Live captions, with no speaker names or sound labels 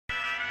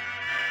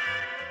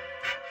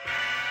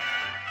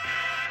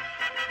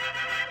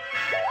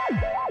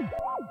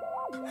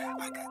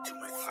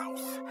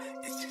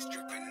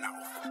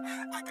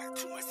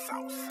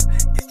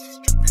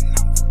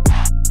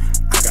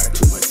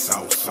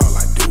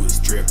do is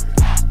drip.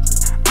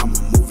 I'm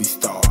a movie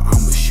star,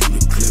 I'ma shoot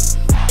a clip.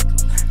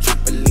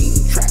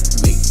 Trampoline trap,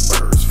 make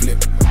birds flip.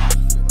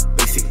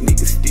 Basic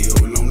niggas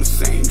still on the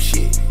same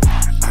shit.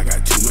 I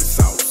got too much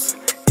sauce,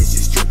 it's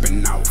just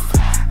dripping off.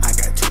 I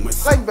got too much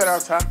sauce. Like better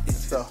on top.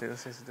 So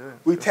Let's do it.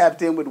 we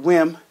tapped in with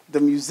Wim, the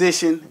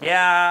musician.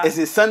 Yeah. Is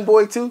it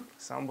Sunboy too?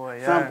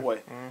 Sunboy, yeah.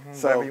 Sunboy.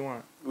 So, whatever you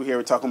want. We're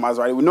here talking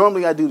Maserati. Well,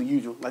 normally I do the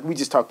usual. Like we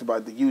just talked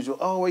about the usual.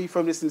 Oh, where you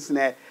from? This and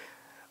that.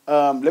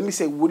 Let me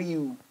say, what do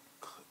you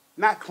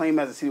not claim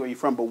as a city where you're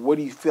from, but what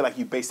do you feel like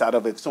you're based out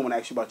of if someone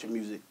asks you about your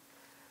music?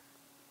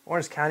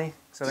 Orange County,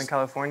 Southern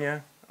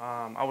California.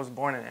 I was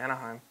born in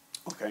Anaheim.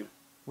 Okay.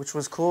 Which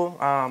was cool,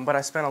 but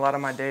I spent a lot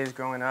of my days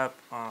growing up,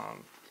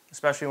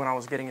 especially when I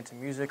was getting into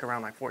music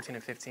around like 14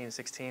 and 15,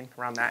 16,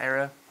 around that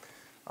era.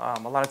 A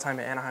lot of time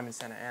in Anaheim and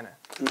Santa Ana.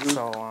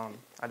 So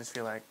I just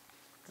feel like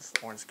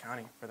just Orange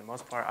County for the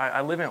most part.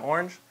 I live in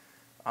Orange,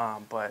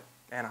 but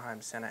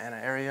Anaheim, Santa Ana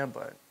area,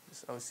 but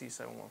it's OC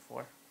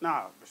 714.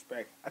 Nah,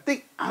 respect. I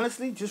think,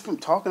 honestly, just from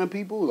talking to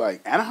people,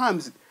 like,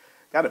 Anaheim's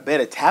got a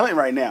better talent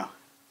right now.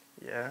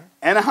 Yeah.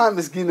 Anaheim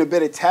is getting a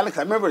better talent. 'Cause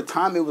I remember the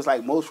time it was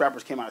like most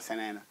rappers came out of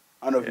Santa Ana.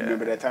 I don't know if you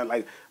remember that time.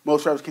 Like,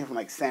 most rappers came from,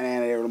 like, Santa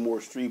Ana area, more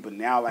street, but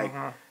now, like,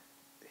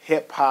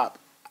 hip-hop,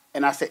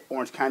 and I say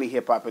Orange County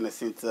hip-hop in the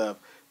sense of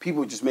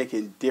people just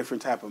making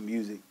different type of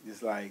music.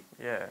 Just, like,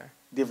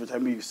 different type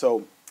of music.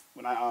 So,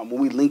 when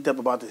we linked up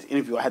about this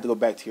interview, I had to go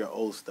back to your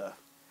old stuff.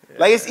 Yeah.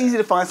 Like, it's easy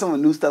to find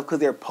someone new stuff because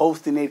they're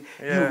posting it.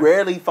 Yeah. You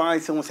rarely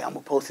find someone say, I'm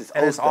going to post this old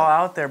stuff. And it's all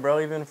out there, bro,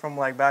 even from,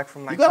 like, back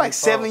from, like, you got, like,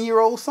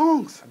 7-year-old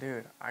songs.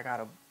 Dude, I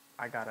got a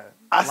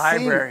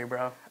library,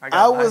 bro.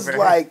 I was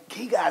like,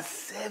 he got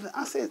 7.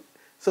 I said,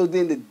 so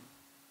then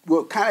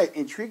what kind of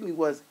intrigued me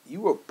was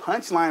you were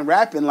punchline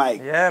rapping,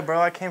 like. Yeah,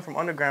 bro, I came from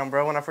underground,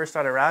 bro. When I first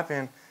started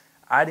rapping,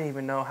 I didn't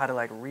even know how to,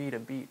 like, read a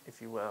beat,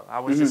 if you will. I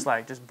was just,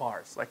 like, just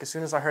bars. Like, as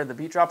soon as I heard the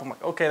beat drop, I'm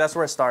like, okay, that's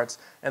where it starts.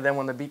 And then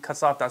when the beat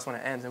cuts off, that's when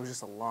it ends. It was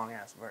just a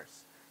long-ass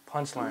verse.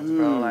 Punchlines,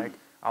 bro. Like,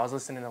 I was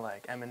listening to,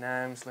 like,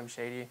 Eminem, Slim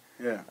Shady.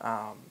 Yeah.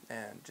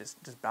 And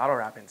just battle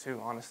rapping, too.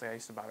 Honestly, I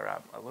used to battle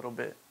rap a little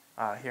bit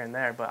here and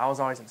there. But I was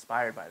always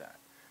inspired by that.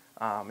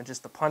 And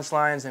just the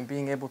punchlines and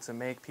being able to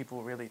make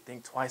people really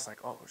think twice,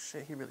 like, oh,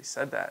 shit, he really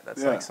said that.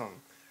 That's, like,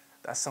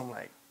 some,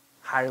 like,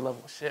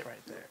 higher-level shit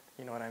right there.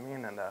 You know what I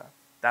mean? And,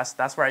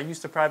 that's where I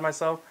used to pride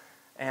myself.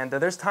 And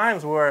there's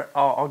times where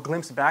I'll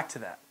glimpse back to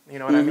that. You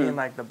know what I mean?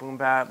 Like the boom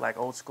bap, like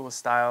old school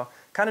style.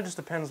 Kind of just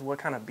depends what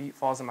kind of beat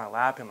falls in my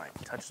lap and like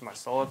touches my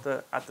soul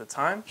at the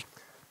time.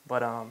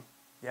 But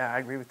yeah, I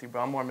agree with you,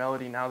 bro. I'm more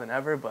melody now than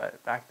ever,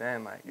 but back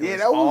then, like it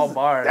was all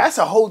bars. That's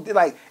a whole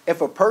like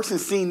if a person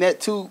seen that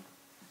too,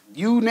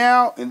 you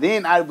now and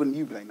then I wouldn't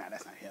you'd be like, nah,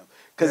 that's not him.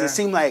 Because it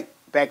seemed like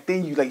back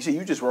then you like you said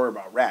you just worried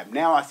about rap.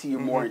 Now I see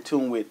you're more in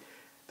tune with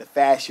the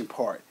fashion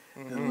part.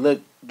 The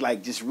look,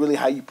 like just really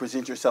how you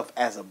present yourself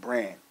as a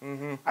brand. I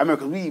remember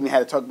because we even had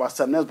to talk about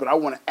something else, but I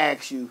want to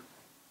ask you,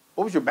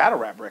 what was your battle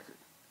rap record?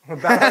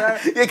 Battle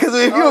rap? Yeah, because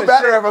if you're a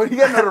battle rapper, you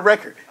got to know the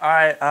record. All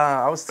right,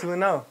 I was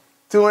 2-0.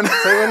 2-0.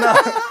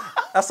 2-0.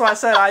 That's why I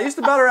said I used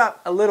to battle rap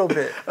a little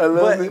bit.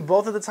 But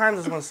both of the times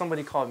is when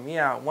somebody called me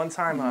out. One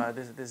time,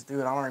 this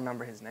dude, I don't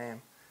remember his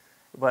name,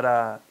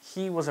 but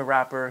he was a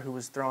rapper who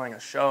was throwing a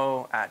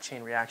show at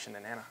Chain Reaction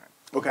in Anaheim.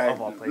 Okay,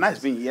 of all places. Nice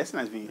venue. Yes,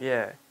 nice venue.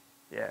 Yeah,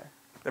 yeah.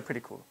 They're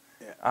pretty cool.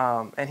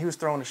 Yeah. And he was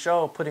throwing a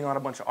show, putting on a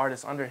bunch of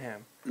artists under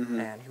him.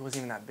 And he wasn't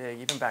even that big.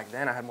 Even back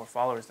then, I had more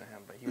followers than him,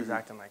 but he was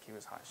acting like he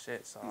was hot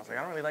shit. So I was like,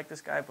 I don't really like this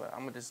guy, but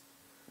I'm going to just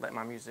let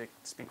my music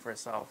speak for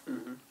itself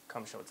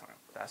come showtime.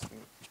 That's me.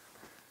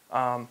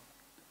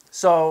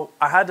 So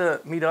I had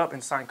to meet up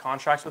and sign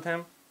contracts with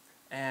him,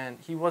 and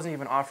he wasn't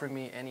even offering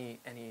me any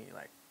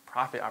like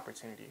profit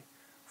opportunity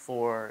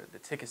for the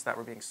tickets that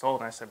were being sold.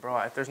 And I said, bro,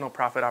 if there's no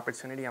profit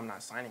opportunity, I'm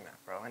not signing that,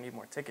 bro. I need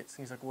more tickets.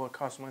 And he's like, well, it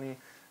costs money.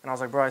 And I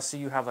was like, bro, I see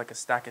you have like a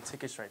stack of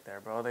tickets right there,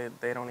 bro.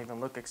 They don't even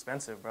look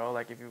expensive, bro.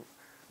 Like if you,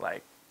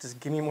 like, just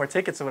give me more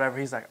tickets or whatever.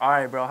 He's like, all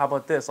right, bro, how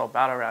about this? I'll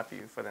battle rap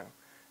you for them.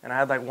 And I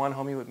had like one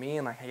homie with me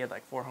and like he had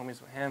like 4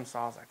 homies with him. So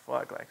I was like,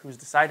 fuck, like who's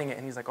deciding it?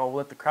 And he's like, oh, we'll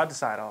let the crowd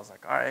decide. I was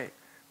like, all right,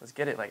 let's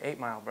get it. Like 8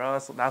 Mile, bro.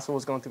 That's what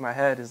was going through my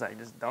head is like,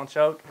 just don't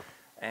choke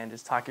and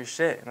just talk your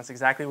shit. And that's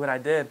exactly what I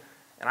did.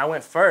 And I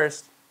went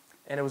first.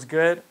 And it was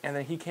good, and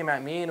then he came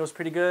at me, and it was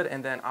pretty good,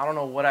 and then I don't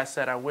know what I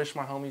said. I wish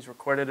my homies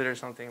recorded it or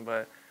something,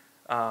 but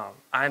I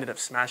ended up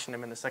smashing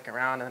him in the second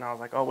round, and then I was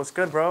like, oh, what's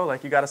good, bro?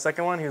 Like, you got a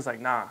second one? He was like,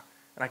 nah.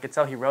 And I could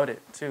tell he wrote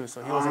it, too,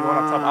 so he wasn't going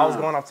up top. I was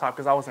going up top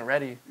because I wasn't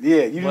ready.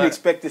 Yeah, you didn't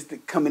expect this to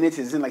coming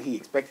into it. Like he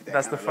expected that.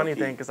 That's the funny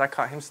thing, because I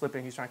caught him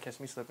slipping. He's trying to catch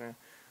me slipping.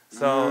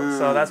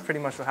 So that's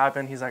pretty much what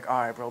happened. He's like, all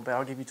right, bro, but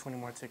I'll give you 20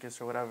 more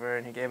tickets or whatever,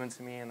 and he gave them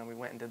to me, and then we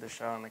went and did the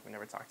show, and, like, we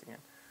never talked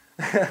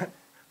again.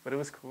 But it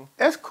was cool.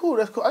 That's cool.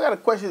 That's cool. I got a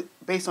question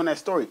based on that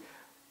story.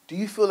 Do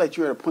you feel like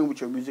you're at a point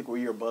with your music where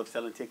you're above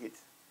selling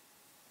tickets?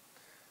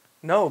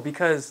 No,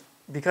 because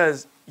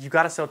you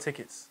got to sell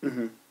tickets,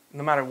 no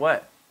matter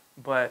what.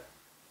 But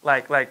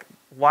like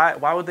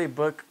why would they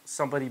book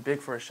somebody big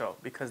for a show?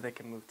 Because they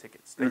can move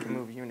tickets. They can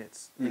move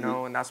units, you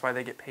know, and that's why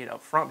they get paid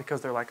up front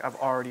because they're like, I've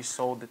already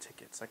sold the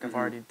tickets. Like I've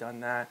already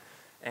done that.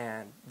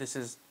 and this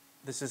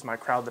is my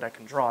crowd that I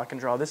can draw. I can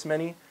draw this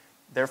many,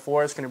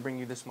 therefore it's going to bring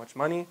you this much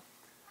money.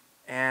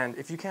 And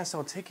if you can't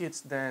sell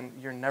tickets, then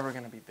you're never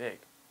going to be big.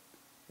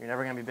 You're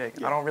never going to be big.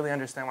 Yeah. I don't really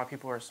understand why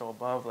people are so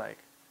above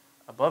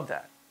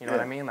that. You know Yeah. what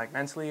I mean? Like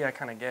mentally, I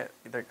get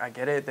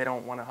it. They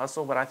don't want to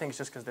hustle, but I think it's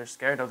just because they're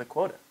scared of the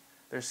quota.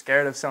 They're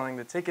scared of selling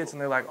the tickets, and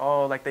they're like,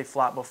 oh, like they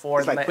flopped before.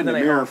 It's like putting the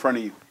mirror in front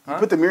of you. You Huh?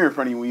 put the mirror in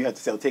front of you when you have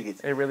to sell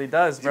tickets. It really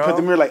does, bro. You put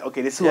the mirror like,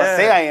 okay, this is who I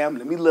say I am.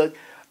 Let me look.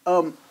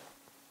 I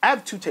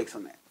have two takes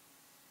on that.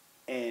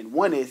 And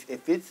one is,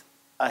 if it's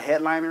a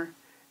headliner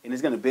and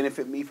it's going to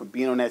benefit me from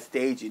being on that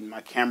stage and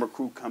my camera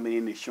crew coming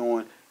in and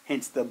showing,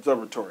 hence the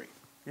observatory.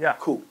 Yeah.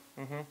 Cool.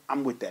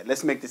 I'm with that.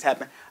 Let's make this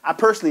happen. I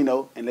personally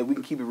know, and we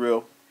can keep it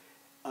real,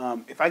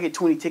 if I get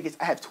 20 tickets,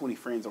 I have 20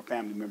 friends or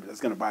family members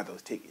that's going to buy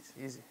those tickets.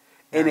 Easy.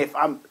 And if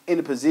I'm in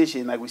a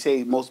position, like we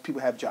say, most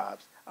people have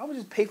jobs, I would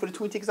just pay for the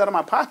 20 tickets out of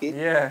my pocket.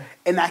 Yeah.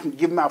 And I can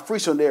give them out free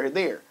so they're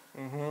there.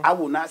 I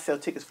will not sell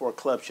tickets for a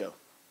club show.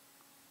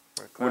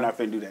 We're not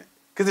finna do that.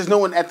 Because there's no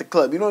one at the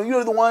club. You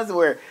know the ones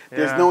where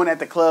there's no one at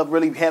the club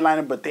really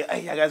headlining, but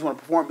hey, you guys want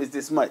to perform, it's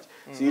this much.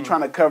 So you're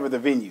trying to cover the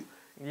venue.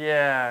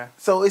 Yeah.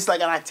 So it's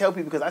like, and I tell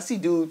people, because I see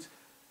dudes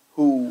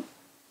who,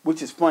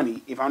 which is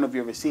funny, if I don't know if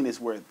you've ever seen this,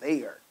 where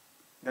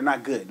they're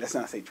not good. Let's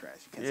not say trash.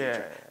 You can't say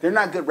trash. They're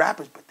not good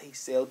rappers, but they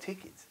sell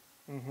tickets.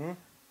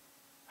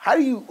 How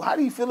do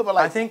you feel about,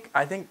 like?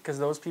 I think because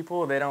those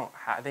people, they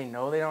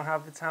know they don't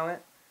have the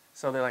talent,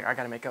 so they're like, I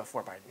got to make up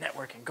for it by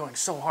networking, going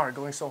so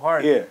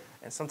hard. Yeah.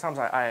 And sometimes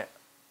I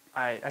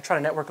try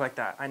to network like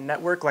that. I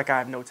network like I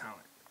have no talent,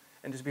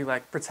 and just be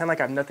like, pretend like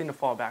I have nothing to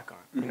fall back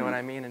on. You know what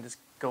I mean? And just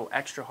go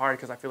extra hard,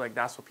 because I feel like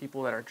that's what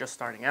people that are just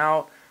starting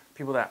out,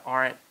 people that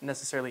aren't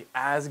necessarily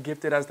as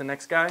gifted as the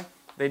next guy,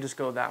 they just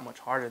go that much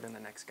harder than the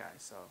next guy.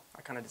 So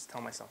I kind of just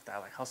tell myself that,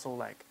 like, hustle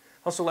like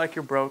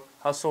you're broke,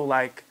 hustle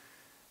like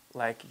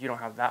you don't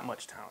have that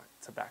much talent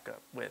to back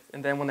up with.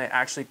 And then when they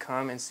actually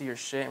come and see your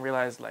shit and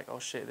realize, like, oh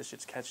shit, this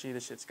shit's catchy,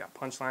 this shit's got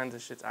punchlines,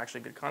 this shit's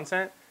actually good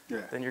content,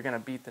 then you're gonna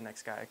beat the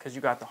next guy, because you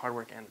got the hard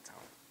work and the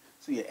talent.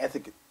 So yeah,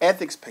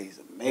 ethics plays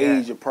a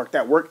major part.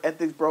 That work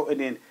ethics, bro.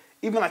 And then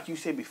even like you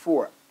said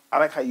before, I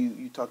like how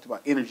you talked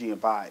about energy and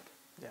vibe.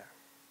 Yeah.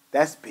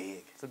 That's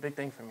big. It's a big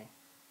thing for me.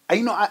 I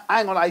ain't gonna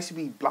lie, I used to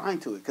be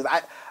blind to it, because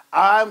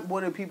I'm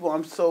one of the people,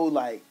 I'm so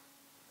like,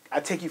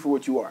 I take you for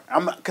what you are.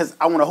 Because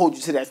I want to hold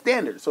you to that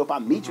standard. So if I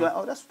meet you, like,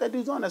 oh, that's what that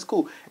dude's on, that's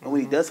cool. And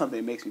when he does something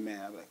that makes me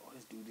mad, I'm like, oh,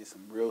 this dude did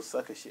some real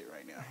sucker shit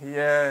right now.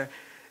 Yeah.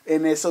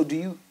 And then, so do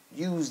you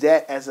use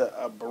that as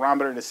a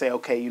barometer to say,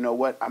 okay, you know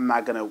what, I'm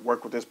not going to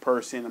work with this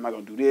person, I'm not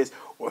going to do this,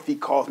 or if he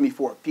calls me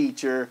for a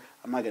feature,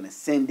 I'm not going to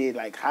send it?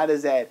 Like, how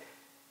does that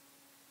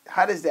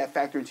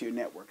factor into your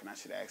network? And I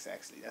should ask,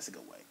 actually, that's a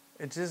good way.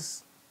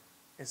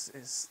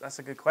 That's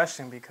a good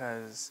question,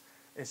 because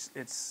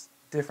it's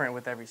different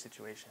with every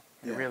situation.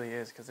 It really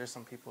is, because there's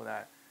some people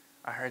that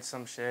I heard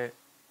some shit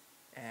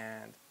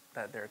and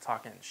that they're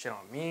talking shit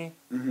on me,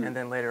 and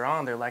then later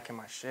on they're liking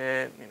my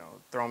shit,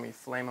 throwing me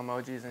flame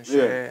emojis and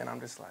shit, and I'm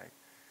just like,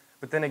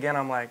 but then again,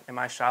 I'm like, am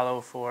I shallow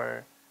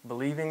for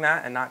believing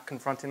that and not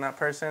confronting that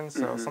person?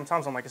 So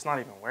sometimes I'm like, it's not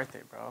even worth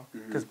it, bro,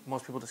 because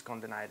most people just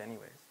gonna deny it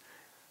anyways.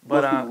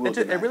 But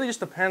it really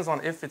just depends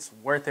on if it's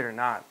worth it or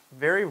not.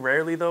 Very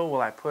rarely, though, will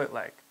I put,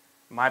 like,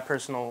 my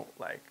personal,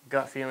 like,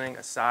 gut feeling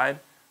aside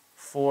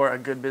for a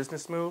good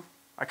business move.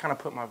 I kind of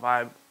put my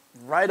vibe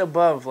right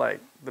above, like,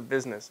 the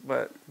business.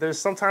 But there's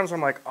sometimes where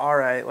I'm like, all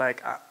right,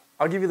 like,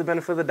 I'll give you the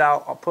benefit of the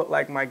doubt. I'll put,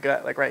 like, my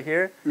gut, like, right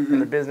here,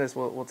 and the business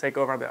will take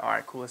over. I'll be like, all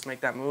right, cool, let's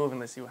make that move and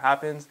let's see what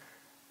happens.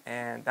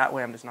 And that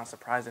way I'm just not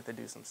surprised if they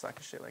do some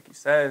sucker shit, like you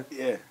said.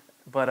 Yeah.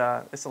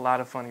 But it's a lot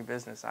of funny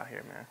business out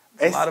here, man.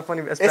 It's a lot of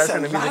funny, especially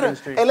in the music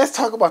industry. Hey, let's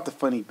talk about the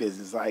funny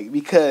business, like,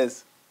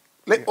 because,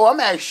 I'm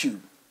gonna ask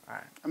you. All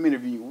right. I'm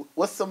interviewing you.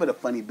 What's some of the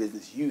funny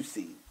business you've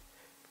seen?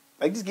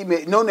 Like, just give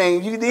me no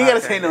names. You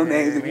gotta say no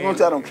names. If you want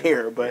to, I don't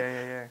care. But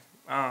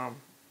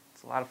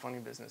it's a lot of funny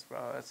business,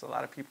 bro. It's a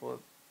lot of people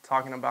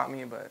talking about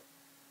me, but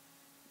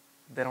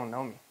they don't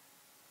know me.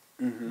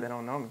 They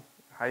don't know me.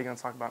 How you gonna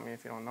talk about me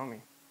if you don't know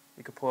me?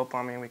 You could pull up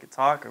on me and we could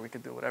talk, or we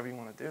could do whatever you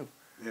want to do.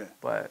 Yeah.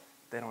 But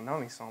they don't know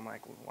me, so I'm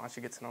like, well, why don't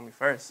you get to know me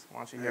first? Why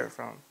don't you hear it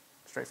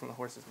straight from the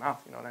horse's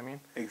mouth? You know what I mean?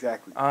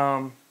 Exactly.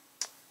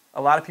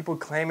 A lot of people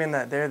claiming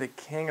that they're the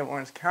king of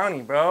Orange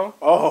County, bro.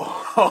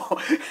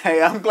 Oh,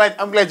 hey, I'm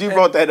glad you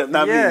brought that up,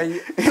 not me. Yeah,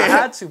 I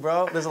had to,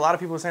 bro. There's a lot of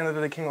people saying that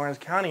they're the king of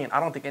Orange County, and I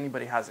don't think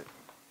anybody has it.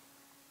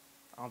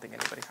 I don't think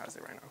anybody has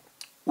it right now.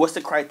 What's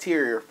the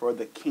criteria for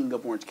the king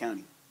of Orange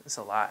County? It's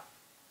a lot.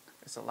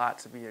 It's a lot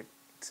to be.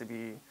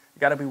 You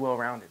got to be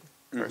well-rounded,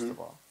 first of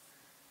all.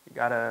 You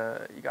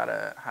gotta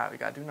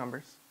do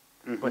numbers,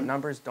 but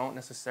numbers don't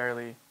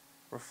necessarily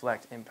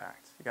reflect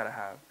impact. You gotta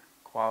have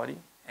quality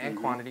and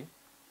quantity,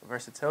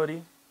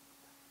 versatility,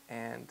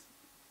 and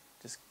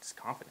just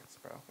confidence,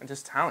 bro, and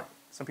just talent.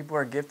 Some people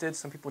are gifted,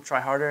 some people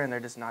try harder, and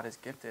they're just not as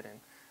gifted. And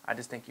I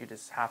just think you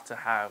just have to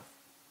have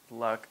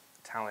luck,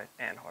 talent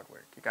and hard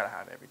work. You gotta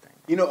have everything.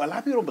 You know, a lot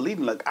of people don't believe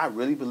in luck. I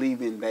really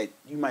believe in that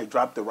you might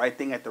drop the right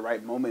thing at the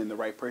right moment and the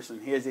right person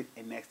hears it,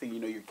 and next thing you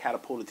know, you're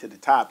catapulted to the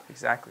top.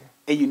 Exactly.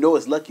 And you know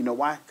it's luck. You know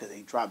why? Because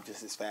they dropped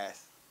just as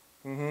fast.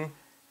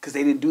 Because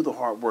they didn't do the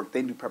hard work. They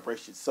didn't do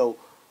preparation. So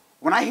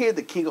when I hear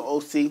the King of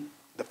OC,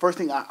 the first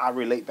thing I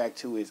relate back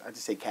to is I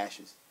just say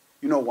Cassius.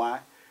 You know why?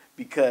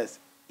 Because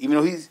even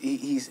though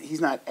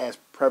he's not as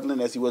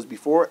prevalent as he was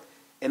before,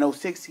 in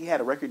 06, he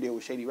had a record deal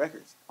with Shady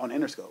Records on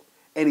Interscope.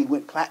 And he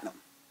went platinum.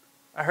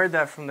 I heard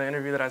that from the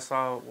interview that I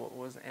saw. What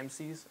was it,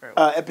 MCs?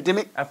 Or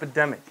Epidemic.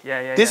 Epidemic.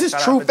 Yeah. This is Shout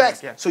out true Epidemic,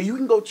 facts. yeah. So you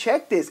can go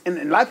check this. And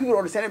a lot of people don't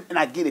understand it. And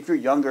I get it. If you're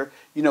younger,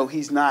 you know,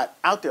 he's not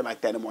out there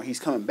like that anymore. He's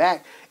coming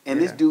back.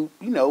 And this dude,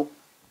 you know,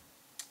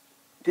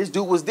 this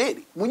dude was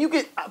dead. When you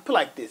get, I put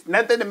like this,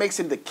 not that it makes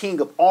him the king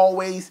of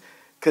always,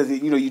 because,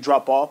 you know, you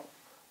drop off,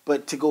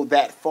 but to go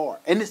that far.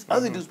 And there's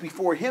other dudes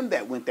before him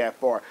that went that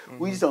far.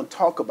 We just don't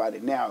talk about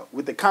it now.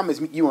 With the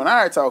comments you and I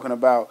are talking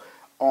about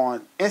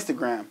on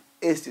Instagram,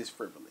 it's just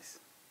frivolous.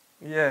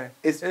 Yeah,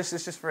 it's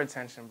just for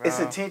attention, bro. It's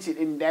attention,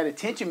 and that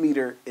attention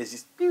meter is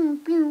just pew,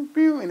 pew,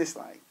 pew, and it's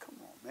like, come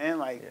on, man,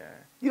 like,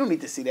 you don't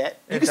need to see that.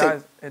 You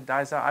It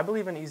dies out. I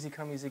believe in easy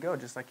come, easy go,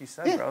 just like you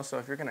said, bro. So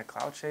if you're gonna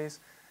clout chase,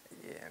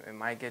 it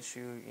might get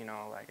you, you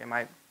know, like it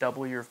might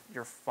double your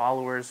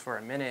followers for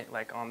a minute,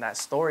 like on that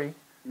story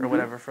or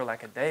whatever for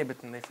like a day, but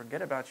then they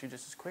forget about you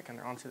just as quick, and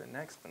they're on to the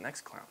next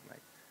clown,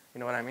 like, you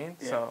know what I mean?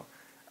 Yeah. So.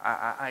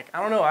 I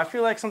don't know. I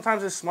feel like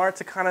sometimes it's smart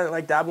to kind of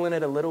like dabble in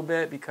it a little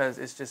bit because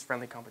it's just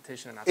friendly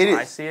competition, and that's how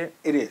I see it.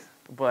 It is.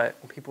 But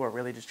when people are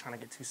really just trying to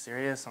get too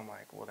serious, I'm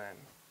like, well then,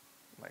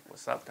 like,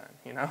 what's up then?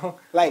 You know?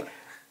 Like,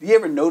 do you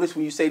ever notice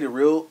when you say the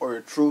real or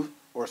the truth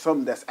or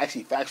something that's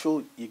actually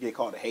factual, you get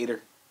called a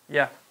hater?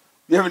 Yeah.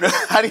 You ever know?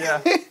 How do you,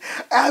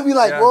 I'd be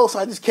like, whoa, so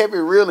I just kept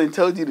it real and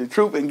told you the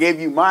truth and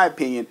gave you my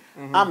opinion.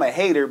 I'm a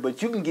hater,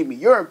 but you can give me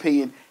your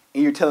opinion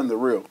and you're telling the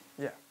real.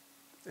 Yeah.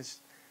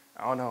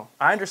 I don't know.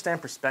 I understand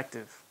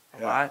perspective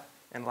a lot,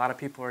 and a lot of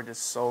people are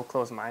just so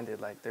close-minded.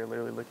 Like, they're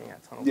literally looking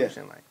at tunnel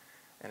vision, like,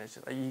 and it's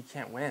just like, you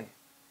can't win.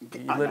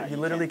 You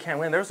literally can't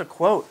win. There was a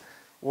quote.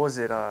 What was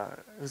it?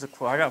 It was a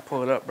quote. I gotta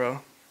pull it up, bro.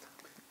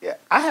 Yeah,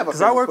 I have a.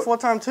 Because I work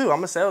full-time too.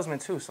 I'm a salesman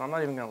too, so I'm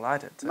not even gonna lie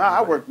to you. Nah,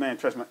 I work, man.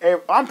 Trust me.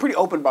 I'm pretty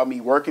open about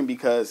me working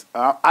because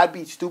I'd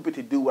be stupid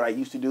to do what I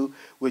used to do,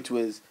 which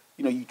was,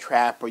 you know, you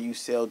trap or you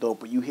sell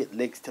dope or you hit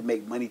licks to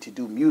make money to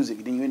do music,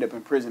 and then you end up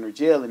in prison or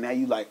jail, and now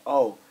you like,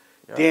 oh.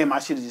 Damn, I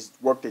should have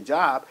just worked a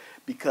job,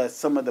 because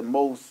some of the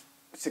most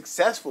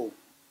successful,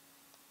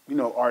 you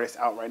know, artists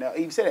out right now,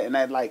 even said it. And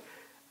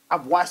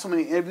I've watched so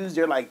many interviews.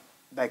 They're like,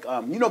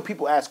 you know,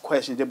 people ask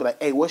questions. They'll be like,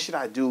 hey, what should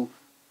I do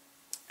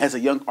as a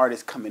young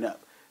artist coming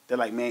up? They're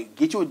like, man,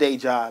 get you a day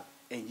job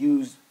and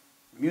use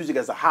music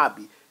as a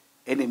hobby.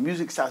 And then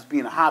music stops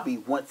being a hobby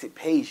once it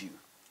pays you.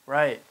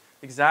 Right.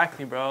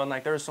 Exactly, bro. And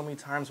like, there were so many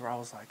times where I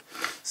was like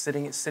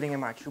sitting in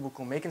my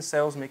cubicle, making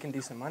sales, making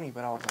decent money.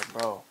 But I was like,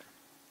 bro,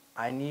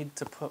 I need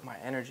to put my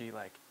energy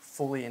like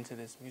fully into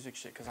this music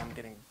shit because I'm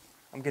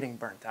getting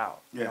burnt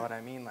out. You know what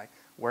I mean? Like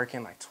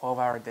working like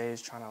 12-hour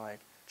days, trying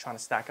to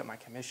stack up my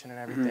commission and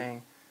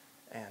everything.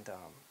 And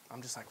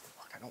I'm just like,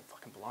 fuck, I don't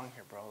fucking belong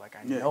here, bro. Like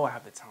I know I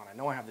have the talent, I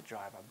know I have the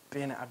drive.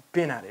 I've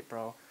been at it,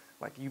 bro.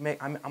 Like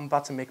I'm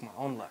about to make my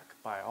own luck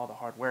by all the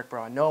hard work,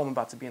 bro. I know I'm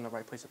about to be in the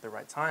right place at the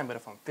right time. But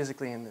if I'm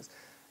physically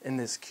in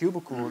this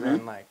cubicle,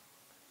 then like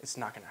it's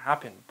not gonna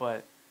happen.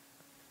 But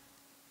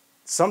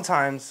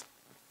sometimes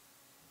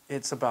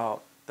it's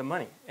about the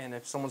money, and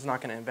if someone's not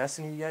going to invest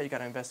in you yet, you got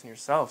to invest in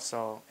yourself.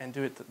 So, and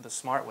do it the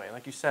smart way,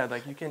 like you said.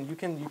 Like you can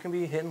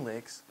be hitting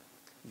licks,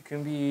 you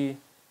can be,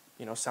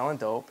 you know, selling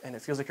dope, and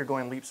it feels like you're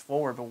going leaps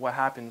forward. But what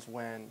happens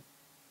when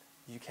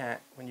you can't?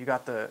 When you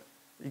got the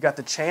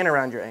chain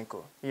around your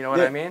ankle? You know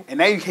what I mean? And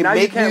now you can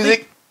make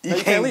music. You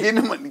can't get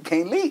the money. You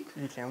can't leap.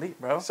 You can't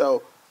leap, bro.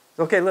 So.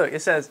 Okay, look.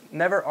 It says,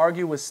 never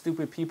argue with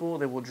stupid people.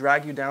 They will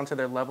drag you down to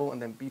their level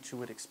and then beat you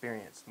with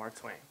experience. Mark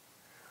Twain.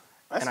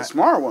 That's a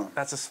smart one.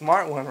 That's a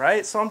smart one,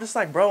 right? So I'm just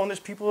like, bro, and there's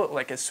people,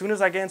 like, as soon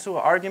as I get into an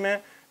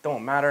argument,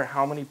 don't matter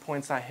how many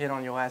points I hit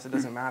on your ass, it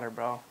doesn't matter,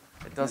 bro.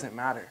 It doesn't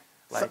matter.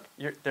 Like,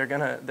 you're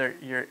gonna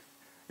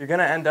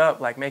end up,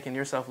 like, making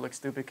yourself look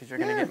stupid because you're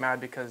gonna get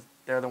mad because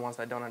they're the ones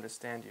that don't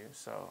understand you.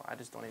 So I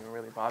just don't even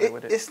really bother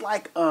with it. It's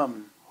like,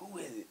 who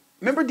is it?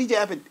 Remember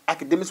DJ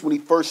Academics when he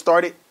first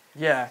started?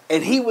 Yeah.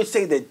 And he would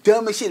say the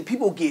dumbest shit.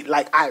 People get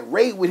like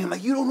irate with him,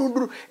 like, you don't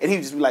know. And he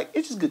would just be like,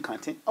 it's just good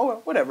content. Oh,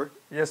 well, whatever.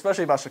 Yeah,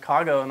 especially about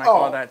Chicago and like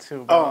all that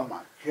too, bro. Oh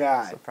my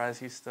God. I'm surprised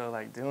he's still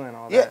like doing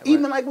all that. Yeah,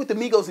 even like with the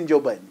Migos and Joe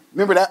Budden.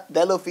 Remember that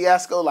little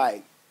fiasco?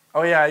 Like,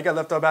 oh yeah, you got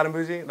left out bad and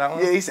bougie? That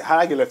one? Yeah, he said,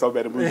 how'd I get left out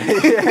bad and bougie?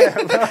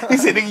 He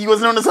said, nigga, you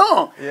wasn't on the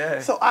song.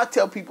 Yeah. So I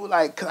tell people,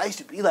 like, because I used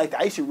to be like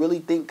that. I used to really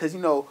think, because,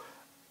 you know,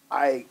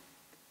 I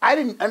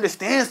didn't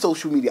understand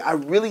social media. I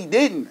really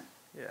didn't.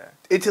 Yeah.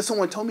 Until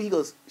someone told me, he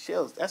goes,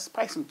 Shells, that's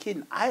probably some kid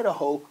in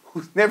Idaho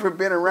who's never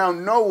been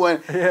around no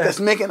one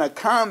that's making a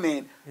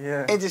comment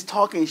and just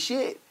talking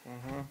shit.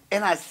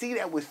 And I see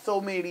that with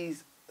so many of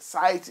these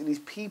sites and these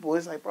people.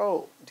 It's like,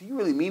 bro, do you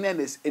really mean that?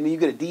 And then you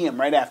get a DM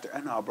right after. I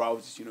know, bro. I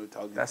was just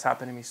talking. That's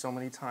happened to me so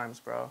many times,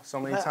 bro. So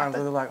many times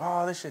where they're like,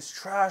 "Oh, this shit's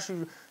trash.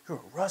 You're a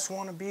Russ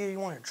wannabe. You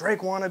want a Drake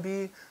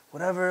wannabe,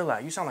 whatever.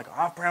 Like, you sound like an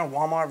off-brand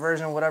Walmart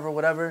version,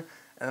 whatever."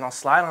 And then I'll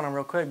slide on them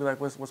real quick, be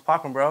like, "What's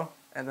poppin', bro?"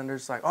 And then they're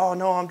just like, "Oh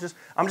no, I'm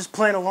just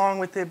playing along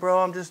with it, bro.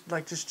 I'm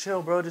just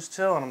chill, bro. Just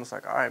chill." And I'm just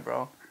like, "All right,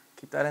 bro.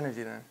 Keep that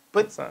energy then."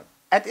 But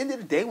at the end of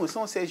the day, when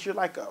someone says you're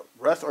like a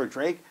Russ or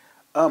Drake,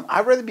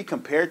 I'd rather be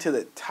compared to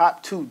the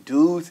top 2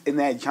 dudes in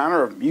that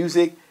genre of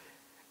music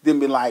than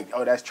be like,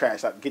 oh, that's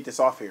trash. Like, get this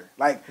off here.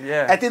 Like,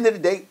 at the end of the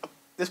day,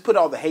 let's put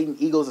all the hating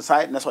egos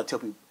aside, and that's what I tell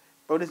people,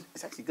 bro,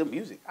 it's actually good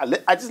music.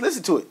 I just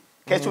listened to it.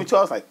 Catch 22,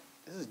 I was like,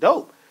 this is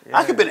dope. Yeah.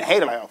 I could have been a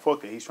hater, like, oh,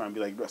 fuck that, he's trying to be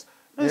like Russ.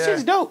 No, this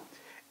shit's dope.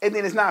 And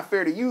then it's not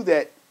fair to you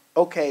that,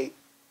 okay,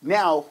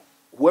 now,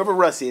 whoever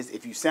Russ is,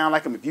 if you sound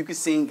like him, if you can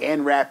sing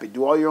and rap and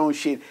do all your own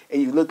shit,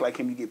 and you look like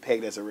him, you get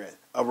pegged as a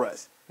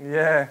Russ.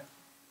 Yeah.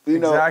 You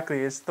know,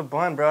 exactly. It's the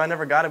bun, bro. I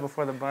never got it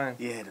before the bun.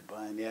 Yeah, the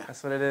bun, yeah.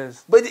 That's what it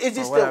is. But it's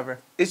just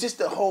it's just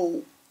the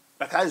whole,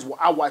 like,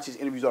 I watch his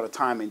interviews all the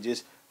time, and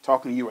just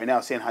talking to you right now,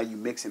 saying how you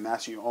mix and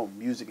master your own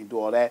music and do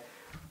all that.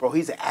 Bro,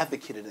 he's an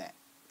advocate of that.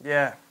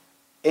 Yeah.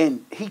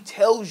 And he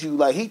tells you,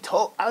 like,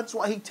 that's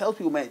why he tells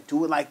people, man,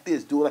 do it like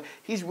this, do it like,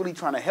 he's really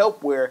trying to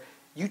help where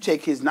you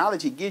take his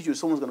knowledge he gives you,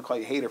 someone's going to call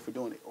you a hater for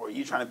doing it, or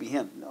you trying to be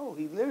him. No,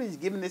 he literally is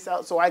giving this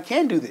out so I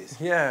can do this.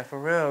 Yeah, for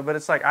real. But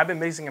it's like, I've been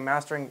mixing and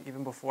mastering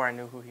even before I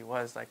knew who he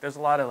was. Like, there's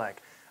a lot of,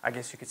 like, I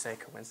guess you could say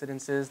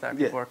coincidences that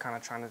people are kind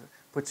of trying to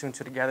put 2 and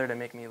 2 together to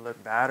make me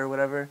look bad or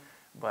whatever.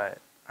 But,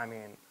 I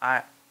mean,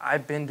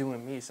 I've been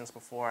doing me since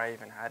before I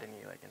even had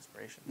any, like,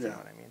 inspiration. You know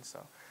what I mean?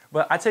 So,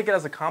 but I take it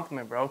as a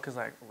compliment, bro, because,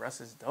 like,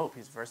 Russ is dope.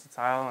 He's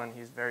versatile, and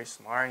he's very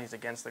smart, and he's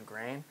against the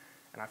grain.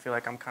 And I feel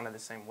like I'm kind of the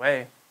same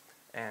way.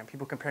 And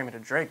people compare me to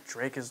Drake.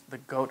 Drake is the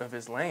GOAT of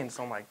his lane.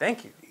 So I'm like,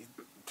 thank you.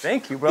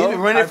 Thank you, bro. He's been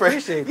running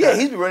appreciate that. Yeah,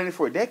 he's been running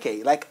for a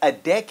decade. Like, a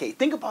decade.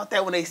 Think about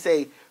that when they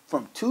say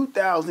from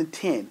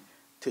 2010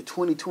 to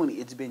 2020,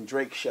 it's been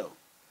Drake's show.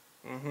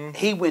 Mm-hmm.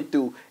 He went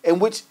through, and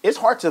which it's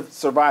hard to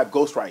survive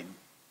ghostwriting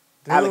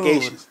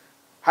allegations.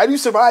 How do you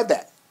survive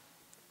that?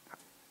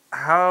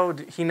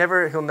 He'll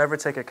never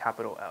take a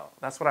capital L.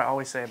 That's what I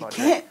always say about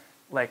Drake.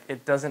 Like,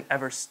 it doesn't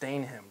ever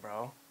stain him,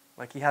 bro.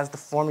 Like, he has the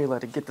formula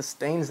to get the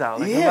stains out.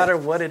 Like, no matter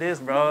what it is,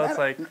 bro. It's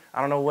like,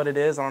 I don't know what it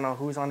is. I don't know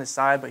who's on his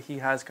side, but he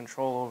has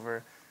control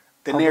over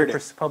the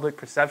narrative. Public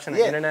perception,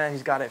 the internet.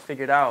 He's got it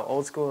figured out.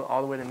 Old school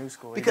all the way to new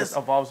school. Because he just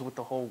evolves with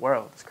the whole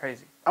world. It's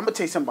crazy. I'm going to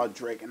tell you something about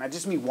Drake. And I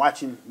just me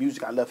watching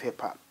music. I love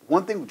hip-hop.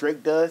 One thing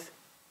Drake does,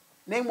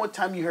 name one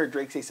time you heard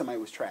Drake say somebody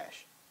was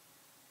trash.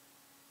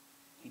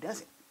 He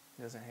doesn't.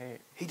 He doesn't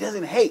hate. He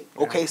doesn't hate.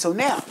 Yeah. Okay, so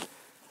now,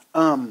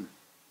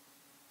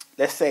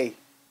 let's say,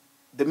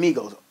 the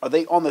Migos, are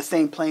they on the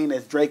same plane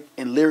as Drake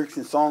in lyrics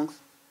and songs?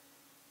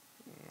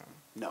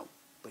 No.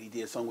 But he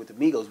did a song with the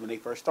Migos when they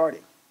first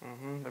started.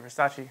 Mm-hmm. The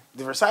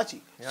Versace.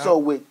 Yeah. So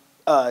with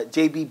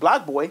JB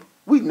Blockboy,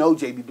 we know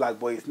JB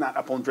Blockboy is not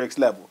up on Drake's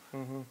level.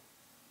 Mm-hmm.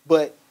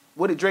 But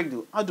what did Drake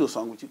do? I'll do a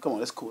song with you. Come on,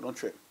 that's cool. Don't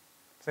trip.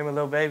 Same with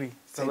Lil Baby.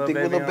 Same thing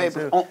with Lil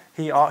Baby.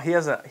 He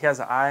has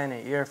an eye and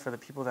an ear for the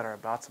people that are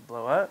about to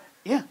blow up.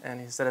 Yeah. And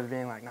instead of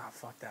being like, nah,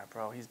 fuck that,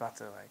 bro. He's about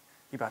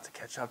to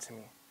catch up to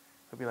me.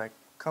 He'll be like,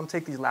 come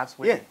take these laps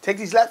with me. Yeah, take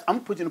these laps. I'm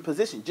going to put you in a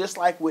position. Just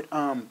like with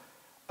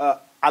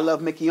I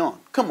Love Mickey On.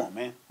 Come on,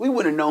 man. We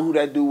wouldn't have known who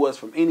that dude was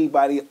from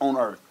anybody on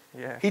earth.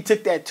 Yeah. He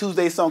took that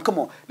Tuesday song. Come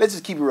on. Let's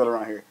just keep it real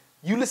around here.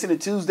 You listen to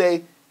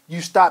Tuesday,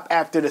 you stop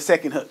after the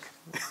second hook.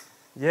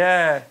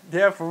 Yeah,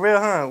 for real,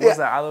 huh? What's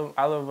that? I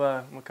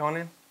love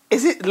McConan?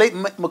 Is it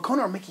McConan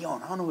or Mickey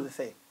On? I don't know what to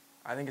say.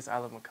 I think it's I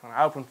Love McConan.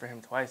 I opened for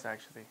him twice,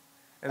 actually.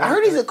 I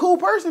heard he's a cool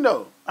person,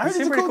 though. I heard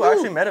he's a cool dude. I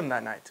actually met him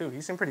that night, too. He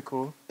seemed pretty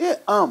cool. Yeah,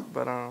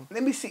 but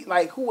let me see,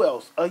 like, who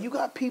else? You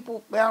got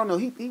people, I don't know,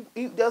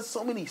 he does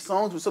so many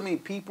songs with so many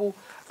people.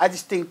 I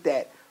just think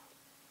that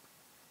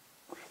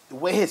the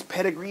way his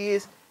pedigree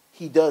is,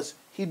 he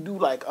do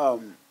like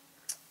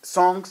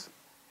songs,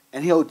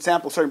 and he'll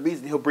sample certain beats,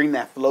 and he'll bring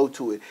that flow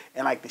to it.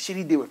 And like the shit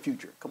he did with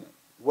Future, come on.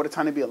 What a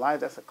Time to Be Alive,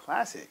 that's a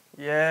classic.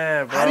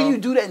 Yeah, bro. How do you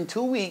do that in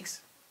 2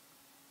 weeks?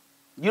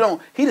 He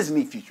doesn't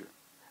need Future.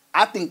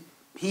 I think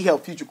he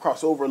helped Future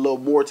cross over a little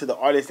more to the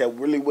artists that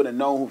really would have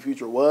known who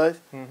Future was.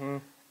 Mm-hmm.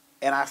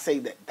 And I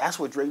say that's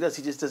what Drake does.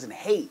 He just doesn't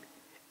hate.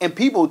 And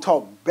people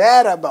talk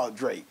bad about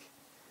Drake.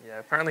 Yeah,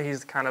 apparently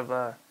he's kind of,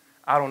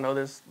 I don't know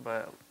this,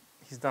 but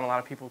he's done a lot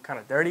of people kind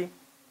of dirty.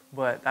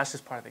 But that's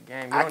just part of the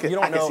game. You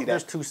don't know.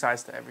 There's 2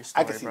 sides to every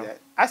story, I can see that.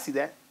 I see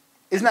that.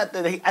 It's not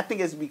that I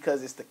think it's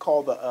because it's that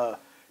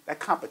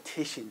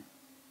competition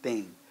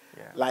thing.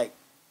 Yeah. Like,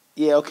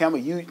 yeah, okay, I'm a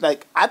huge,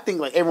 like, I think,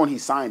 like, everyone he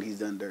signed, he's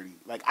done dirty.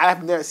 Like, I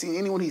have never seen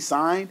anyone he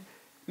signed,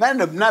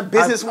 not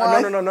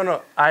business-wise.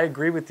 No. I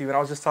agree with you, and I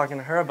was just talking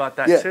to her about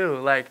that, too.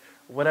 Like,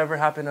 whatever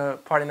happened to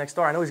Party Next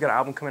Door, I know he's got an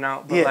album coming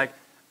out, but, like,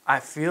 I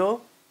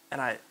feel, and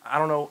I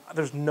don't know,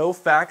 there's no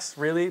facts,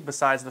 really,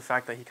 besides the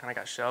fact that he kind of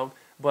got shelved,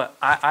 but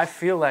I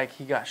feel like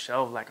he got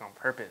shelved, like, on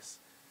purpose.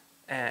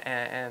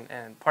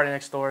 and Party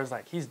Next Door is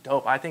like, he's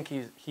dope. I think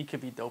he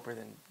could be doper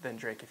than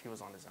Drake if he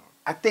was on his own.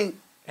 I think.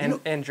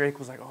 And Drake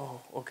was like,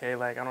 oh, okay,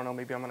 like, I don't know,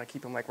 maybe I'm going to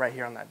keep him, like, right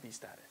here on that B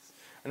status.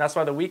 And that's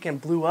why The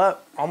Weeknd blew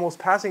up, almost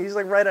passing. He's,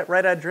 like, right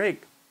at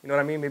Drake. You know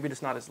what I mean? Maybe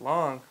just not as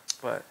long,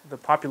 but the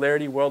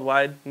popularity,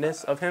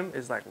 worldwideness of him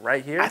is, like,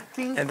 right here. I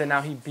think, and then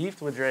now he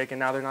beefed with Drake, and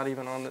now they're not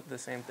even on the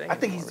same thing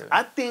anymore, really.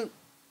 I think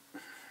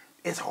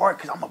it's hard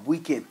because I'm a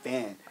Weeknd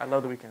fan. I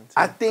love The Weeknd, too.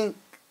 I think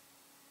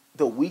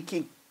The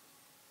Weeknd,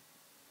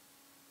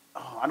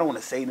 I don't want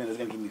to say that it's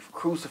going to get me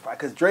crucified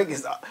because Drake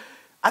is...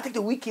 I think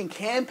The Weeknd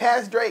can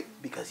pass Drake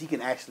because he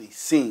can actually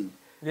sing.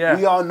 Yeah.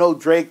 We all know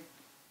Drake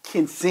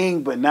can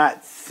sing but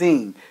not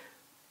sing.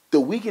 The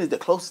Weeknd is the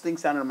closest thing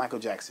sounding to Michael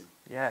Jackson.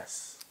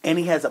 Yes. And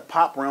he has a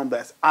pop realm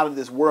that's out of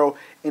this world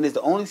and is the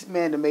only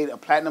man that made a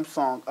platinum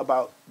song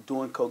about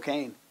doing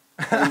cocaine.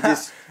 And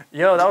just,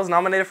 Yo, that was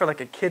nominated for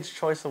like a Kids'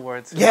 Choice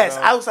Award. Too, yes,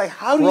 bro. I was like,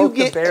 how do you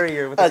get the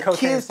barrier with a the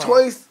Kids' song.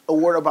 Choice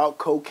Award about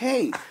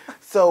cocaine?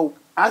 So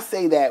I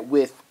say that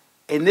with,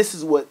 and this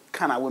is what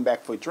kind of went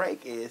back for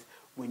Drake is,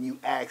 when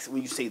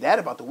you say that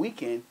about The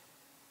Weeknd,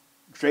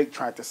 Drake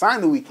tried to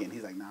sign The Weeknd.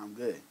 He's like, nah, I'm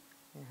good.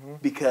 Mm-hmm.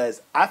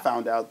 Because I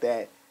found out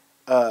that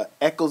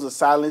Echoes of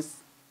Silence,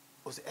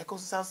 was it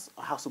Echoes of Silence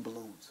or House of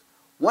Balloons?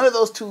 One of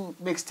those two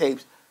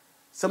mixtapes,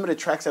 some of the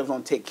tracks that was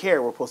on Take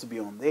Care were supposed to be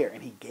on there,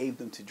 and he gave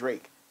them to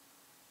Drake.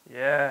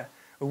 Yeah.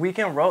 The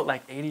Weeknd wrote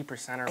like 80%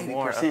 or 80%.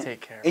 More of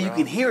Take Care, and bro. you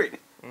can hear it.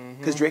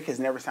 Because Drake has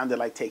never sounded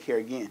like Take Care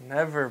again.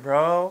 Never,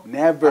 bro.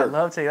 Never. I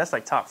love Take Care. That's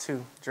like top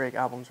 2 Drake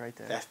albums right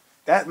there.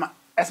 That's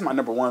my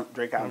number 1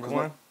 Drake album. Number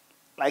 1?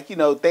 Like, you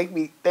know, Thank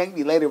Me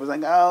Later was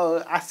like,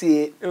 oh, I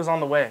see it. It was on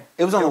the way.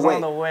 It was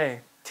on the way.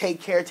 Take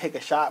Care, Take a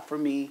Shot for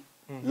me.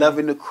 Mm-hmm.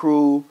 Loving the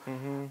Crew.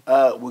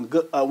 Mm-hmm.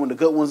 When the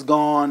Good One's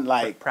Gone,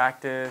 like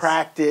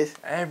Practice.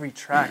 Every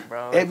track,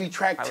 bro. Every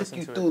track took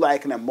you through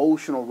like an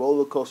emotional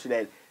roller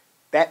coaster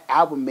that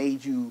album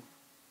made you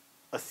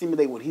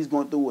assimilate what he's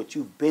going through, what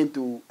you've been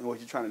through, and what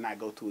you're trying to not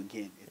go through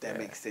again, if that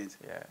makes sense.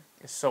 Yeah.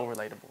 It's so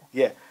relatable.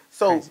 Yeah.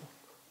 So Crazy.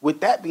 With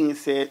that being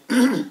said,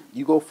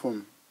 you go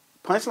from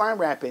punchline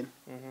rapping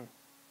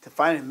to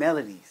finding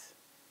melodies.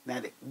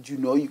 Now, did you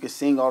know you could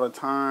sing all the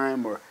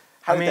time, or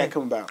how did that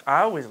come about?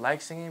 I always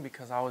liked singing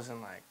because I was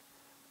in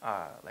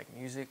like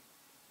music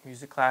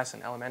class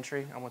in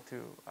elementary. I went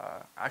to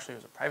actually it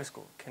was a private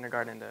school,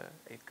 kindergarten to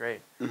 8th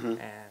grade,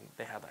 and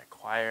they had like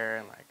choir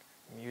and like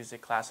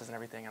music classes and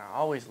everything. And I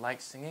always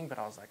liked singing, but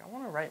I was like, I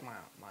want to write my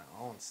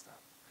own stuff.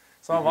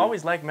 So I've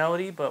always liked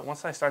melody, but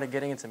once I started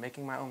getting into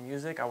making my own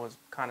music, I was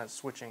kind of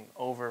switching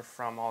over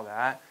from all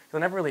that. Because I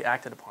never really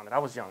acted upon it. I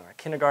was young, like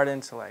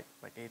kindergarten to like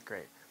 8th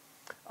grade.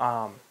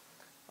 I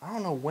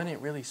don't know when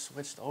it really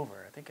switched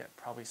over. I think I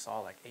probably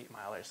saw like 8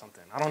 Mile or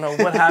something. I don't know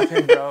what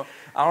happened, bro.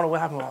 I don't know what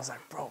happened, but I was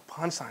like, bro,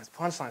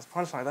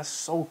 punchlines. That's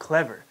so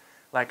clever.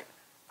 Like,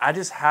 I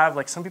just have,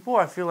 like, some people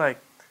I feel like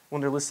when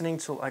they're listening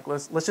to, like,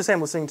 let's just say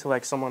I'm listening to,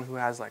 like, someone who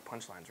has, like,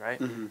 punchlines, right?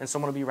 And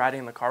someone will be riding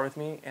in the car with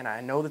me, and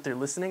I know that they're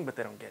listening, but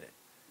they don't get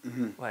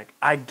it. Like,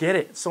 I get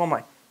it. So I'm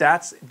like,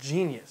 that's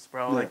genius,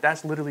 bro. Yeah. Like,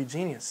 that's literally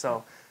genius.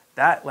 So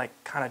that, like,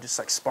 kind of just,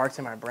 like, sparked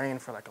in my brain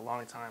for, like, a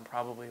long time,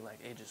 probably, like,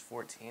 ages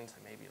 14 to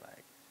maybe,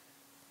 like,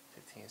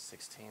 15,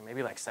 16,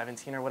 maybe, like,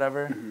 17 or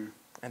whatever.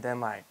 And then,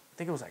 like, I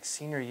think it was, like,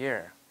 senior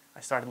year, I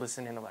started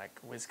listening to, like,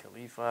 Wiz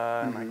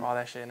Khalifa and, like, all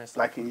that shit. And it's,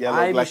 like, Black and Yellow.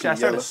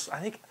 I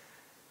think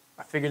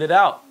I figured it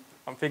out.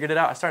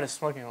 I started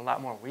smoking a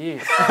lot more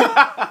weed.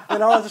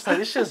 And I was just like,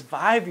 it's just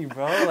vibey,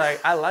 bro. Like,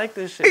 I like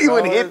this shit, bro.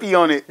 You went hippie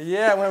on it.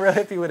 Yeah, I went real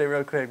hippie with it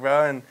real quick,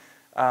 bro. And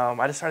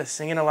I just started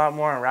singing a lot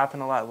more and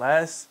rapping a lot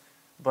less.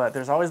 But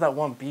there's always that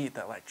one beat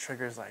that, like,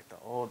 triggers, like, the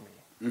old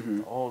me,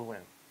 the old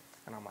Win.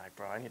 And I'm like,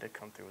 bro, I need to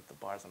come through with the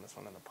bars on this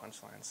one and the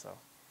punchline. So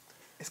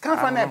it's kind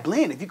of fun that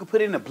blend. If you could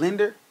put it in a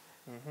blender,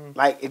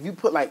 like, if you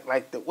put, like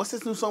what's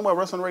this new song by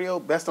Russ on the radio,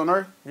 Best on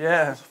Earth?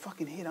 Yeah. It's a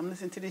fucking hit. I'm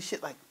listening to this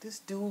shit like, this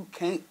dude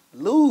can't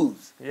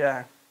lose.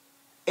 Yeah.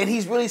 And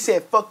he's really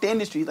said, fuck the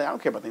industry. He's like, I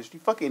don't care about the industry.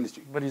 Fuck the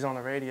industry. But he's on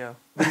the radio.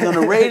 He's on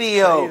the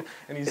radio.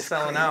 And he's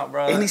selling out,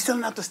 bro. And he's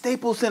selling out the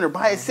Staples Center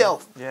by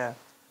itself. Yeah.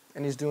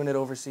 And he's doing it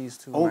overseas,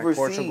 too. Overseas.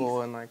 Like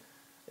Portugal and, like,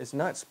 it's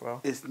nuts,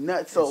 bro. It's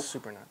nuts. So it's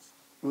super nuts.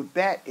 With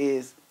that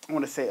is, I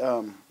want to say,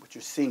 what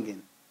you're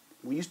singing.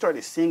 When you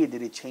started singing,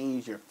 did it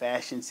change your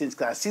fashion sense?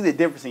 Because I see the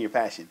difference in your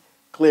fashion,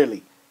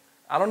 clearly.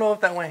 I don't know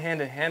if that went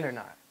hand in hand or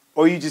not.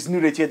 Or you just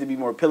knew that you had to be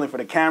more appealing for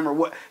the camera.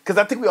 What? Because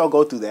I think we all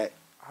go through that.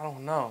 I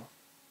don't know.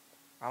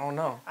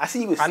 I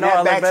see you with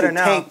snapbacks and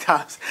tank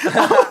tops.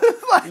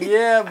 Like,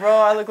 yeah, bro,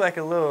 I look like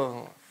a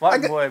little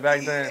fuck boy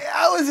back then.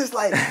 I was just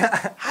like,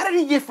 how did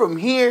he get from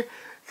here?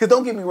 Because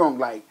don't get me wrong,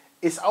 like,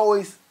 it's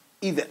always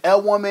either a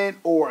woman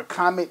or a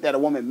comment that a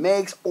woman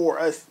makes or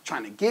us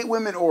trying to get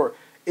women, or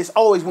it's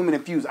always women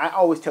infused. I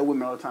always tell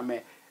women all the time,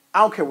 man, I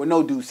don't care what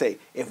no dude say.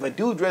 If a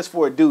dude dress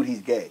for a dude,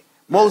 he's gay.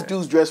 Most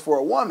dudes dress for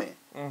a woman.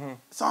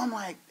 So I'm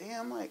like,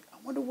 damn, like, I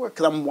wonder what,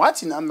 because I'm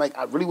watching, I'm like,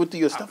 I really went through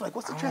your stuff, like,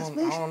 what's the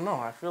transformation? I don't know.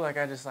 I feel like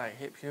I just, like,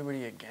 hit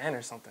puberty again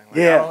or something. Like,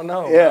 yeah. I don't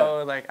know,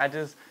 bro. Like, I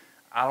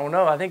don't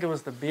know. I think it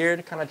was the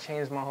beard kind of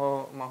changed my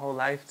whole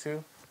life,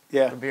 too.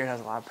 Yeah. The beard has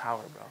a lot of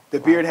power, bro. The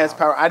beard has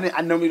power.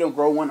 I normally don't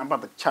grow one. I'm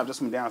about to chop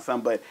this one down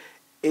some, but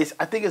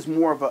I think it's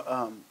more of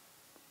a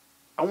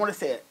I want to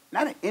say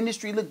not an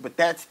industry look, but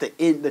that's the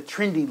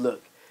trendy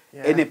look.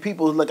 Yeah. And then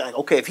people look like,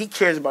 okay, if he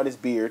cares about his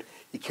beard,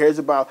 he cares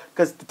about,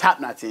 because the top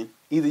knot's in.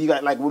 Either you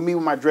got, like with me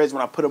with my dreads,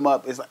 when I put them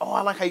up, it's like, oh,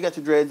 I like how you got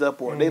your dreads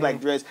up, or they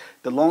like dreads,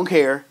 the long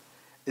hair,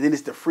 and then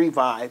it's the free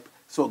vibe,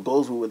 so it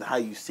goes with how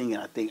you sing it.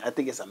 I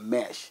think it's a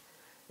mesh.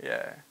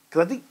 Yeah.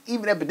 Because I think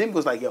even Epidemic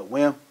was like, yo,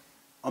 Wham,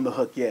 on the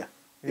hook, yeah.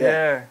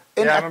 Yeah.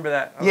 And I remember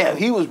that. Yeah,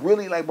 he was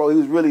really like, bro, he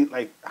was really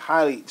like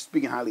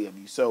speaking highly of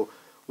you. So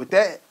with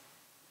that,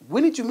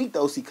 when did you meet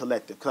the OC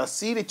Collective? Because I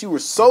see that you were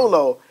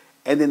solo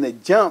and then the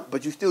jump,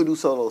 but you still do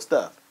solo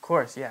stuff. Of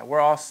course, yeah. We're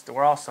all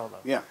solo.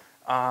 Yeah.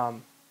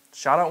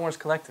 Shout out Orange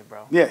Collective,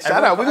 bro. Yeah,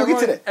 shout out. We're going to get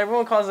to that.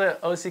 Everyone calls it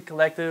OC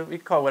Collective. You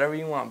can call it whatever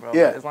you want, bro.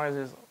 Yeah. As long as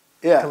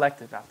there's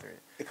collective after it.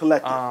 A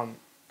collective.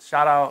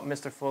 Shout out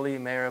Mr. Foley,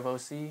 mayor of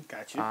OC.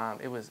 Got you.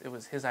 It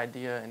was his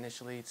idea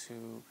initially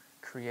to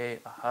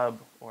create a hub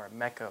or a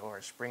mecca or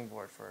a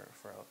springboard for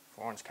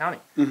Orange County.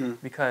 Mm-hmm.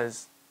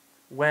 Because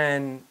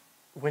when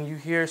you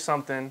hear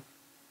something,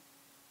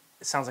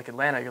 it sounds like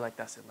Atlanta, you're like,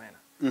 that's Atlanta.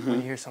 Mm-hmm. When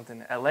you hear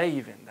something in LA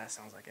even, that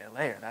sounds like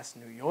LA, or that's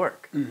New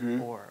York,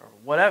 or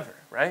whatever,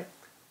 right?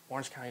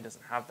 Orange County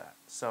doesn't have that.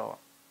 So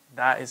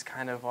that is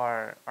kind of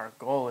our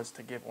goal, is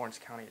to give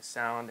Orange County a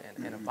sound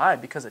and a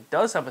vibe, because it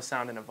does have a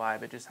sound and a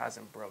vibe. It just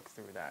hasn't broke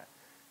through that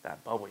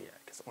bubble yet.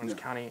 Because Orange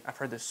County, I've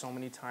heard this so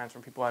many times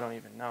from people I don't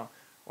even know,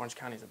 Orange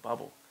County's a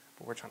bubble,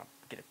 but we're trying to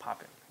get it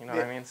popping. You know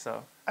what I mean?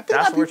 So I think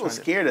a lot of people are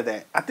scared of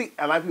that. I think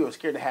a lot of people are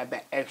scared to have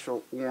that extra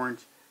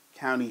Orange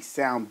County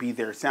sound be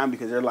their sound,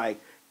 because they're like,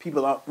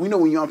 we know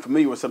when you're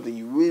unfamiliar with something,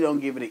 you really don't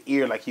give it an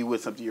ear like you would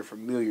something you're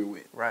familiar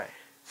with. Right.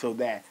 So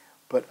that,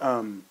 but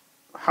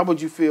how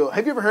would you feel?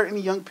 Have you ever heard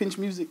any Young Pinch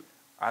music?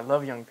 I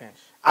love Young Pinch.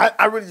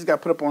 I really just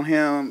got put up on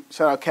him.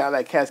 Shout out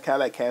Cadillac Cass.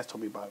 Cadillac Cass told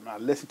me about him. I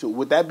listened to it.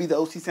 Would that be the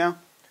OC sound?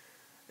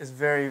 It's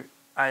very,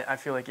 I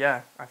feel like,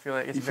 yeah. I feel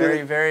like it's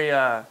very, very,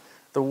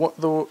 the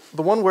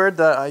one word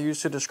that I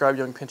use to describe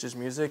Young Pinch's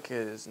music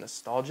is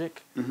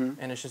nostalgic. Mm-hmm.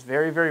 And it's just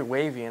very, very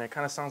wavy, and it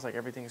kind of sounds like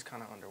everything's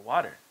kind of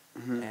underwater.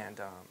 Mm-hmm.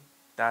 And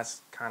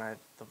that's kind of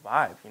the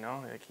vibe, you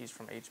know? Like, he's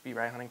from HB,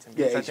 right? Huntington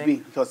Beach, I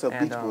think. HB. He calls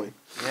himself Beach Boy.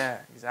 Yeah,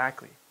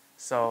 exactly.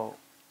 So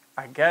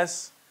I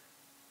guess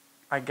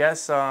I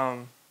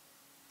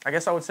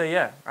would say,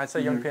 yeah. I'd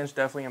say Young Pinch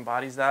definitely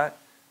embodies that.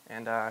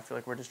 And I feel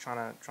like we're just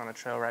trying to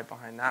trail right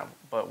behind that,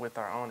 but with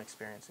our own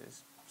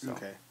experiences. So,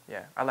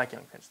 yeah, I like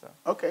Young Pinch,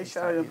 though. Okay,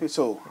 shout out Young Pinch.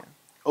 So,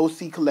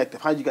 OC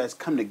Collective, how did you guys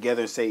come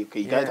together and say,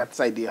 okay, you guys got this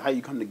idea, how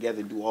you come together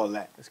and do all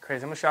that? It's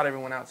crazy. I'm going to shout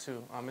everyone out,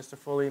 too. Mr.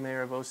 Foley,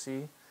 mayor of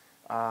OC,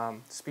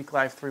 Speak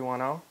Life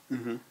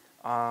 310,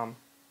 MBO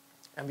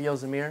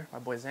Zamir, my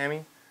boy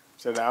Zammy.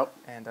 Shout out.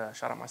 And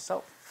shout out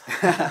myself.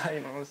 You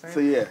know what I'm saying? So,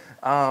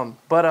 yeah.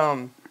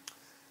 But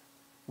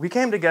we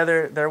came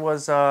together. There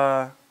was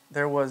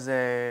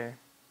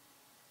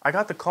I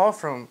got the call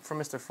from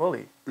Mr.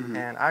 Foley,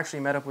 and I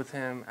actually met up with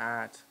him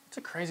it's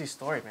a crazy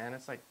story, man.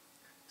 It's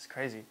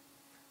crazy.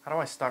 How do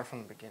I start from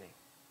the beginning?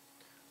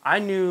 I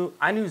knew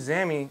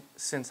Zammy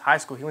since high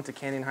school. He went to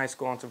Canyon High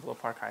School, onto Villa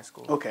Park High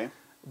School. Okay.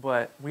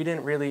 But we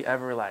didn't really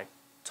ever,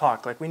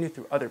 talk. We knew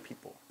through other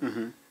people.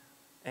 Mm-hmm.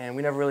 And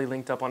we never really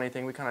linked up on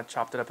anything. We kind of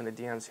chopped it up in the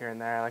DMs here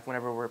and there.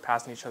 Whenever we were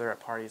passing each other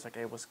at parties,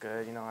 hey, what's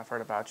good? You know, I've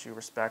heard about you,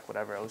 respect,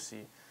 whatever,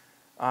 OC.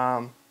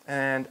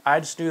 And I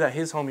just knew that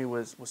his homie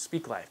was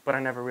Speak Life, but I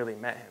never really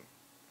met him.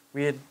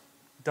 We had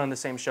done the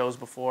same shows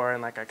before,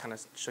 and I kind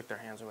of shook their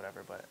hands or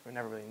whatever, but we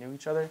never really knew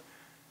each other.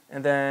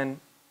 And then,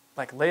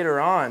 later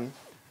on,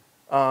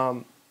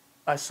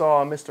 I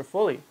saw Mr.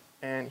 Foley,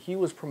 and he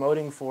was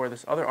promoting for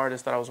this other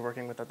artist that I was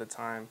working with at the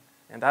time,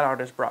 and that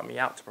artist brought me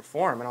out to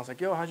perform. And I was like,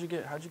 yo, how'd you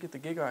get the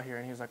gig out here?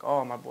 And he was like,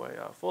 oh, my boy,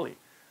 Foley.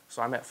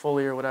 So I met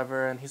Foley or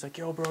whatever, and he's like,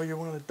 yo, bro, you're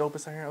one of the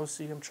dopest out here at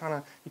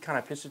OC. He kind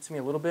of pitched it to me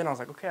a little bit, and I was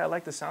like, okay, I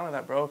like the sound of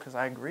that, bro, because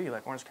I agree.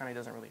 Orange County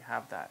doesn't really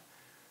have that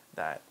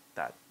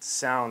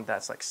sound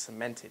that's,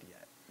 cemented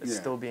yet. It's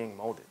still being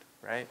molded,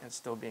 right? It's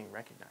still being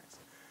recognized.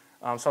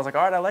 So I was like,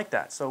 all right, I like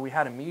that. So we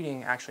had a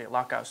meeting, actually, at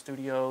Lockout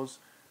Studios.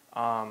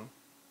 I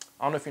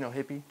don't know if you know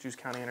Hippie, Juice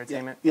County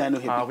Entertainment. Yeah, I know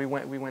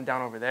Hippie. We went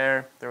down over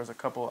there. There was a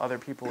couple other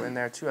people in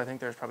there, too. I think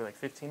there was probably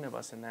 15 of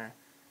us in there.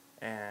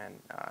 And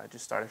it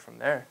just started from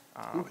there.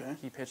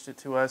 He pitched it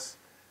to us,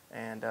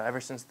 and ever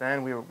since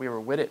then, we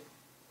were with it.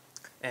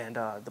 And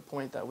the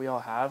point that we all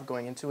have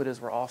going into it is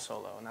we're all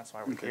solo, and that's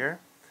why we're here.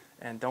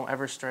 And don't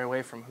ever stray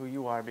away from who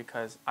you are,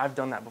 because I've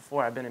done that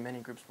before. I've been in many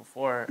groups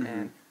before,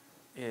 and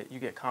you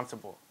get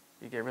comfortable.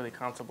 You get really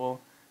comfortable,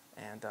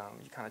 and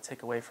you kind of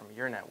take away from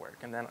your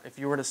network. And then if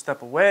you were to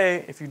step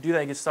away, if you do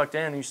that, you get sucked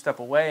in, and you step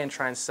away and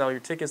try and sell your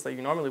tickets like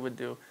you normally would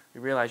do, you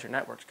realize your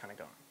network's kind of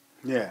gone.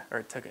 Yeah. Or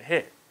it took a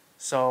hit.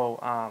 So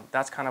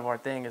that's kind of our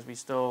thing, is we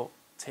still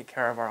take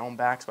care of our own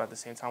backs, but at the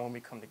same time, when we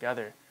come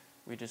together,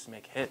 we just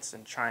make hits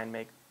and try and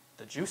make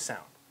the Juice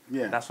sound.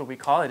 Yeah. That's what we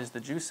call it, is the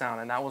Juice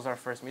Sound. And that was our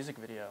first music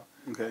video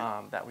Okay.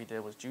 that we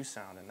did was Juice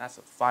Sound. And that's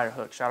a fire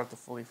hook. Shout out to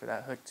Fully for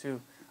that hook,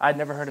 too. I'd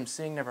never heard him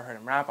sing, never heard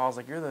him rap. I was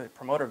like, you're the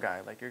promoter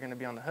guy. Like, you're going to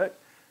be on the hook?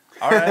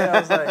 All right. I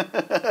was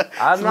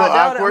like, I'm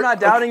not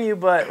doubting you,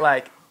 but,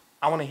 like,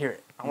 I want to hear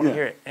it. I want to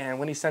hear it. And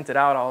when he sent it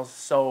out, I was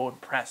so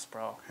impressed,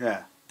 bro.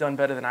 Yeah. Done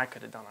better than I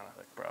could have done on a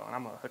hook, bro. And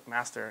I'm a hook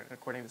master,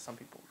 according to some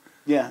people.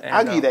 Yeah, And,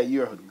 I'll give you that.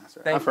 You're a hook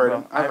master. I've heard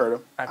him. I've heard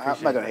him. I appreciate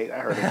I'm not going to hate. I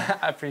heard him.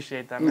 I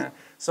appreciate that, man.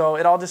 So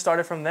it all just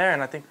started from there,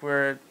 and I think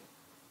we're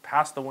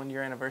past the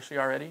 1-year anniversary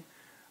already.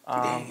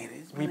 Dang, it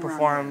is. We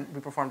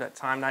performed at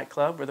Time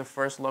Nightclub. We're the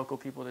first local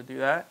people to do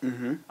that.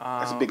 Mm-hmm.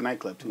 That's a big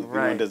nightclub, too. If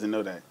right. anyone doesn't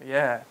know that.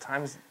 Yeah,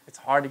 it's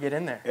hard to get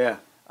in there. Yeah.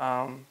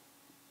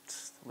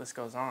 The list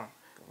goes on.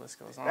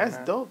 That's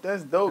man. dope.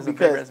 That's dope. It's a big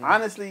Because resume.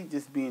 honestly,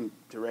 just being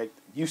direct,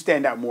 you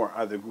stand out more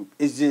other group.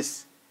 It's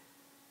just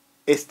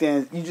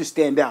you just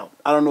stand out.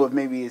 I don't know if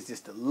maybe it's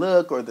just the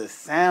look or the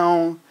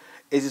sound.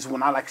 It's just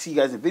when I like see you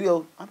guys in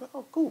video, I'm like,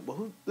 oh cool, but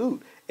who's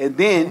dude? And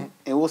then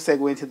and we'll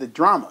segue into the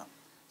drama.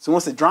 So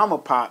once the drama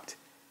popped,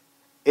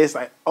 it's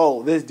like,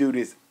 oh, this dude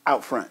is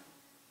out front.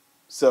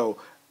 So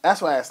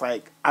that's why it's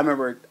like I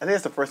remember. I think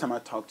that's the first time I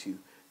talked to you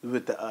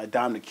with the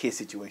Dom the Kid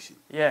situation.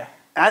 Yeah.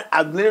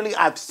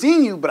 I've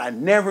seen you, but I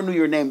never knew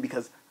your name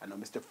because I know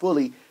Mr.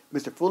 Fully.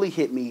 Mr. Fully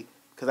hit me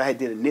because I had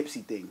did a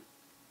Nipsey thing.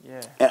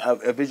 Yeah.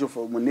 A visual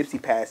for when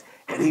Nipsey passed,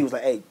 and he was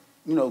like, "Hey,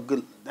 you know,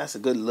 good. That's a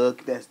good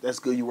look. That's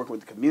good. You working with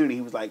the community."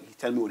 He was like, he's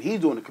telling me what he's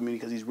doing in the community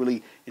because he's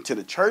really into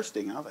the church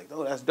thing. And I was like,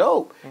 "Oh, that's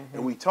dope." Mm-hmm.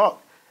 And we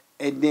talked,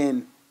 and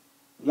then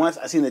once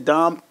I seen the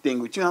Dom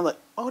thing with you, I was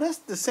like, "Oh, that's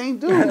the same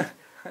dude." I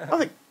was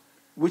like,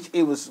 which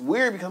it was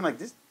weird because I'm like,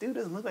 this dude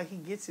doesn't look like he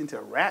gets into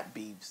rap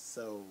beefs,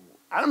 so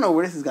I don't know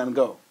where this is gonna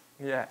go.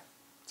 Yeah.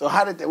 So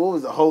what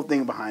was the whole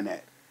thing behind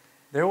that?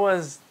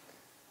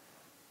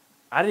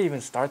 I didn't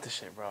even start the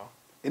shit, bro.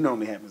 It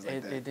normally happens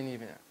like that. It didn't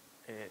even,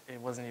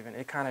 it wasn't even,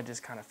 it kind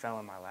of fell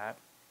in my lap.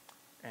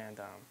 And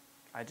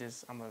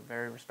I'm a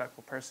very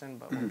respectful person,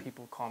 but when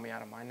people call me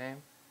out of my name,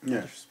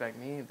 disrespect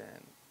me,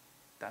 then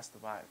that's the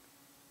vibe.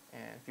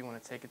 And if you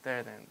want to take it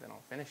there, then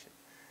I'll finish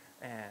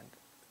it. And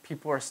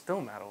people are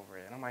still mad over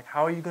it. And I'm like,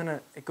 how are you going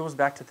to, it goes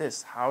back to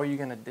this, how are you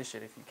going to dish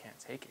it if you can't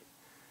take it?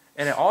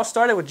 And it all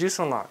started with Juice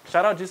Unlock.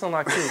 Shout out Juice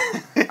Unlock too.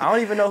 I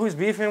don't even know who's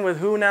beefing with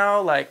who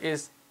now. Like,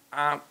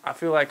 I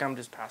feel like I'm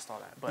just past all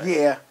that. But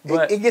yeah,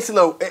 it gets a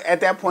little.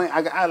 At that point,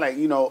 I like,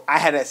 you know, I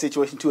had that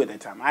situation too at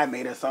that time. I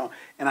made a song,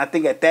 and I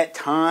think at that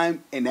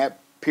time in that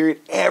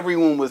period,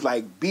 everyone was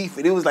like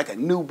beefing. It was like a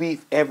new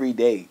beef every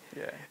day.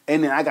 Yeah.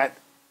 And then I got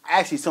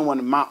actually someone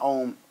of my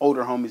own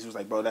older homies was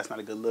like, bro, that's not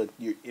a good look.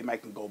 It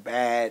might can go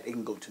bad. It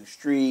can go too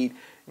street.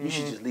 You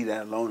should just leave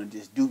that alone and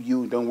just do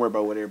you and don't worry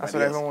about what everybody else. That's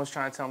what everyone was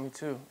trying to tell me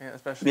too,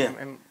 especially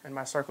in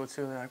my circle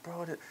too. They're like,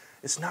 bro,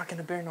 it's not going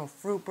to bear no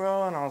fruit,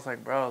 bro. And I was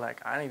like, bro,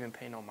 like, I didn't even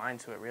pay no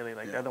mind to it, really.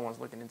 Like, they're the ones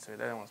looking into it.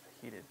 They're the ones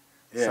heated.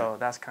 Yeah. So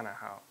that's kind of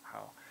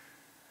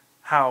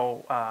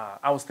how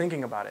I was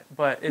thinking about it.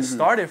 But it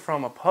started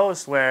from a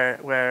post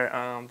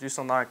where Juice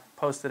Unlock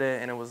posted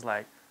it, and it was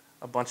like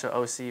a bunch of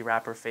OC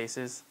rapper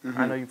faces.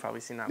 I know you've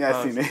probably seen that post.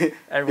 I've seen it.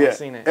 Everyone's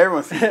seen it.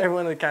 Everyone's seen it.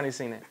 Everyone in the county's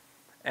seen it.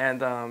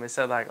 And it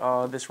said like,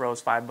 oh, this row's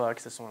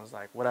 $5. This one's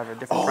like whatever,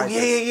 different prices.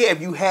 Yeah.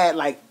 If you had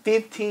like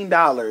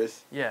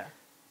 $15. Yeah.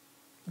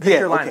 Pick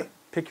your lineup. Okay.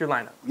 Pick your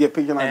lineup. Yeah,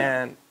 pick your lineup.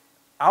 And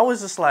I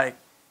was just like,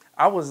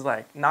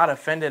 not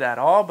offended at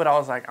all, but I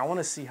was like, I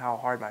want to see how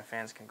hard my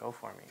fans can go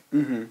for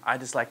me. I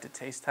just like to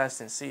taste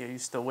test and see, are you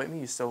still with me?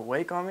 You still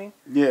awake on me?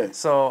 Yeah.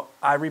 So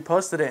I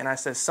reposted it and I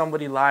said,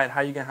 somebody lied.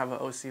 How you going to have an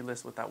OC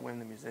list without Wim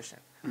the Musician?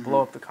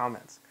 Blow up the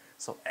comments.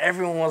 So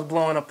everyone was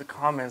blowing up the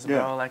comments, bro.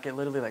 Yeah. Like, it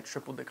literally like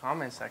tripled the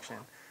comment section.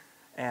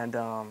 And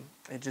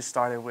it just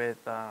started with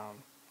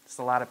just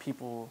a lot of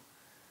people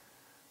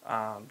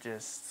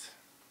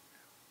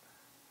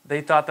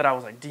they thought that I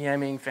was like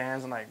DMing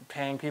fans and like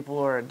paying people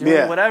or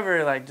doing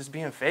whatever, like just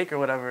being fake or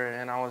whatever.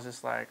 And I was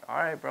just like, all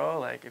right,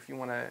 bro, like if you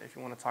wanna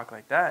talk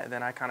like that. And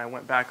then I kind of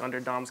went back under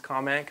Dom's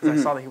comment because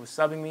I saw that he was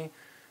subbing me.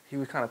 He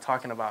was kind of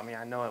talking about me.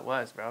 I know it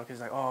was, bro.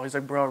 Cause he's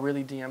like, bro,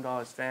 really DM'd all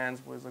his fans.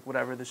 Was like,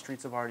 whatever, the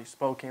streets have already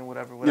spoken,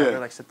 whatever.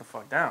 Like, sit the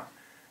fuck down.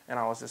 And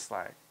I was just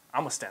like,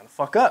 I'm gonna stand the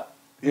fuck up.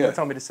 He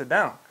told me to sit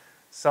down.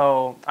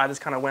 So I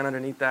just kind of went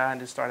underneath that and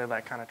just started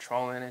like kind of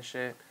trolling and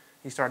shit.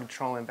 He started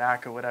trolling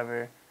back or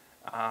whatever.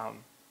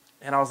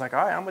 And I was like,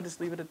 all right, I'm gonna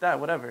just leave it at that,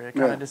 whatever. It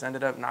kind of just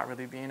ended up not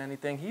really being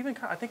anything.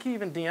 I think he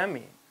even DM'd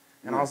me.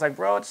 And I was like,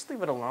 bro, just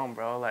leave it alone,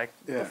 bro. Like,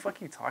 what the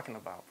fuck are you talking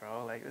about,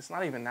 bro? Like, it's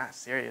not even that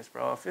serious,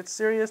 bro. If it's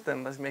serious,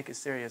 then let's make it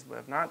serious. But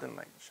if not, then,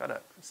 like, shut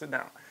up. Sit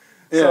down.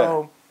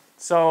 Yeah.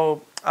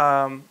 So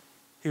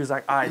he was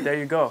like, all right, there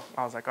you go.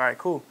 I was like, all right,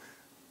 cool.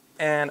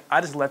 And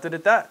I just left it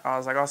at that. I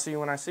was like, I'll see you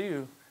when I see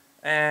you.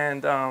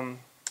 And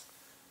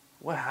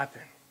what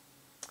happened?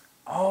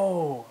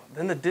 Oh,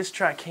 then the diss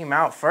track came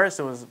out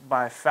first. It was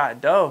by Fat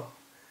Doe.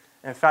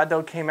 And Fat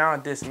Doe came out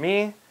and dissed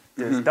me.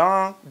 Dissed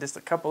Dom, dissed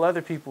a couple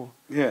other people.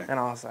 Yeah. And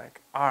I was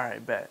like, all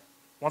right, bet.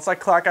 Once I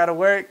clock out of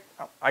work,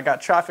 I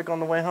got traffic on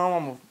the way home.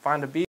 I'm going to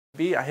find a beat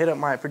beat, I hit up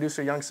my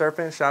producer Young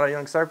Serpent. Shout out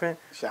Young Serpent.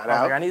 Shout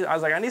out. I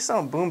was like, I need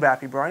something boom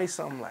bappy, bro. I need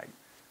something like,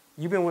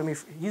 he's been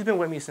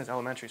with me since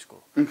elementary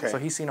school. Okay. So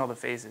he's seen all the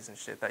phases and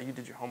shit that you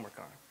did your homework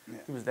on. Yeah.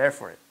 He was there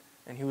for it.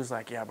 And he was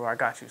like, yeah, bro, I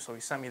got you. So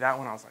he sent me that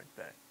one. I was like,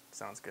 bet,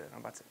 sounds good.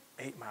 I'm about to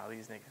 8 Mile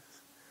these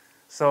niggas.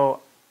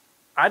 So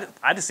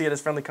I just see it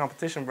as friendly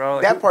competition, bro.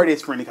 Like, That part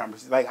is friendly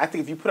competition. Like, I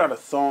think if you put out a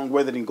song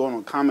rather than going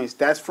on comments,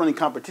 that's friendly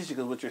competition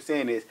because what you're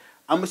saying is,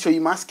 I'm going to show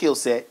you my skill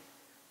set.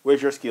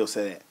 Where's your skill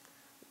set at?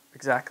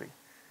 Exactly.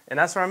 And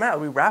that's where I'm at.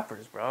 We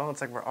rappers, bro.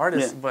 It's like we're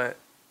artists, Yeah. but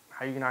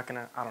how you not going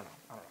to, I don't know.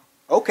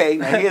 Okay,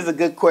 now here's a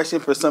good question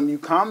for some of you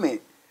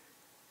comment.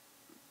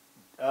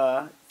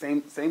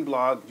 Same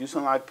blog. Juice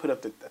Unlocked put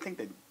up the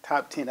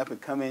top 10 up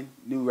and coming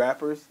new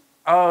rappers.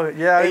 Oh,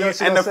 yeah.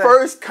 And the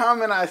first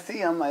comment I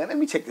see, I'm like, let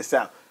me check this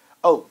out.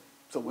 Oh,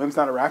 so Wim's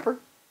not a rapper?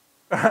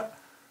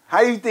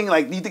 How do you think?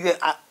 Like, do you think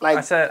that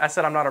I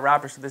said I'm not a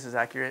rapper, so this is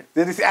accurate.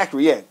 This is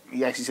accurate? Yeah,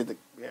 he actually said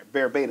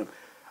verbatim.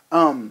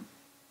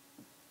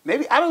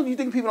 Maybe you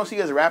think people don't see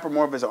you as a rapper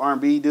more of as an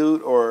R&B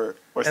dude or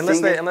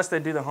singer? Unless they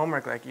do the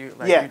homework like you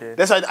did.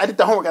 That's why I did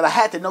the homework and I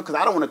had to know because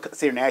I don't want to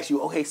sit here and ask you,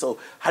 okay, so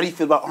how do you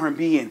feel about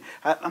R&B? And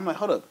I'm like,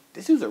 hold up,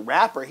 this dude's a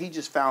rapper. He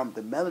just found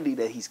the melody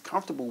that he's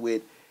comfortable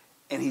with,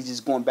 and he's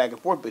just going back and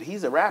forth. But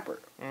he's a rapper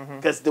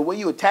because the way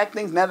you attack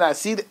things. Now that I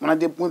see that when I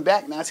went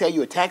back, now I see how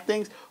you attack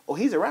things. Oh,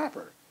 he's a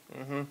rapper.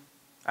 Mm-hmm.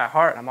 At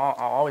heart, I'll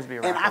always be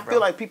a rapper. And I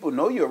feel like people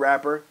know you're a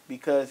rapper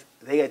because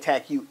they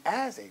attack you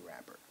as a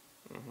rapper.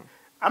 Mm-hmm.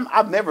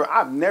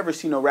 I've never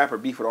seen no rapper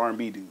beef with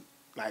R&B dude.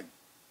 Like,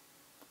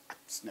 I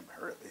just never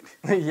heard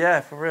of it.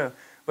 Yeah, for real.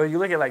 But you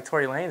look at like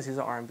Tory Lanez, he's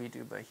an R&B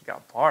dude, but he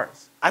got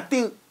bars.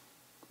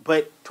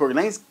 But Tory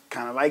Lanez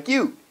kind of like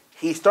you.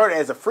 He started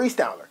as a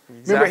freestyler.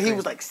 Exactly. Remember, he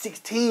was like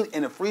 16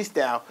 in a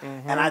freestyle,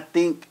 and I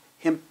think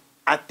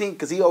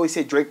because he always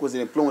said Drake was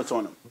an influence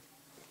on him.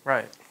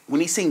 Right. When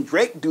he seen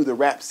Drake do the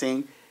rap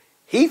sing,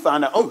 he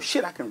found out, oh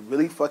shit, I can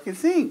really fucking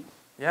sing.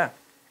 Yeah.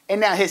 And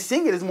now his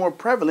singing is more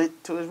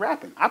prevalent to his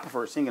rapping. I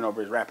prefer singing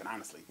over his rapping,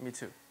 honestly. Me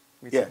too.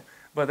 Yeah.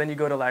 But then you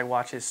go to like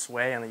watch his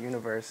Sway and the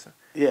Universe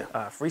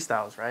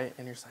freestyles, right?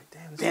 And you're just like,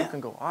 damn, this dude can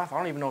go off. I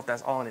don't even know if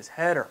that's all in his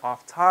head or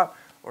off top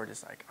or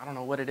just like, I don't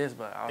know what it is,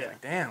 but I was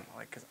like, damn.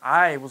 Like, because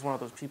I was one of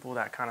those people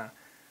that kind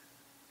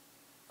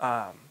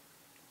of,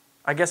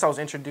 I guess I was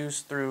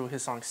introduced through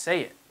his song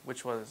Say It,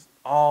 which was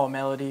all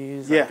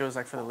melodies. Like, it was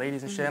like for the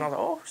ladies and shit. And I was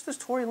like, oh, who's this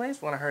Tory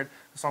Lanez? When I heard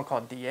a song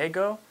called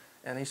Diego.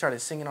 And he started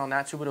singing on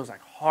that too, but it was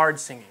like hard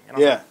singing. And I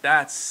was like,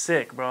 that's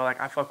sick, bro.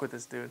 Like, I fuck with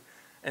this dude.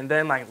 And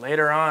then like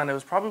later on, it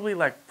was probably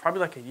like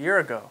a year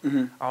ago,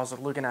 I was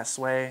looking at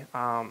Sway,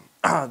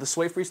 the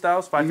Sway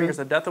freestyles, 5 Fingers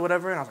of Death or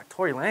whatever, and I was like,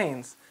 Tory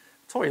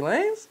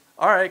Lanez?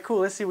 All right, cool,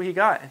 let's see what he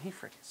got. And he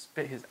freaking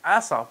spit his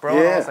ass off, bro.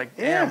 And I was like,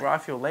 damn, bro, I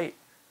feel late.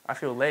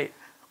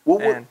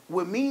 Well,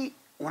 with me,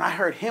 when I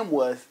heard him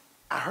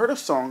I heard a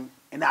song,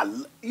 and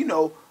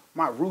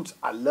my roots,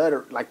 I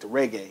love like the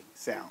reggae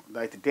sound,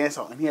 like the dance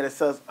song. And he had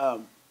a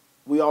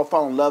We All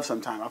Fall in Love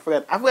Sometime. I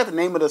forgot the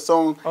name of the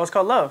song. Oh, it's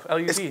called Love,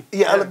 L-U-V.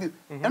 Yeah, L-U-V.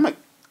 And I'm like,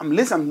 I'm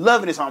listening, I'm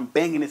loving this song, I'm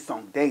banging this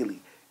song daily.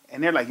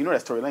 And they're like,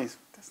 that's Tory Lanez.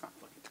 That's not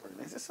fucking Tory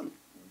Lanez. That's some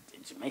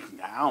Jamaican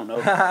guy, I don't know.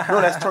 No,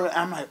 that's Tory.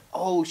 I'm like,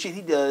 oh shit,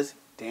 he does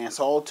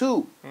dancehall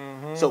too.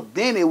 So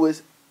then it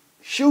was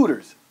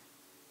Shooters.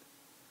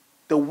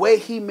 The way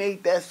he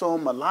made that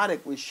song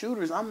melodic with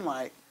Shooters, I'm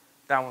like,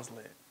 that one's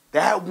lit.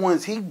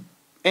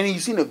 And you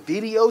seen a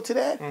video to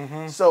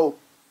that? So.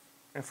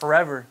 And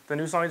Forever, the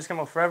new song he just came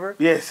out, Forever.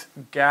 Yes.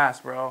 Gas,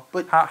 bro.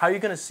 But how are you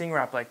gonna sing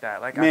rap like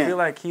that? Like, I feel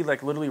like he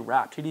like literally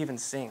rapped. He didn't even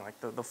sing. Like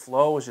the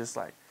flow was just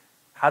like,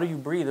 how do you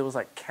breathe? It was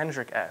like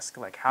Kendrick-esque.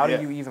 Like, how do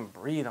you even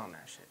breathe on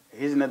that shit?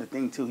 Here's another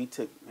thing too. He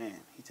took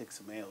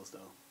some L's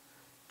though.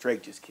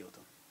 Drake just killed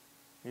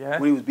him. Yeah.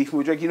 When he was beefing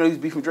with Drake, he was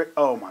beefing with Drake.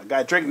 Oh my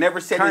God, Drake never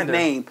said his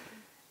name,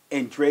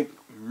 and Drake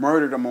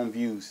murdered him on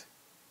views.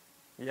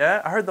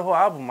 Yeah, I heard the whole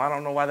album. I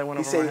don't know why they went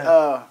over my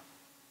head.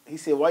 He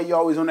said, why you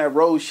always on that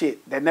road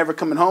shit? That never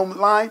coming home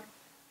line?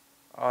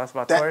 Oh, that's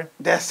about Tory?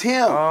 That's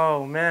him.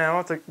 Oh, man.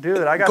 I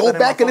got Go that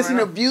back and listen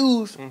to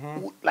views,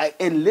 like,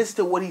 and listen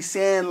to what he's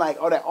saying, like,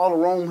 all the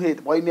wrong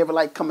hit, why he never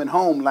like coming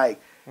home,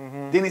 like,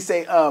 then he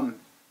say,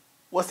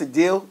 what's the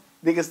deal?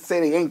 Niggas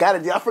say they ain't got a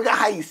deal. I forgot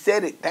how he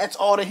said it. That's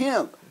all to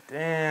him.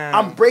 Damn.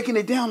 I'm breaking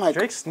it down like.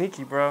 Drake's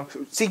sneaky, bro.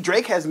 See,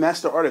 Drake has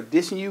mastered the art of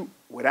dissing you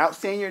without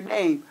saying your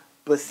name,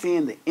 but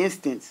saying the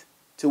instance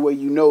to where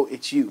you know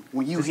it's you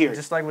when you hear it.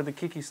 Just like with the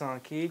Kiki song,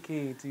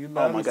 Kiki, do you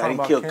love me? Oh my God,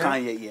 he killed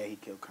Kanye. Yeah, he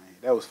killed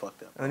Kanye. That was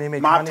fucked up. And then he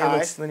made Mob Kanye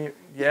ties.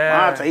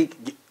 Mob ties.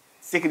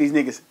 Sick of these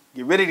niggas.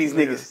 Get rid of these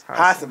niggas.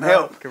 Hire some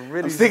help.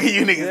 I'm sick of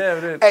you niggas.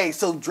 Yeah, hey,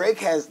 so Drake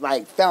has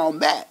like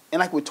found that. And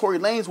like with Tory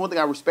Lanez, one thing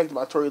I respect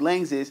about Tory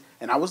Lanez is,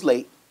 and I was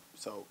late,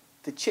 so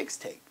the Chicks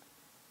tape.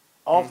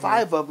 All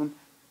 5 of them,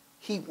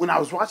 when I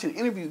was watching the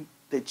interview,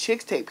 the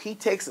Chicks tape, he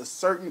takes a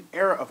certain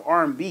era of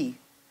R&B,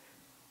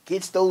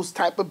 gets those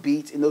type of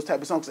beats and those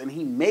type of songs, and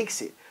he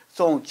makes it.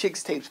 So on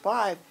Chicks Tapes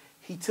 5,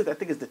 he took, I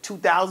think it's the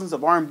 2000s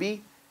of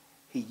R&B,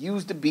 He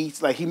used the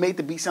beats, like he made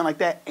the beat sound like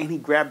that, and he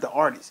grabbed the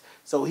artist.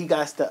 So he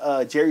got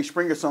the Jerry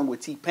Springer song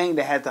with T-Pain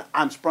that had the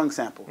I'm Sprung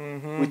sample.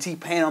 With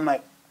T-Pain, I'm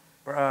like,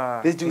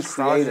 bruh, this dude's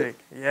nostalgic. creative.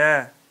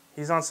 Yeah,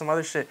 he's on some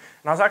other shit.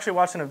 And I was actually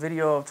watching a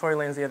video of Tory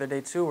Lanez the other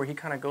day too, where he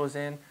kind of goes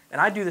in,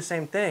 and I do the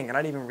same thing, and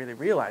I didn't even really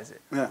realize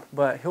it. Yeah.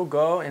 But he'll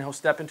go and he'll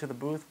step into the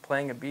booth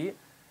playing a beat,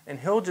 and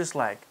he'll just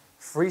like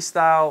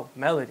freestyle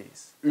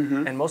melodies.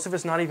 And most of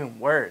it's not even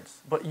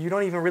words, but you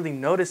don't even really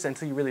notice it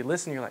until you really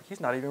listen. You're like,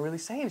 he's not even really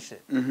saying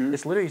shit.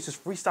 It's literally he's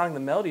just freestyling the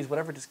melodies,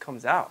 whatever just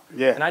comes out.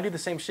 Yeah. And I do the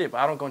same shit, but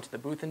I don't go into the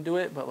booth and do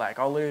it. But like,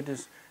 I'll literally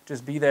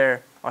just be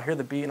there. I'll hear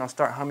the beat and I'll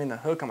start humming the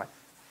hook. I'm like,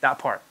 that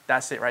part,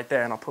 that's it right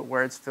there, and I'll put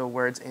words, fill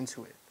words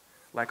into it.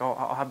 Like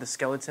I'll have the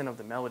skeleton of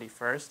the melody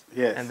first,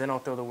 Yes. and then I'll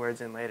throw the words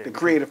in later. The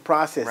creative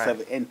process Right. of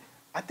it. And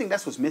I think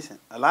that's what's missing.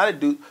 A lot of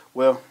dudes,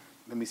 well,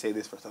 let me say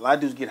this first. A lot of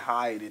dudes get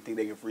high and they think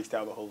they can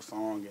freestyle the whole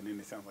song and then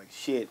it sounds like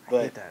shit. I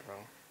But hate that, bro.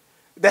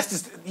 that's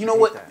just, you know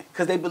hate what? that.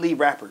 Because they believe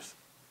rappers.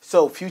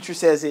 So Future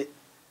says it.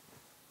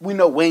 We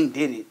know Wayne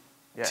did it.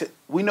 Yeah.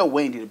 We know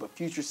Wayne did it, but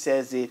Future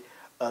says it.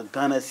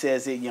 Gunna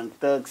says it. Young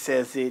Thug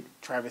says it.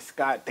 Travis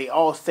Scott. They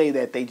all say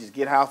that they just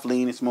get high off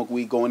lean and smoke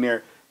weed, go in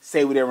there,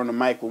 say whatever on the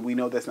mic when we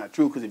know that's not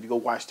true. Because if you go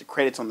watch the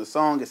credits on the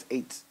song, it's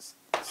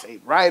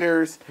eight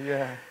writers.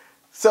 Yeah.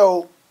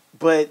 So,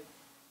 but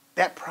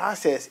that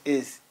process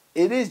is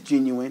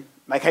genuine.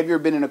 Like, have you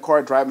ever been in a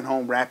car driving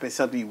home rapping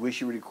something you wish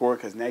you would record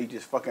because now you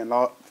just fucking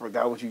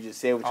forgot what you just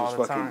said, which All was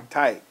the fucking time.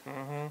 tight.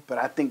 Mm-hmm. But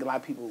I think a lot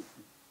of people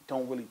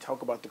don't really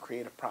talk about the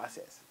creative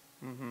process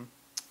Mm-hmm.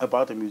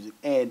 about the music.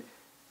 And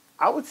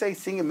I would say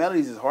singing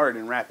melodies is harder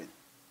than rapping.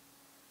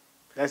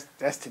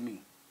 That's to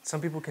me.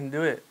 Some people can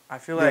do it. I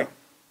feel Yeah. like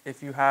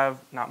if you have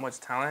not much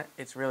talent,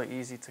 it's really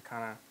easy to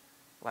kind of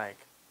like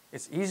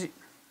it's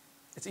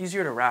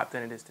easier to rap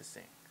than it is to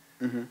sing.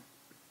 Mm-hmm.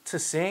 To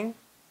sing,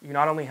 you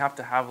not only have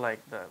to have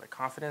like the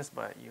confidence,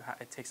 but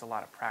it takes a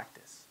lot of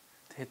practice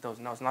to hit those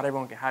notes. Not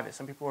everyone can have it.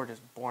 Some people are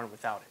just born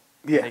without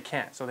it. Yeah. They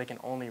can't, so they can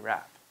only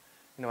rap.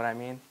 You know what I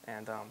mean?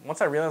 And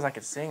once I realized I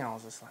could sing, I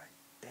was just like,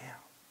 damn,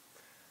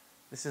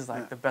 this is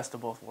like the best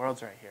of both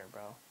worlds right here,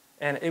 bro.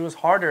 And it was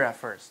harder at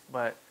first,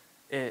 but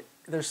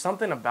there's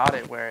something about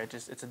it where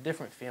it's a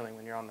different feeling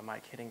when you're on the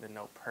mic hitting the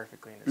note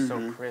perfectly and it's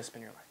so crisp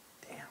and you're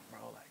like, damn, bro,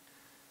 like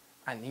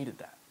I needed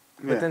that.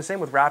 Yeah. But then same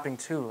with rapping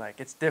too, like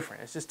it's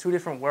different. It's just two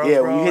different worlds, Yeah,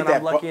 bro. when you hit and that,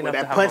 I'm lucky enough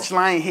that to have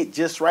punchline hit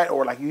just right,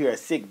 or like you hear a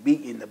sick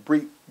beat and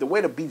the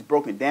way the beat's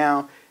broken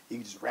down, you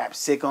can just rap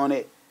sick on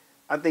it.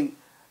 I think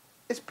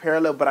it's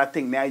parallel, but I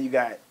think now you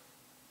got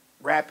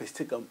rap has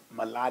took a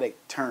melodic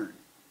turn.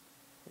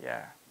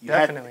 Yeah, You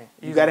definitely.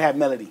 You got to have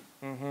melody.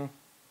 Mm-hmm.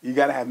 You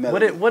got to have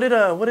melody.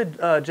 What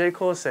did J.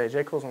 Cole say?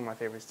 J. Cole's one of my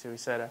favorites too. He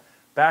said,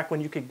 "Back when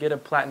you could get a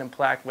platinum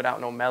plaque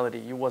without no melody,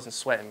 you wasn't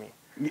sweating me."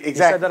 Exactly. He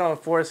said that on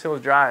Forest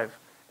Hills Drive,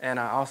 and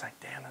I was like,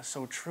 "Damn, that's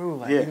so true.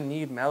 Like you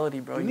need melody,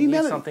 bro. You need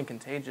melody. something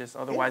contagious.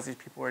 Otherwise, these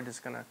people are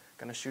just gonna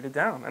shoot it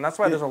down." And that's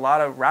why there's a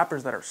lot of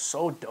rappers that are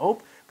so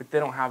dope, but they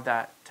don't have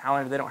that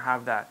talent, or they don't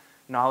have that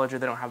knowledge, or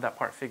they don't have that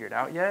part figured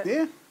out yet.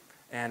 Yeah.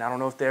 And I don't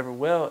know if they ever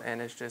will.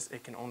 And it's just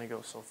it can only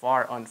go so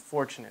far,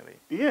 unfortunately.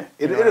 Yeah.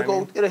 You know It'll what I go.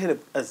 mean? It'll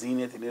hit a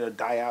zenith and it'll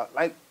die out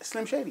like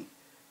Slim Shady.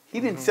 He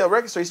didn't sell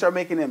records, so he started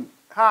making them.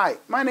 Hi,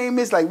 my name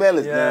is like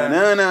Bellas. Yeah.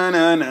 Na na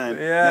na na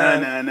Yeah.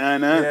 na na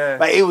na. Yeah.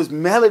 Like it was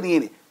melody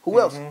in it. Who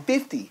else?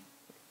 50.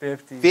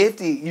 50.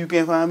 50, you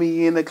can find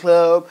me in the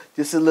club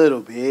just a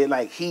little bit.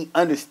 Like, he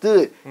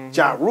understood.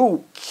 Ja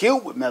Rule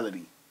killed with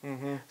melody.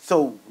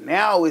 So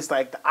now it's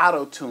like the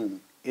auto-tune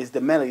is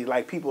the melody.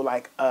 Like, people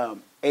like A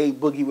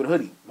Boogie with a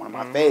Hoodie, one of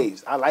my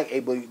faves. I like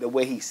A Boogie, the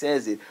way he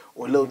says it.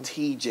 Or Lil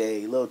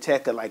TJ, Lil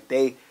Tecca. Like,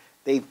 they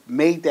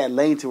made that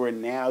lane to where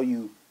now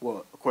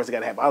well, of course, they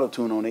got to have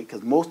auto-tune on it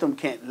because most of them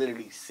can't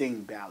literally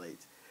sing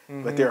ballads.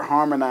 But they're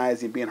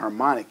harmonized and being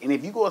harmonic. And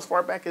if you go as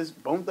far back as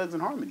Bone Thugs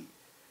and Harmony,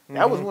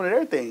 that was one of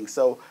their things.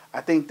 So I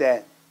think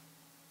that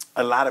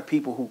a lot of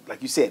people who,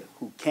 like you said,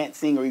 who can't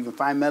sing or even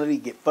find melody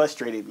get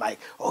frustrated. Like,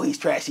 oh, he's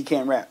trash, he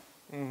can't rap.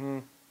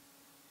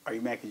 Are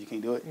you mad because you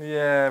can't do it?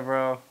 Yeah,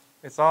 bro.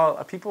 It's all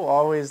people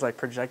always like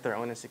project their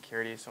own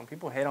insecurities. So when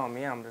people hate on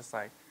me, I'm just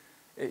like,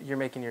 you're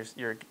making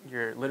you're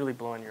literally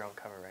blowing your own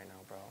cover right now,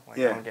 bro. Like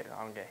Yeah. I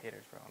don't get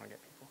haters, bro. I don't get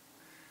people.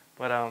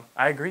 But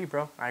I agree,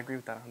 bro. I agree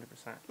with that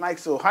 100%. Like,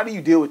 so how do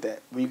you deal with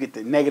that when you get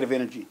the negative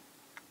energy?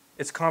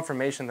 It's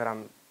confirmation that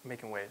I'm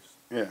making waves.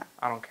 Yeah.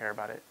 I don't care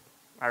about it.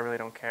 I really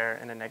don't care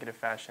in a negative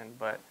fashion.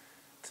 But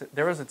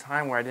there was a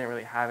time where I didn't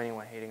really have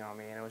anyone hating on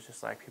me, and it was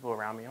just like people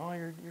around me. Oh,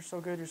 you're so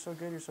good. You're so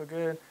good. You're so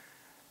good.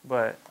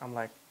 But I'm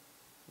like,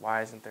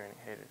 why isn't there any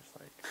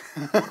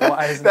haters? Like,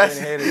 why isn't there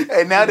any haters?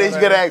 And nowadays You know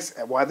you what I gotta mean? ask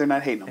why they're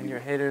not hating on And me. your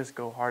haters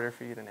go harder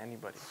for you than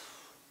anybody.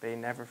 They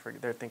never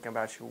forget. They're thinking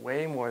about you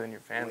way more than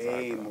your fans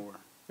Way are, bro. more.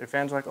 Your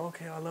fans are like,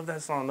 okay, I love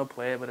that song. They'll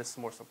play it, but it's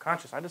more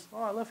subconscious. I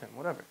love him,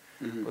 whatever.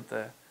 But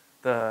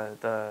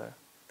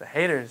the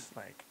haters,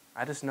 like,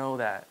 I just know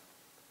that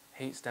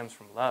hate stems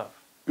from love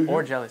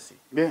or jealousy.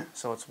 Yeah.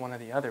 So it's one or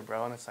the other,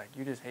 bro. And it's like,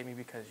 you just hate me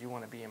because you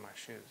want to be in my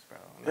shoes, bro.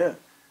 And Yeah. like,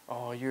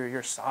 oh,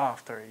 you're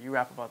soft, or you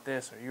rap about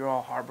this, or you're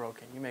all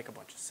heartbroken. You make a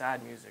bunch of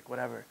sad music,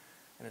 whatever.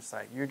 and it's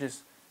like you're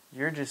just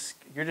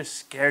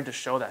scared to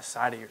show that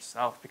side of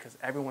yourself because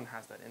everyone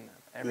has that in them.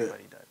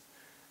 Everybody does,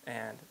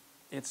 and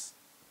it's.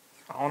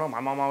 I don't know. My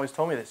mom always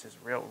told me this: is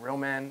real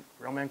men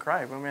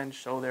cry. Real men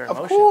show their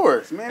emotions. Of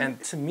course, man.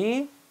 And to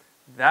me,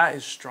 that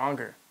is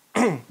stronger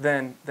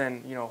than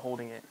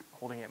holding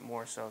it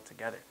more so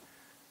together,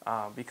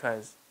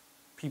 because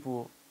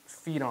people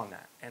feed on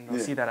that and they'll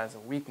see that as a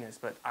weakness.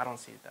 But I don't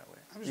see it that way.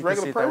 I'm just You can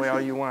see it that way all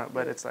person. you want,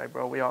 but it's like,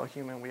 bro, we all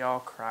human. We all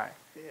cry.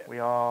 Yeah. We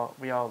all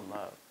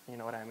love. You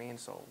know what I mean?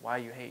 So why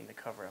are you hating to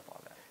cover up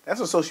all that? That's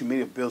what social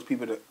media builds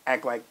people to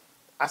act like.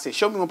 I say,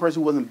 show me one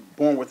person who wasn't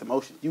born with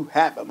emotions. You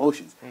have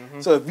emotions.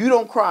 So if you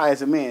don't cry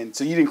as a man,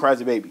 so you didn't cry as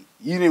a baby.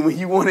 You didn't when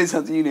you wanted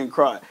something, you didn't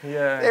cry.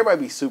 Yeah.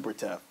 Everybody be super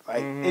tough.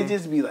 Like it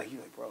just be like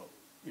you're like, bro,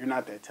 you're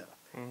not that tough.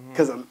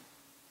 Because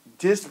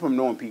just from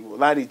knowing people, a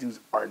lot of these dudes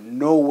are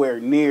nowhere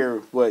near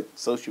what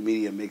social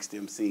media makes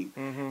them seem,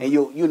 and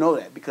you know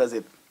that because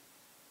if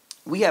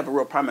we have a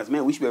real problem as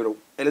men, we should be able to.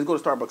 Hey, let's go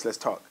to Starbucks. Let's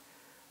talk.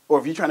 Or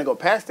if you're trying to go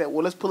past that,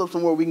 well, let's pull up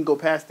somewhere we can go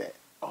past that.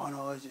 Oh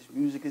no, it's just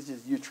music. It's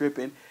just you're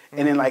tripping,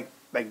 and then like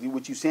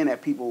what you saying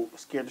that people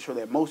scared to show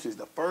their emotions.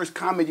 The first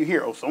comment you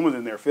hear, oh, someone's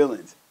in their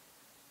feelings.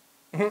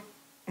 I'm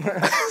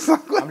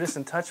just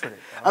in touch with it.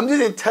 Bro. I'm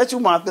just in touch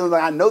with my feelings.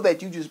 Like I know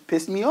that you just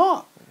pissed me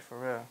off. For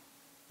real.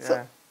 Yeah.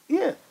 So,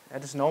 yeah. I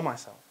just know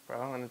myself,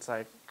 bro, and it's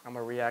like I'm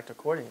gonna react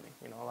accordingly.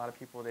 You know, a lot of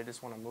people they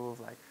just want to move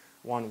like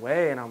one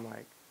way, and I'm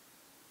like,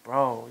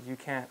 bro, you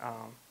can't.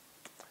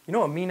 You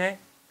know, Amine,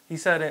 he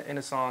said it in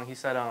a song. He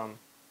said,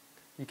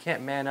 you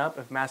can't man up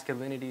if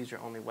masculinity is your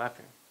only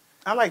weapon.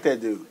 I like that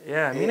dude.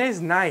 Yeah,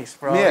 Amine's nice,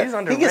 bro. Yeah. He's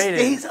underrated.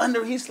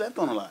 He's slept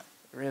on a lot.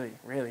 Really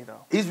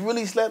though. He's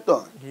really slept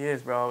on. He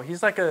is, bro.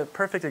 He's like a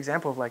perfect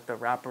example of like the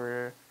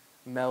rapper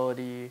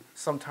melody,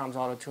 sometimes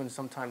auto-tune,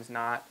 sometimes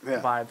not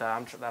vibe that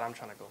I'm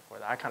trying to go for.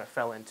 That I kind of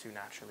fell into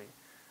naturally.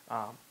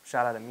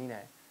 Shout out to Amine.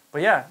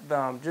 But yeah,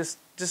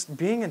 just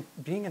being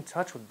in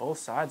touch with both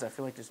sides, I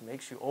feel like just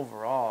makes you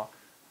overall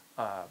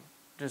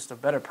just a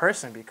better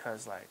person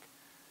because like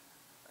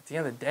at the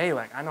end of the day,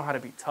 like I know how to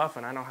be tough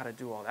and I know how to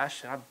do all that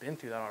shit. I've been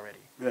through that already.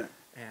 Yeah.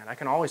 And I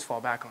can always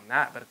fall back on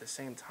that, but at the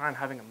same time,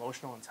 having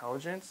emotional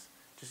intelligence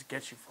just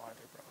gets you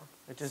farther, bro.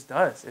 It just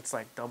does. It's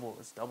like double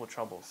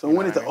trouble. So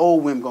when is the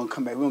old Wim gonna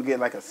come back? We gonna get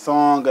like a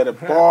song or the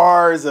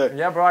bars or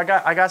Yeah, bro. I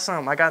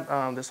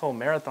got this whole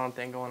marathon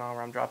thing going on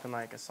where I'm dropping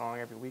like a song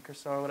every week or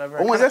so or whatever.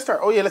 Oh, when's that start?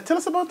 Oh yeah, let's tell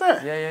us about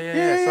that.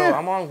 Yeah. So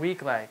I'm on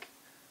week like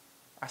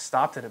I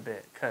stopped it a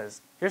bit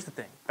because here's the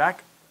thing.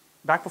 Back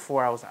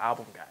before I was an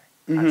album guy.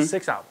 I had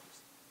 6 albums.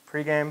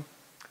 Pre-Game,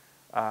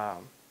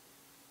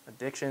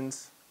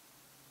 Addictions,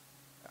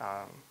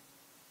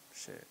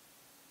 shit.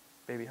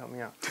 Baby, help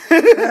me out.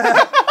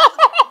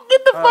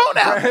 Get the phone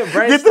out.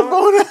 Get the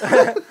phone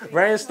out.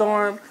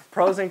 Brainstorm,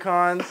 Pros and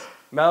Cons,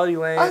 Melody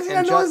Lane,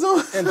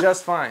 and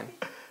Just Fine.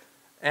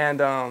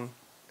 And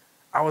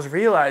I was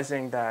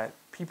realizing that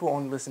people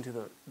only listen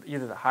to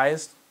either the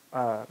highest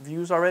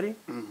views already,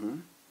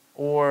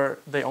 or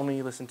they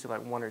only listen to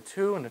like 1 or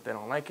 2, and if they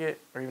don't like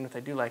it, or even if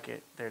they do like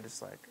it, they're just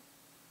like...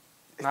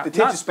 The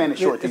attention span is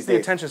short these days. It's the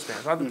attention span.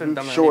 It's not that they're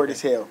dumb or short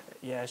anything. as hell.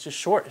 Yeah, it's just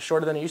short. It's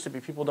shorter than it used to be.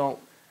 People don't...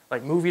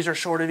 Like, movies are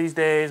shorter these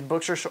days.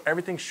 Books are short.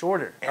 Everything's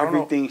shorter.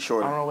 Everything's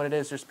shorter. I don't know what it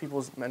is. Just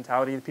people's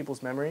mentality,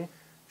 people's memory.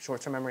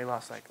 Short-term memory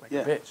loss like a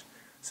bitch.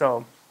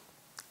 So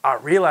I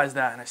realized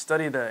that, and I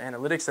studied the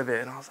analytics of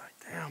it, and I was like,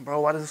 damn, bro,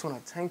 why does this one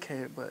have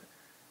 10K? But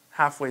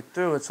halfway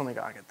through, it's only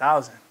got like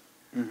 1,000.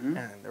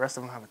 And the rest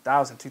of them have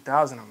 1,000,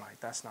 2,000. I'm like,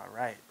 that's not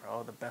right,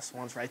 bro. The best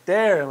one's right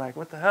there. Like,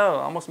 what the hell?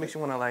 It almost makes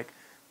you want to, like,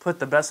 put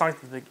the best songs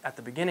at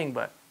the beginning,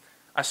 but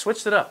I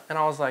switched it up, and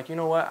I was like, you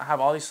know what? I have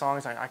all these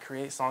songs. I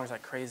create songs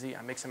like crazy.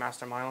 I mix and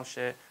master my own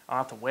shit. I don't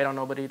have to wait on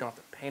nobody. Don't have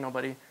to pay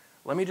nobody.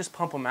 Let me just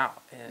pump them out.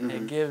 And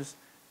it gives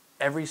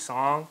every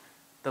song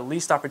the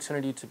least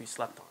opportunity to be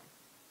slept on.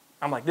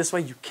 I'm like, this way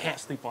you can't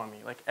sleep on me.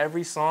 Like,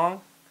 every song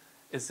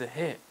is a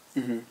hit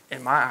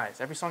in my eyes.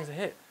 Every song's a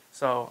hit.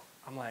 So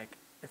I'm like,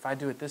 if I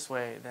do it this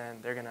way, then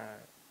they're gonna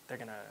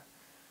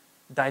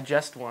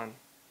digest one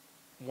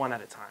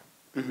at a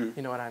time.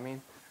 You know what I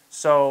mean?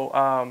 So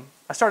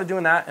I started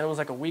doing that, and it was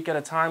like a week at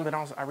a time. But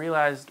I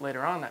realized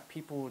later on that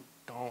people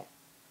don't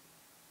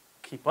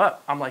keep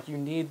up. I'm like,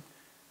 I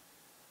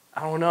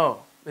don't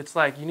know. It's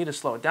like you need to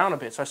slow it down a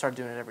bit. So I started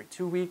doing it every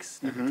 2 weeks,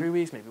 every 3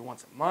 weeks, maybe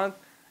once a month.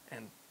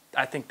 And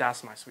I think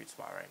that's my sweet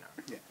spot right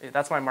now. Yeah.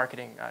 That's my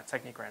marketing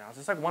technique right now. It's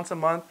just like once a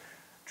month,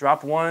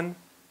 drop one,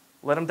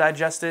 let them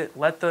digest it,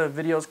 let the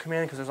videos come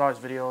in, because there's always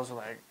videos of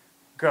like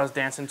girls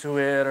dancing to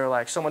it, or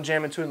like someone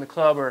jamming to it in the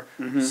club, or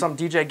some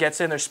DJ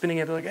gets in, they're spinning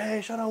it, they're like,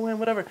 hey, shout out Wim,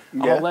 whatever.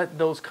 I'll let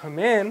those come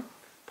in,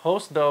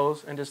 post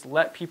those, and just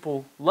let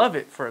people love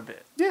it for a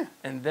bit. Yeah.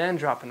 And then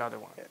drop another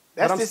one. Yeah.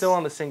 But I'm still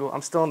on the single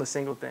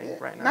thing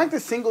right now. Not the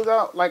singles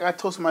out. Like I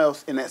told somebody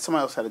else, and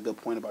somebody else had a good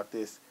point about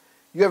this.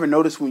 You ever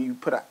notice when you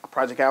put a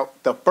project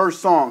out, the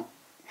first song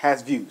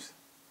has views?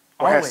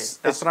 Always.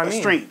 That's what I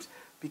mean. Streams.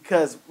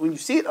 Because when you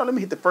see it, let me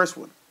hit the first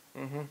one.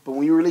 But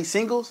when you release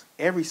singles,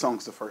 every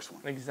song's the first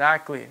one.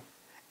 Exactly.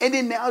 And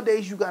then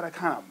nowadays, you got to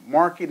kind of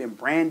market and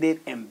brand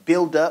it and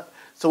build up.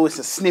 So it's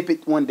a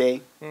snippet one day.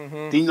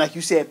 Then, like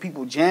you said,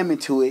 people jam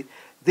into it.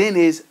 Then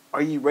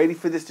are you ready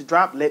for this to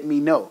drop? Let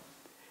me know.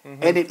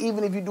 And then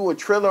even if you do a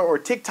Triller or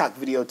TikTok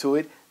video to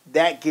it,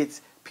 that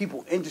gets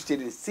people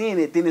interested in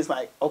seeing it. Then it's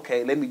like,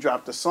 okay, let me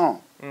drop the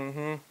song.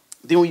 Then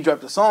when you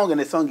drop the song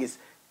and the song gets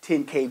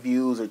 10K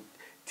views or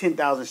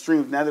 10,000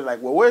 streams, now they're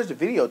like, well, where's the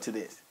video to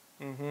this?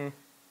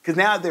 Because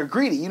now they're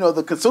greedy. You know,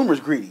 the consumer's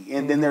greedy.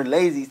 And then they're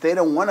lazy. They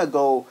don't want to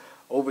go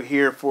over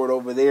here for it,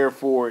 over there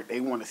for it.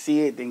 They want to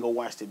see it, then go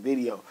watch the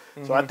video.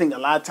 So I think a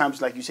lot of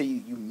times, like you say,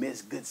 you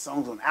miss good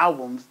songs on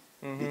albums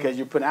because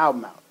you're putting an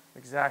album out.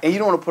 Exactly. And you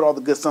don't want to put all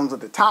the good songs at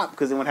the top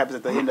because then what happens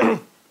at the end of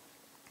it?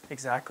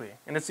 Exactly.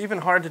 And it's even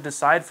hard to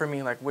decide for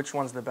me, like, which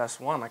one's the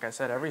best one. Like I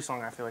said, every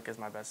song I feel like is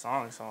my best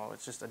song, so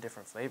it's just a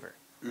different flavor.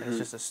 And it's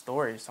just a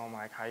story, so I'm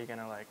like, how are you going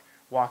to, like,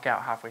 walk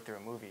out halfway through a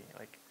movie?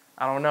 Like,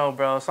 I don't know,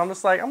 bro. So I'm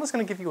just like, I'm just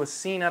going to give you a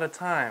scene at a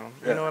time.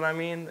 You know what I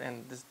mean?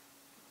 And just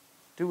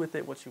do with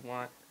it what you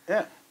want.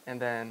 Yeah. And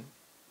then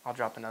I'll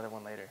drop another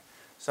one later.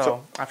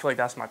 So I feel like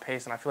that's my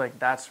pace, and I feel like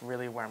that's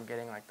really where I'm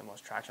getting, like, the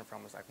most traction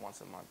from is, like,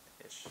 once a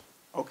month-ish.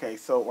 Okay,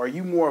 so are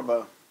you more of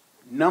a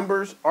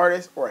numbers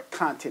artist or a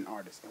content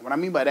artist? And what I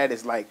mean by that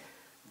is, like,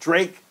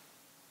 Drake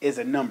is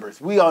a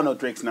numbers. We all know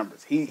Drake's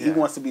numbers. He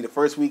wants to be the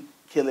first week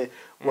kill it,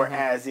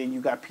 whereas then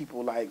you got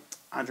people like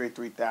Andre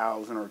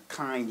 3000 or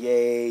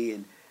Kanye,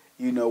 and,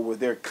 you know, where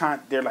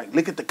they're like,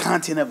 look at the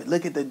content of it,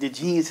 look at the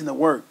genius in the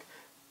work.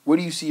 Where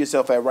do you see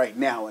yourself at right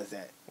now as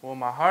that? Well,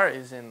 my heart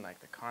is in, like,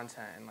 the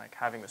content and, like,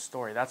 having the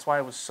story. That's why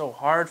it was so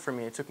hard for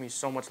me. It took me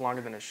so much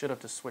longer than it should have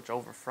to switch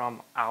over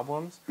from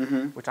albums,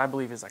 which I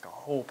believe is, like, a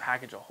whole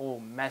package, a whole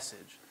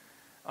message,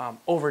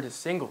 over to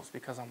singles.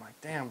 Because I'm like,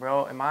 damn,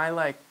 bro, am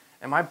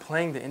I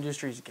playing the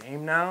industry's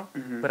game now?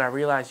 But I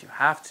realize you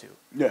have to.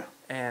 Yeah.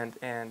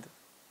 And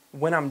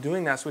when I'm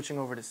doing that, switching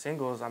over to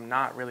singles, I'm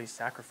not really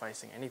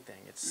sacrificing anything.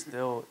 It's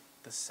still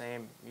the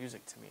same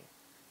music to me.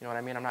 You know what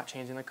I mean? I'm not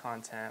changing the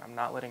content. I'm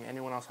not letting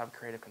anyone else have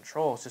creative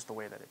control. It's just the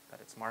way that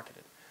it's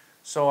marketed.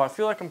 So I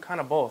feel like I'm kind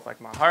of both.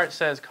 Like, my heart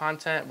says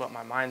content, but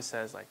my mind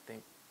says, like,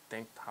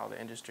 think how the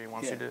industry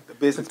wants you to, the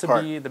business to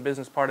part. be the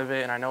business part of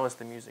it. And I know it's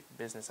the music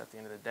business at the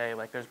end of the day.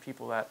 Like, there's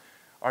people that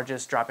are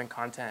just dropping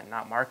content and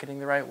not marketing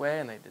the right way,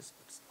 and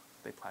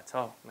they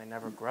plateau and they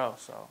never grow.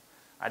 So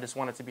I just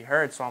want it to be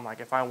heard. So I'm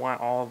like, if I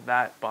want all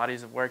that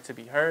bodies of work to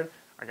be heard,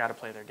 I got to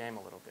play their game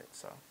a little bit.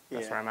 So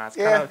that's where I'm at.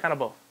 It's kind of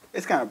both.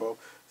 It's kind of both.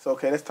 So,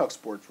 okay, let's talk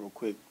sports real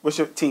quick. What's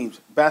your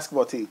teams?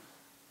 Basketball team?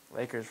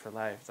 Lakers for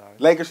life, dog.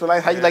 Lakers for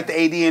life? How you like the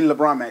AD and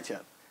LeBron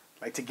matchup?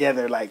 Like,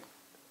 together, like...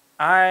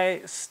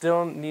 I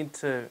still need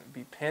to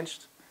be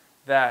pinched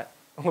that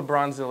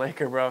LeBron's a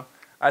Laker, bro.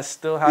 I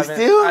still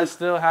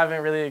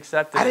haven't really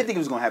accepted I didn't think it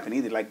was going to happen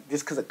either. Like,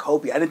 just because of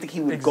Kobe. I didn't think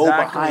he would go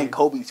behind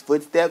Kobe's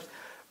footsteps,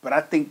 but I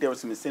think there were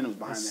some incentives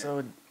behind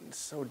that. It's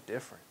so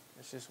different.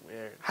 It's just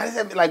weird. How does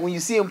that be? Like, when you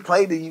see him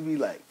play, do you be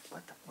like,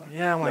 what the fuck?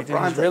 Yeah, I'm like, dude,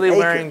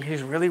 LeBron's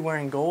he's really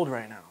wearing gold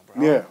right now,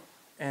 bro. Yeah.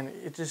 And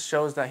it just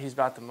shows that he's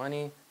about the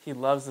money. He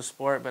loves the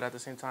sport, but at the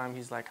same time,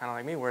 he's like kind of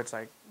like me, where it's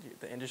like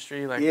the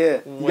industry, like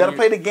you gotta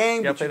play the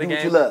game, but you do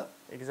what you love.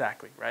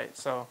 Exactly, right?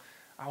 So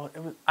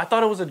I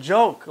thought it was a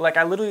joke. Like,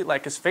 I literally,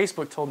 like, cause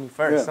Facebook told me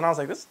first, and I was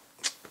like,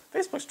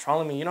 Facebook's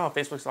trolling me. You know how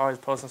Facebook's always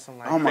posting some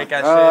like fake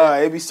ass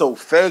shit. It'd be so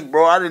fake,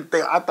 bro.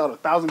 I thought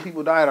 1,000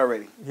 people died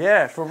already.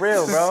 Yeah, for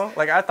real, bro.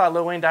 Like, I thought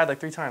Lil Wayne died like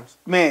 3 times.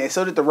 Man,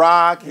 so did The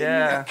Rock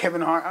and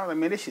Kevin Hart. I was like,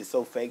 man, this shit's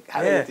so fake.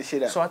 How they let this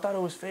shit out? So I thought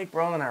it was fake,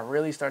 bro, and I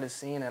really started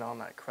seeing it on,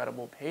 like,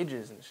 credible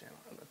pages and shit.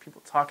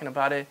 People talking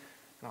about it,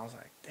 and I was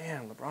like,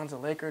 damn, LeBron's a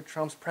Laker,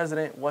 Trump's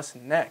president, what's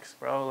next,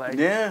 bro? Like,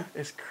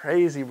 it's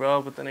crazy,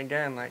 bro. But then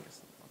again, like, it's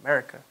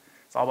America.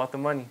 It's all about the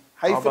money.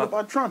 How you feel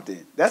about Trump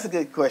then? That's a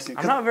good question.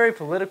 I'm not very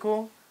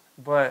political,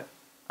 but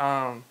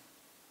I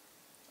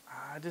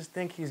just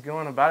think he's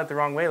going about it the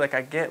wrong way. Like,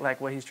 I get, like,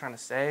 what he's trying to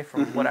say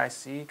from what I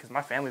see, because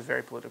my family's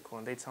very political,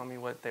 and they tell me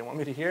what they want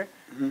me to hear.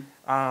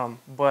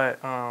 But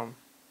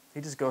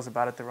he just goes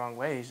about it the wrong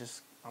way. He's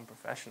just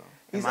unprofessional.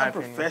 He's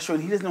unprofessional,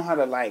 and he doesn't know how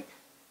to, like,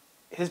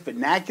 his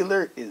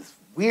vernacular is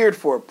weird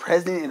for a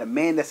president and a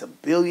man that's a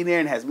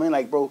billionaire and has money.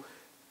 Like, bro,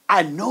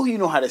 I know you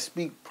know how to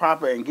speak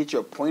proper and get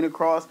your point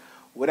across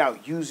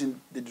without using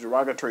the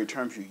derogatory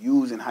terms you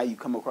use and how you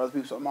come across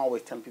people. So I'm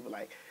always telling people,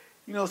 like,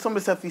 you know, some of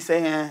the stuff he's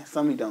saying,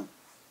 some he don't.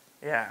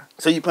 Yeah.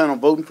 So you plan on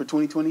voting for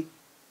 2020?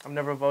 I've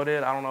never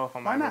voted. I don't know if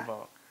I'm ever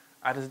vote.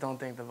 I just don't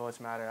think the votes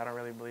matter. I don't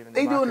really believe in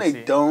democracy. They do and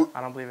they don't.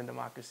 I don't believe in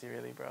democracy,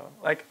 really, bro.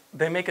 Like,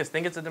 they make us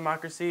think it's a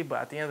democracy, but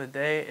at the end of the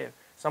day, if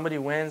somebody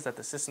wins that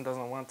the system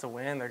doesn't want to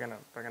win, they're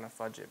gonna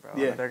fudge it, bro.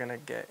 Yeah. They're gonna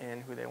get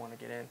in who they want to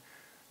get in.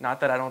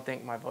 Not that I don't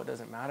think my vote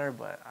doesn't matter,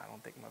 but I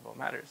don't think my vote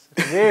matters.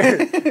 It's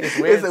weird. It's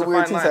weird. It's a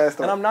weird two-sided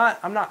story. And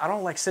I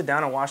don't like sit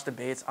down and watch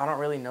debates. I don't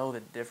really know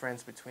the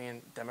difference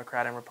between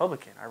Democrat and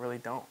Republican. I really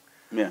don't.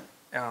 Yeah.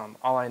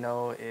 All I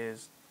know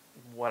is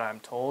what I'm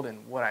told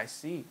and what I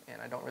see,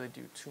 and I don't really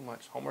do too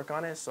much homework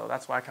on it. So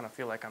that's why I kind of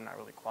feel like I'm not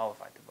really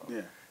qualified to vote.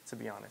 Yeah. To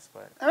be honest,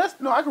 but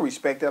and I can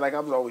respect that. Like, I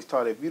was always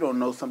taught, if you don't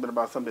know something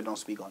about something, don't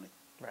speak on it.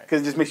 Right.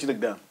 Because it just makes you look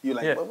dumb. You're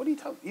like, Yeah. well, what are you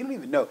talking? You don't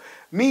even know.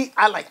 Me,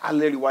 I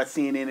literally watch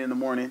CNN in the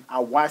morning. I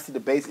watch the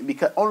debates, and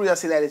because only reason I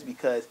say that is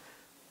because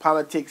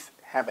politics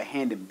have a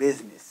hand in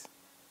business,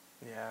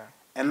 Yeah.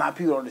 and a lot of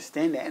people don't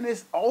understand that. And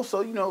it's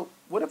also, you know,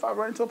 what if I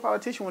run into a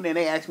politician one day and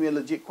they ask me a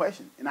legit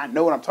question, and I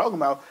know what I'm talking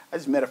about? I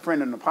just met a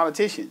friend and a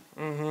politician.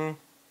 Mm-hmm.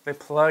 They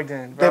plugged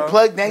in, bro. They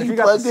plugged in. If You you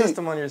got plugged the in.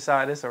 system on your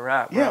side, it's a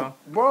wrap, bro. Yeah,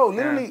 bro.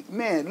 Literally,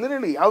 man.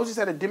 Literally, I was just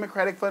at a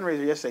Democratic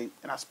fundraiser yesterday,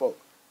 and I spoke.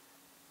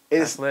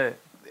 That's lit.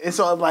 And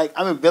so I'm like,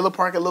 I'm in Villa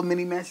Park, a little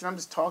mini mansion. I'm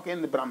just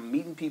talking, but I'm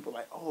meeting people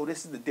like, oh,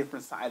 this is the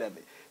different side of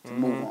it to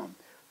move on.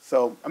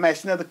 So I'm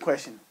asking another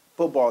question.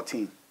 Football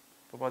team.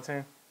 Football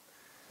team?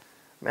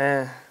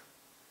 Man,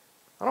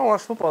 I don't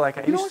watch football like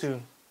I You don't used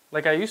to.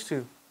 Like I used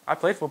to. I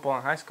played football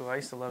in high school. I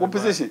used to love it. What but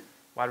position?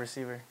 Wide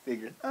receiver.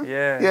 Figured.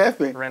 Yeah. Yeah,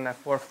 fair. Ran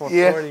that 4.40,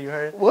 Yeah. you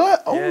heard?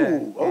 What? Oh,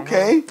 Yeah.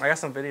 okay. I got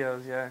some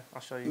videos, yeah.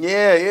 I'll show you.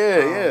 Yeah,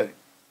 yeah.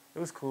 It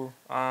was cool.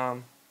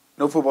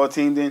 No football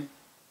team then?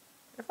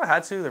 If I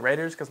had to, the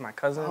Raiders, because my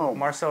cousin, Oh,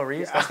 Marcel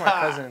Reese, that's my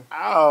cousin.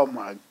 Oh,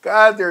 my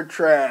God, they're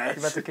trash.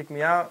 You about to kick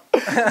me out?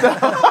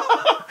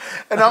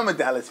 And I'm a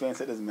Dallas fan,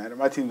 so it doesn't matter.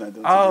 My team's not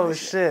doing too Oh, good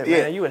this shit,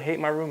 year. man. You would hate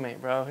my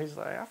roommate, bro. He's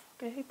like, I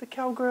fucking hate the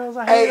Cowgirls.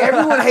 I Hey, hate them."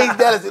 everyone hates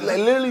Dallas. Like,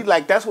 literally,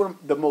 like, that's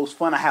what the most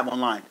fun I have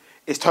online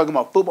is talking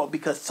about football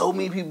because so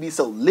many people be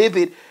so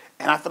livid,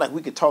 and I feel like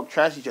we could talk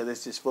trash to each other.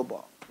 It's just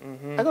football.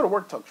 I go to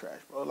work talk trash,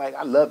 bro. Like,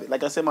 I love it.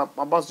 Like I said, my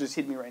boss just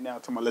hit me right now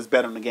talking about let's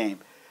bet on the game.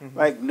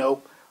 Like,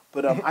 nope.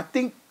 But I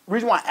think the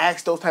reason why I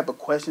ask those type of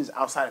questions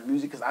outside of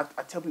music, because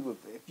I tell people,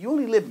 if you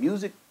only live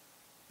music,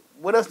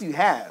 what else do you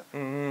have?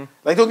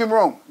 Like, don't get me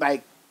wrong.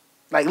 Like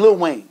Lil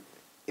Wayne.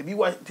 If you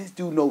watch, this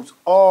dude knows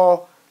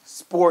all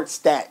sports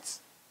stats.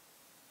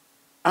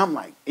 I'm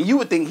like, and you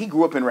would think he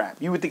grew up in rap.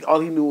 You would think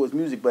all he knew was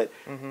music, but,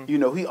 you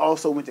know, he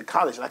also went to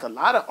college. Like, a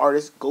lot of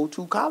artists go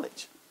to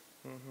college.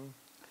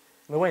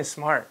 Lil Wayne's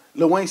smart.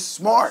 Lil Wayne's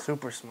smart.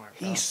 Super smart.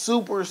 Bro. He's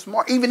super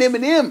smart. Even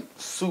Eminem,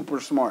 super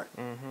smart.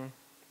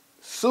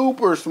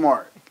 Super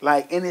smart.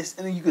 Like, and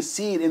then you can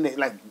see it in the,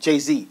 like,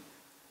 Jay-Z.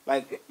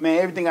 Like, man,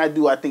 everything I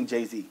do, I think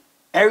Jay-Z.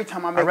 Every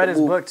time I make I read a his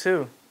move, book,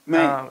 too.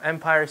 Man.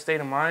 Empire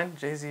State of Mind.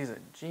 Jay-Z's a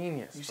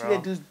genius, You see bro.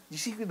 that dude? You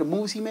see the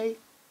moves he made?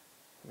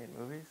 He made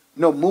movies?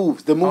 No,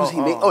 moves. The moves Oh,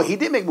 he made. oh. Oh, he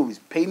did make movies.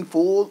 Paid in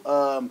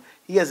Full.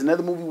 He has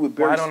another movie with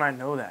Barry. Why don't I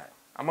know that?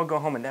 I'm going to go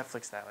home and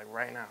Netflix that, like,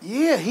 right now.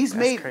 Yeah, he's That's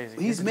made crazy.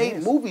 he's He's a made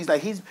genius. movies.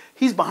 Like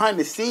he's behind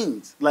the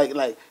scenes.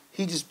 Like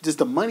he just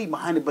the money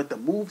behind it, but the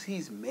moves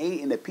he's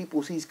made and the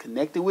people he's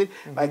connected with.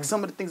 Like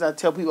some of the things I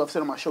tell people, I've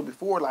said on my show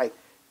before, like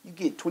you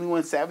get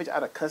 21 Savage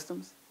out of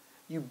customs.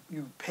 You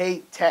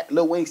pay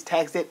Lil Wayne's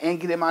tax debt and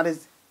get him out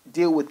his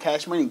deal with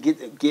Cash Money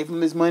and give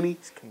him his money.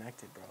 It's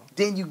connected, bro.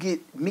 Then you get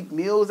Meek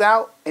Mill's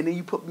out, and then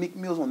you put Meek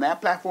Mill's on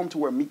that platform to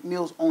where Meek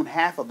Mill's own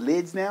half of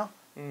Lids now.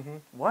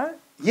 What?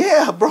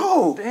 Yeah,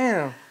 bro.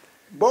 Damn.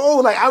 Bro,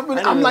 like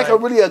I'm like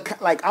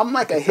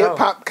a can hip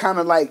hop kind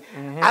of like.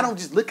 Mm-hmm. I don't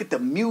just look at the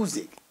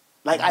music.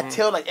 Like I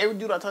tell like every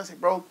dude I talk to,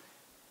 bro,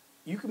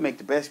 you can make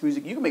the best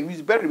music. You can make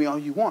music better than me all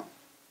you want.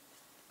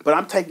 But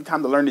I'm taking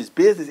time to learn this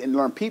business and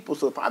learn people.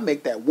 So if I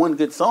make that one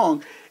good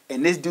song,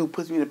 and this dude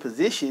puts me in a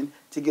position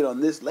to get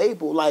on this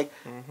label, like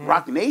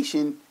Rock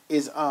Nation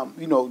is,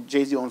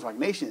 Jay-Z owns Rock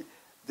Nation.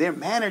 They're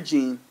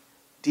managing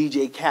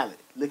DJ Khaled.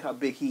 Look how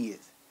big he is.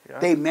 Yeah.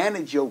 They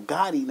manage Yo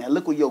Gotti. Now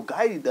look what Yo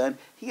Gotti done.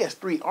 He has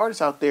 3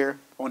 artists out there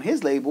on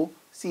his label,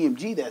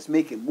 CMG, that's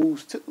making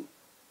moves too.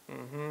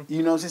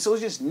 You know what I'm saying? So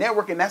it's just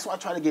networking. That's why I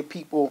try to get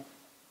people.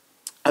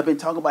 I've been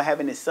talking about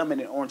having this summit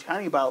in Orange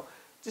County about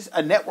just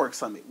a network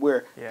summit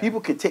where people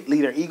can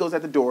leave their egos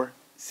at the door,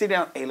 sit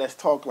down, hey, let's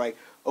talk. Like,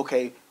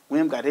 okay,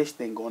 Wim got his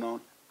thing going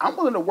on. I'm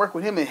willing to work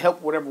with him and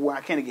help whatever way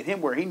I can to get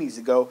him where he needs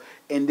to go.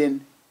 And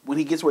then when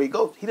he gets where he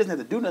goes, he doesn't have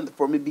to do nothing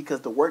for me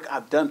because the work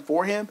I've done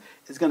for him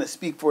is going to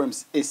speak for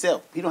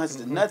itself. He don't have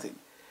to do nothing.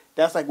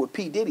 That's like with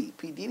P. Diddy.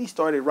 P. Diddy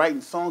started writing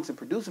songs and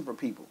producing for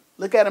people.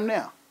 Look at him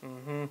now.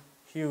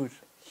 Huge.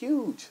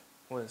 Huge.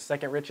 What,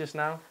 second richest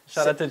now?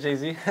 Shout out to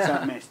Jay-Z.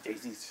 Man,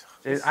 Jay-Z's.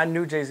 I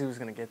knew Jay-Z was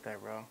going to get there,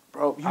 bro.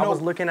 Bro, I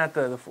was looking at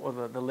the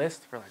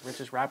list for like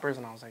richest rappers,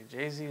 and I was like,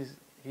 Jay-Z's,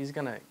 he's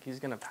gonna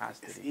pass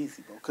It's Diddy.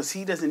 easy, bro, because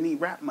he doesn't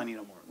need rap money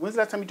no more. When's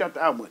the last time he dropped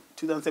the album? What,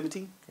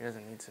 2017? He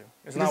doesn't need to.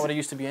 It's He not doesn't- what it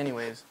used to be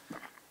anyways.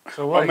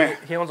 So what? man.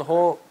 He owns a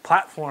whole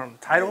platform.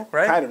 Tidal,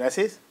 right? Tidal, that's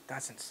his.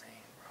 That's insane,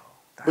 bro.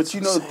 But That's you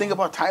know the thing insane.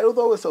 about Tidal,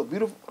 though, it's so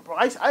beautiful. Bro,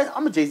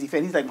 I'm a Jay-Z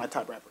fan. He's like my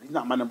top rapper. He's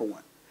not my number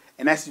one.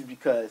 And that's just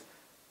because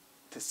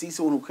to see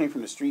someone who came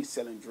from the streets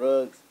selling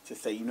drugs to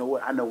say, you know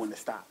what, I know when to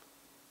stop.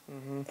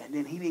 And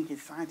then he didn't get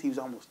signed till he was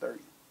almost 30.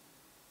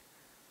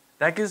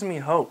 That gives me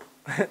hope.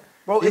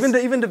 Bro,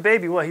 even the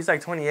baby, what? He's like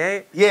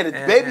 28. Yeah, the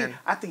and- baby, and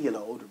I think he's a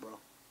little older, bro.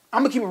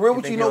 I'm going to keep it real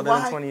with you. You know older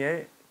than why?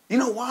 28. You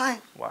know why?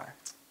 Why?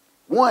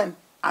 One,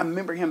 I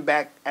remember him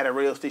back at a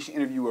radio station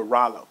interview with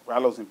Rollo.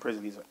 Rollo's in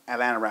prison. He's an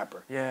Atlanta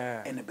rapper.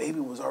 Yeah. And the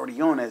baby was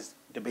already on as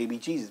the Baby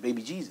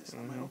Jesus.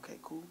 I'm like, okay,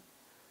 cool.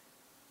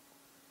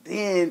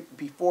 Then,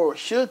 before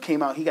Suge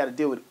came out, he got to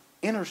deal with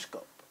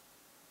Interscope.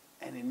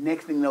 And the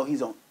next thing you know,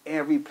 he's on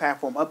every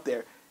platform up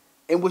there.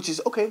 And which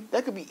is, okay,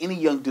 that could be any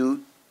young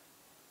dude.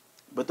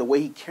 but the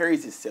way he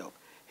carries himself,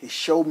 his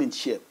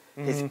showmanship,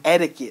 his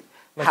etiquette,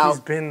 Like how he's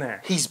been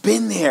there. He's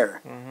been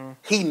there.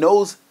 He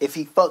knows if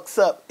he fucks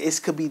up, this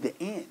could be the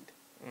end.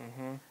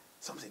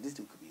 So I'm saying this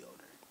dude could be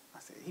older. I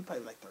said he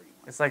probably like 31.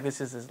 It's like this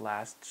is his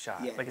last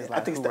shot. Yeah, like his I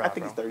last think hoorah, I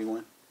think bro. he's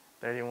 31.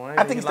 31?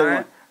 I think he's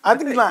 31. I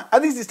think he's lying. I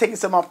think he's just taking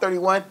something off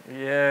 31.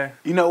 Yeah.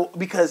 You know,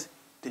 because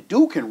the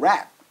dude can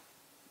rap.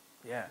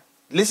 Yeah.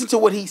 Listen to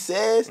what he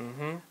says,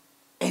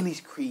 and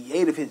he's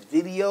creative. His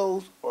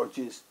videos are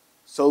just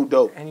so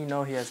dope. And you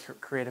know he has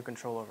creative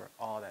control over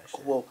all that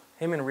shit. Well,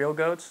 him and Real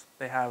Goats,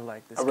 they have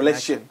like this a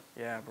relationship.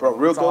 connection. Yeah, Bro, bro.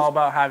 Real It's all Goats-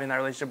 about having that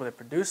relationship with a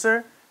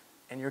producer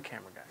and your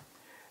camera guy.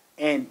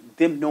 And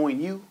them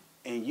knowing you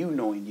and you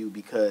knowing you,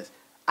 because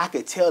I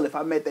could tell if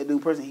I met that dude in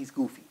person, he's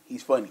goofy,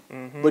 he's funny,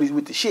 but he's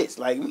with the shits.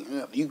 Like,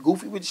 you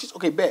goofy with the shits?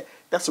 Okay, bet.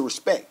 That's a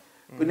respect.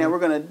 But now we're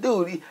gonna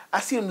do. I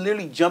see him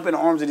literally jump in the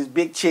arms of this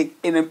big chick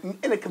in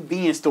a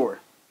convenience store,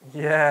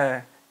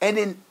 Yeah. and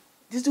then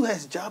this dude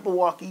has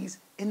Jabberwockies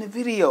in the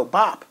video.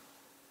 Bop.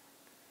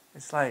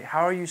 It's like,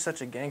 how are you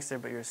such a gangster,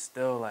 but you're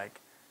still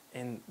like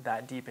in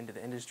that deep into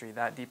the industry,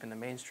 that deep in the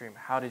mainstream?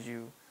 How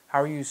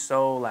are you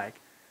so like,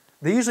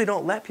 they usually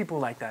don't let people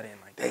like that in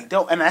like They that.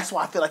 don't, and that's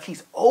why I feel like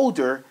he's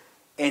older.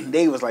 And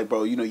they was like,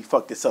 bro, you know, you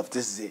fucked this up.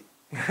 This is it.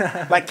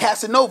 Like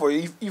Casanova,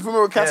 you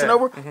remember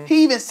Casanova?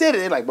 He even said it.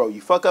 They're like, bro,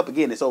 you fuck up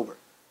again, it's over.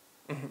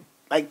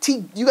 Like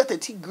you got the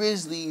T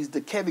Grizzlies,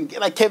 the Kevin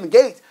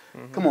Gates.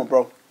 Come on,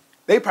 bro.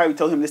 They probably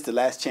told him this the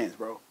last chance,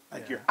 bro.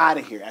 Like you're out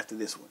of here after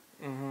this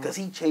one, because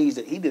he changed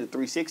it. He did a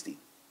 360.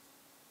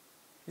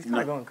 He's kind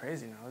of going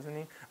crazy now, isn't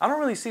he? I don't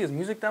really see his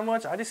music that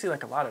much. I just see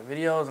like a lot of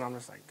videos, and I'm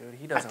just like, dude,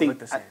 he doesn't look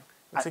the same.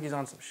 Looks like he's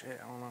on some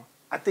shit. I don't know.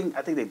 I think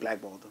they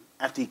blackballed him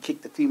after he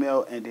kicked the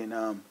female, and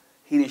then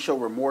he didn't show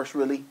remorse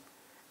really.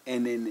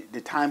 And then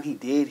the time he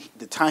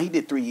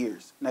did 3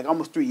 years, like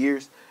almost 3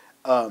 years,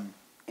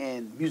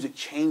 and music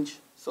changed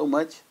so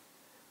much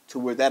to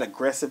where that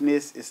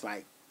aggressiveness is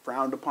like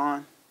frowned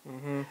upon.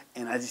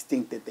 And I just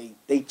think that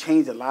they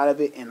changed a lot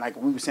of it. And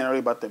like we were saying earlier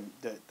about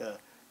the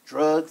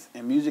drugs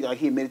and music, like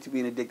he admitted to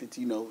being addicted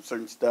to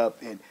certain stuff.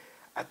 And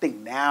I think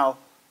now,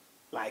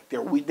 like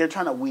they're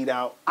trying to weed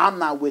out. I'm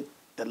not with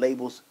the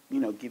labels,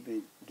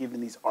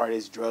 giving these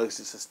artists drugs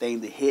to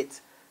sustain the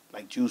hits,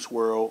 like Juice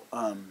WRLD,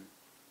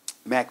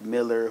 Mac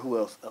Miller, who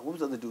else? What was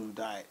the other dude who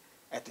died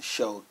at the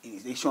show?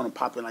 They showing him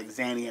popping like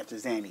Xanny after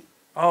Xanny.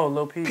 Oh,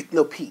 Lil Peep.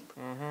 Lil Peep.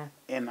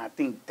 And I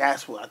think I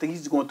think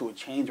he's going through a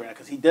change right now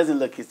because he doesn't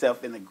look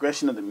himself, and the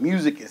aggression of the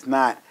music is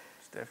not.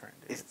 It's different.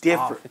 Dude. It's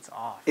different. It's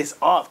off. It's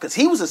off because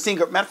he was a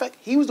singer. Matter of fact,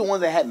 he was the one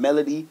that had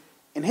melody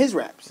in his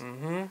raps.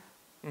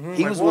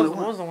 He was what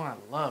was the one I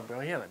loved,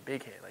 bro? He had a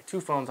big hit, like 2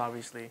 Phones,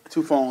 obviously.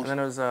 2 Phones. And then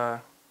it was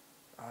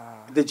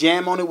the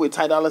jam on it with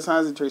Ty Dolla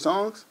 $ign and Trey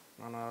Songz.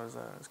 No,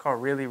 it's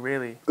called Really,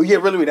 Really. Oh yeah,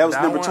 really. That was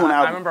number 2 on the I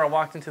album. remember I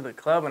walked into the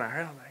club and I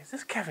heard, I'm like, is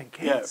this Kevin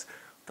Gates? Yeah.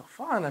 What the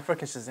fuck? And I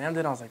freaking Shazammed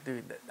it. I was like,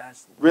 dude,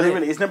 that's Really, lit.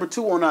 really. It's number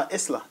 2 on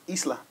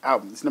Isla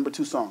album. It's number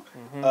 2 song.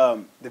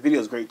 The video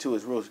is great too.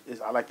 It's real.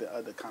 I like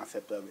the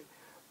concept of it.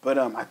 But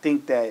I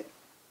think that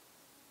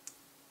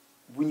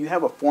when you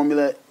have a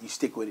formula, you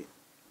stick with it.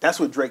 That's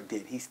what Drake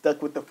did. He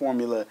stuck with the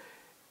formula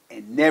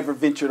and never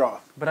ventured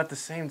off. But at the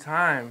same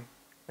time,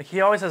 like he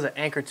always has an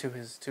anchor to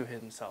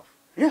himself.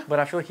 Yeah. But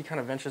I feel like he kind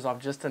of ventures off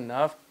just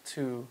enough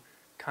to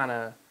kind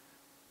of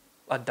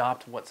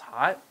adopt what's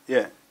hot.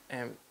 Yeah.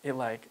 And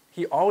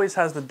he always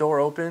has the door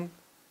open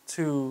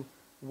to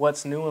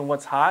what's new and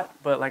what's hot.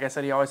 But like I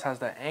said, he always has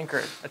that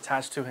anchor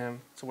attached to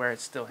him to where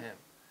it's still him.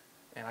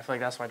 And I feel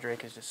like that's why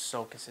Drake is just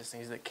so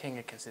consistent. He's the king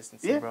of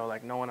consistency, bro.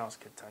 Like no one else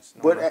could touch.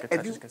 No one else could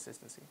touch his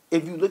consistency.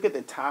 If you look at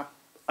the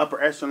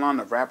upper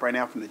echelon of rap right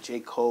now, from the J.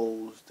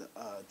 Cole's, the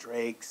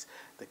Drakes,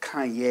 the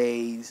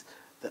Kanye's,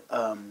 the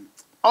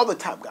all the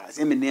top guys,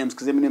 Eminem's,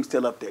 because Eminem's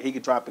still up there. He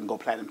could drop and go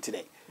platinum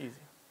today. Easy.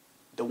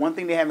 The one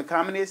thing they have in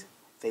common is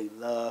they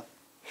love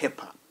hip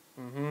hop.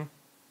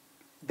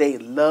 They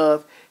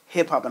love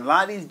hip hop, and a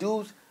lot of these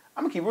dudes,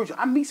 I'm gonna keep real with you.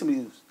 I meet some of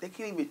these dudes. They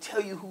can't even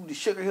tell you who the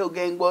Sugar Hill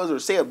Gang was or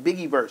say a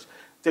Biggie verse.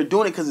 They're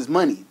doing it because it's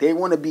money. They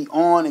want to be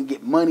on and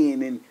get money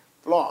and then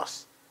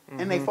floss,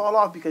 and they fall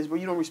off because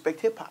you don't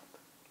respect hip hop.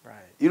 Right.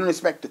 You don't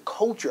respect the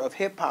culture of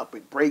hip hop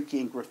with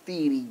breaking,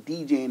 graffiti,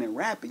 DJing, and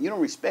rapping. You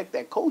don't respect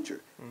that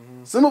culture.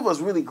 Some of us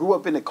really grew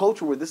up in a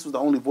culture where this was the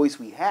only voice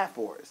we had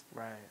for us.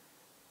 Right.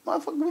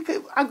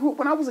 Motherfucker, I grew up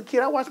when I was a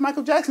kid. I watched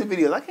Michael Jackson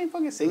videos. I can't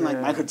fucking sing like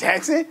Michael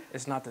Jackson.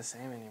 It's not the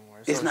same anymore.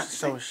 It's not the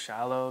so same.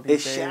 shallow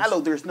these days. It's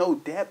shallow. There's no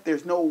depth.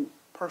 There's no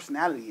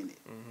personality in it.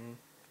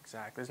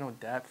 Exactly. There's no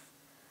depth.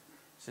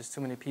 It's just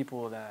too many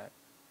people that...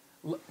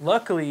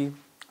 Luckily,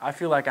 I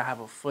feel like I have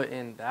a foot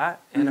in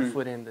that and a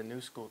foot in the new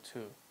school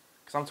too.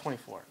 Because I'm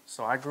 24.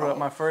 So I grew up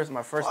my first...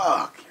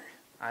 Fuck.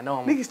 I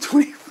know I'm... Niggas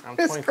 24. I'm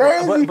That's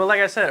 24. crazy. But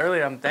like I said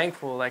earlier, I'm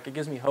thankful. Like, it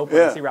gives me hope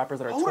when I see rappers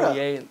that are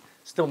 28 and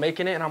still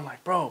making it. And I'm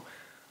like, bro,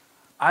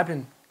 I've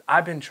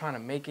been trying to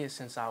make it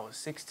since I was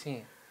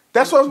 16.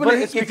 That's what I was But going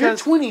to it's If you're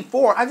because-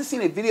 24, I just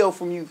seen a video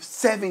from you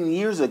 7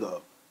 years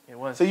ago. It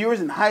was. So you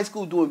was in high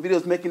school doing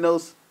videos, making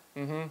those?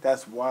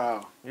 That's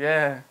wild.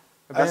 Yeah.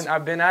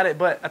 I've been at it.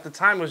 But at the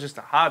time, it was just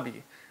a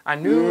hobby. I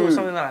knew it was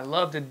something that I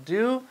loved to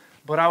do,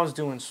 but I was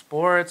doing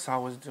sports. I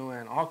was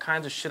doing all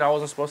kinds of shit I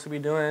wasn't supposed to be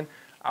doing.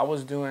 I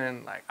was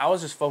doing I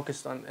was just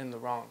focused in the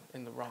wrong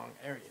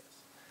areas,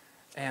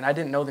 and I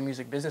didn't know the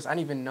music business. I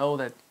didn't even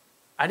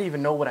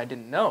know what I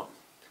didn't know.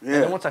 Yeah.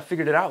 And then once I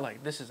figured it out,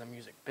 like, this is a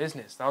music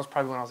business. That was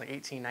probably when I was like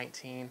 18,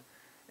 19,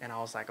 and I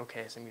was like,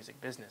 okay, it's a music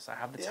business. I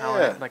have the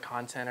talent, the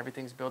content,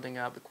 everything's building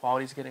up, the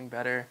quality's getting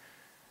better.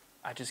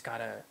 I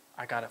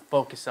gotta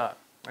focus up.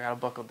 I gotta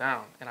buckle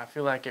down. And I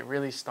feel like it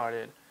really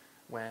started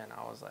when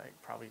I was like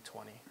probably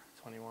 20,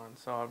 21.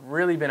 So I've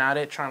really been at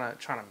it, trying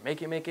to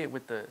make it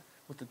with the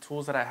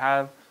tools that I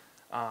have,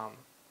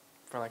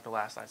 for like the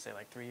last, I'd say,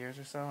 like 3 years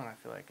or so, and I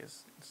feel like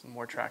it's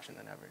more traction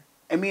than ever.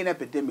 And me and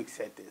Epidemic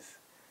said this.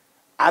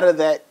 Out of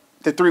that,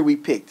 the 3 we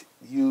picked,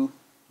 you,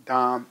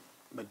 Dom,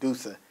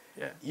 Medusa,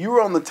 you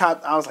were on the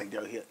top. I was like,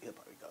 yo, he'll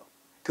probably go.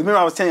 Because remember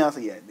I was telling you, I was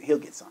like, yeah, he'll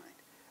get signed.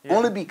 Yeah.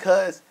 Only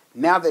because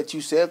now that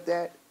you said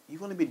that,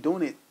 you've only been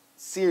doing it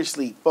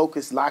seriously,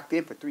 focused, locked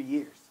in for 3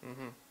 years.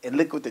 Mm-hmm. And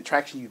look what the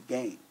traction you've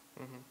gained.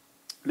 Mm-hmm.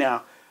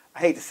 Now, I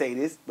hate to say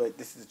this, but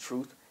this is the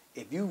truth.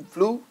 If you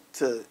flew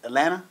to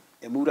Atlanta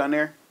and moved down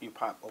there, you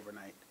pop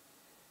overnight.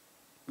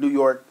 New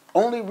York.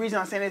 Only reason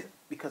I'm saying this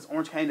because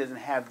Orange County doesn't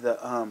have the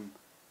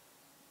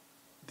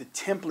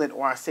template,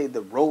 or I say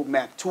the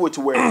roadmap to it,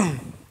 to where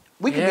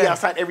we can be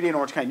outside every day in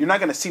Orange County. You're not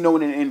going to see no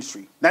one in the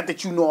industry. Not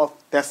that you know of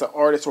that's an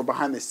artist or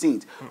behind the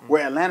scenes. Mm-mm.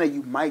 Where Atlanta,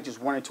 you might just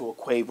run into a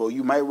Quavo,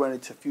 you might run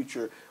into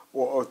Future,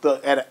 or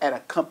at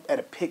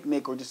a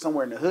picnic or just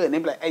somewhere in the hood, and they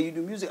be like, hey, you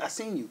do music? I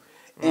seen you.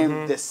 Mm-hmm.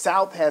 And the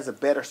South has a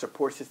better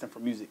support system for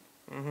music.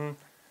 Mm-hmm.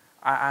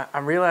 I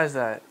realized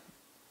that.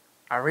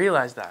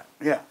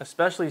 Yeah.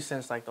 Especially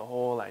since like the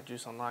whole like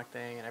Juice Unlocked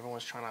thing, and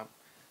everyone's trying to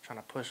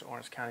push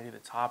Orange County to the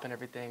top and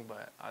everything,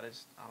 but I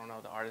don't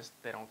know, the artists,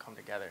 they don't come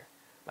together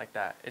like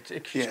that. It's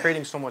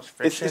creating so much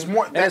friction. It's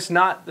more, and it's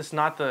not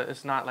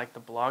like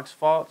the blog's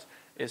fault.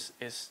 It's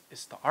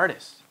the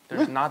artists.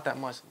 There's not that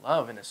much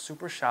love, and it's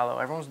super shallow.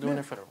 Everyone's doing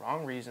it for the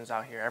wrong reasons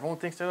out here. Everyone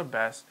thinks they're the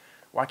best.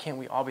 Why can't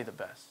we all be the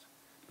best?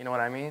 You know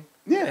what I mean?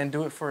 Yeah. And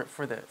do it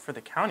for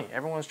the county.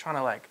 Everyone's trying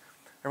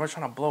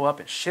to blow up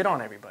and shit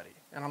on everybody.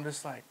 And I'm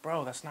just like,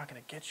 bro, that's not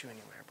gonna get you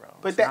anywhere, bro.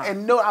 But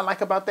and what I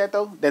like about that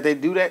though, that they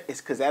do that, is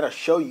because that'll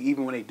show you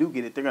even when they do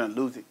get it, they're gonna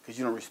lose it because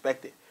you don't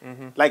respect it.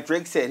 Mm-hmm. Like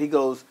Drake said, he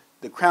goes,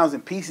 the crown's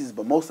in pieces,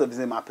 but most of it's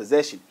in my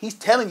possession. He's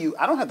telling you,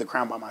 I don't have the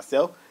crown by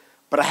myself,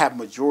 but I have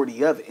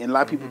majority of it. And a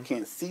lot of people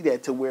can't see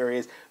that, to where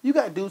is you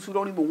got dudes who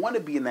don't even want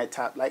to be in that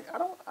top. Like I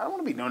don't want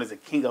to be known as a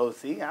King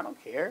OC. I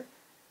don't care.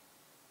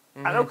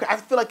 Mm-hmm. I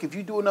feel like if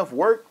you do enough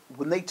work,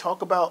 when they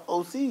talk about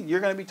OC, you're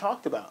gonna be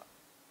talked about.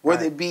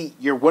 Whether it be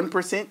your 1%,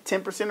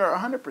 10%,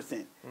 or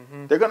 100%,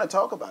 they're going to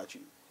talk about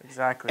you.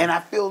 Exactly. And I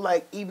feel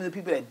like even the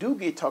people that do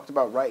get talked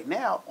about right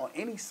now on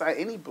any site,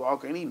 any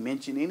blog, or any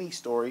mention, any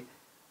story,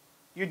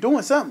 you're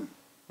doing something.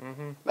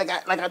 Mm-hmm. Like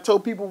I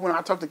told people when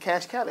I talked to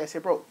Cash Cali, I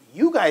said, bro,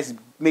 you guys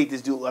made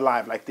this dude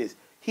alive like this.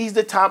 He's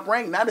the top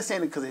ranked. Not just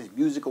saying it because of his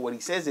music or what he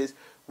says is,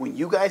 when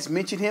you guys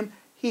mention him,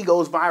 he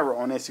goes viral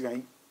on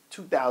Instagram.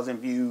 2,000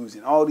 views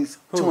and all these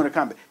 200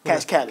 comments.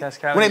 Cash Cali.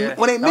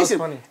 When they mention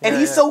him, and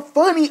he's so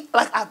funny.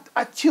 Like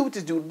I chill with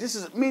this dude.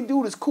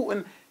 Dude is cool.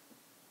 And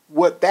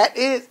what that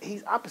is,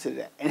 he's opposite of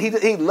that. And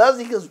he loves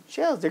it. He goes,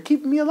 Shells, they're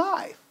keeping me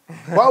alive.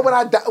 Why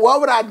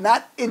would I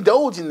not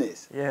indulge in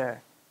this? Yeah,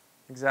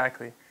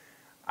 exactly.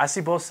 I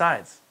see both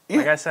sides. Yeah.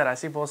 Like I said, I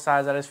see both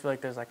sides. I just feel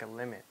like there's like a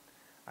limit.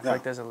 I feel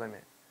like there's a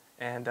limit.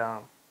 And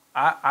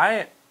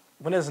I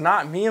when it's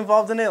not me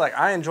involved in it, like,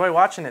 I enjoy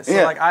watching it. So,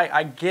 like,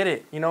 I get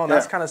it, you know? And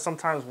that's kind of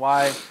sometimes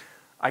why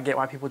I get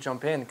why people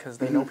jump in, because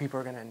they know people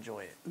are going to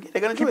enjoy it. Yeah,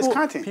 they're going to enjoy his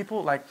content.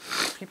 People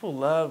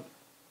love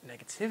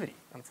negativity,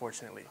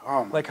 unfortunately.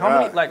 Oh, my God.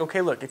 How many, like,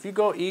 okay, look, if you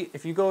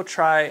go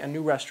try a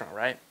new restaurant,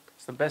 right?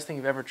 It's the best thing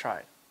you've ever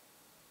tried.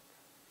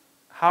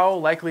 How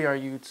likely are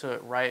you to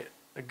write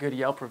a good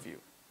Yelp review?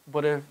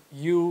 But if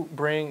you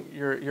bring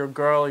your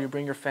girl, you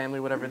bring your family,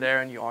 whatever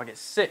there, and you all get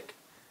sick,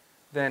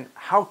 then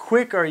how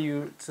quick are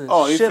you to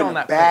shit on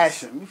that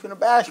place? You finna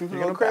bash him.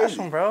 You're gonna bash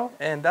him, bro.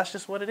 And that's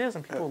just what it is.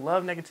 And people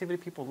love negativity.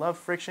 People love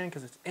friction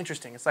because it's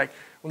interesting. It's like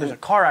when there's a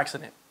car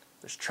accident,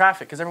 there's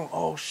traffic, because everyone,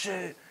 oh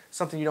shit,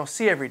 something you don't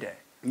see every day.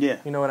 Yeah.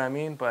 You know what I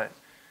mean? But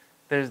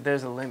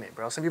there's a limit,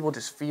 bro. Some people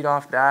just feed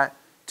off that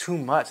too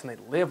much and they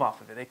live off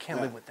of it. They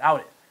can't live without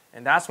it.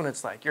 And that's when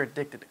it's like you're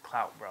addicted to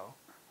clout, bro.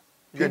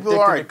 People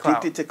are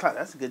addicted to clout.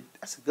 That's a good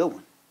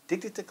one.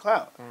 Addicted to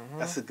clout. Mm-hmm.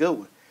 That's a good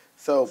one.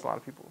 So that's a lot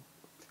of people.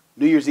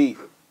 New Year's Eve.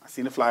 I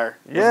seen the flyer.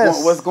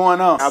 Yes. What's going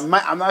on?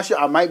 I'm not sure.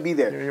 I might be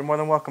there. You're more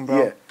than welcome,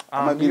 bro.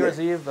 Yeah. New Year's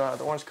Eve, the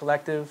Orange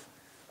Collective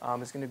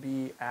is going to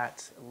be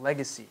at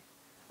Legacy.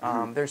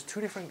 There's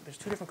two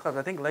different clubs.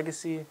 I think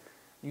Legacy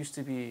used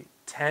to be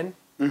 10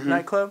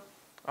 nightclub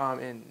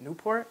in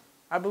Newport,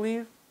 I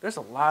believe. There's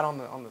a lot on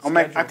the schedule.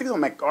 I think it's on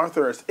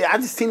MacArthur. I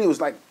just seen it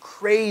was like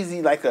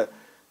crazy, like a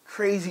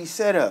crazy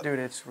setup. Dude,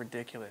 it's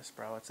ridiculous,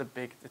 bro. It's a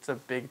big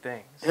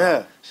thing.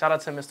 So, shout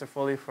out to Mr.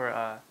 Foley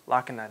for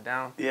locking that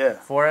down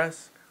for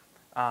us.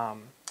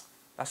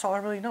 That's all I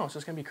really know. It's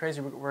just going to be crazy.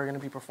 We're going to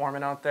be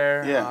performing out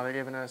there. They're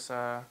giving us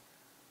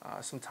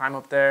some time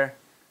up there.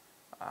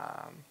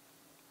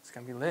 It's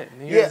gonna be lit.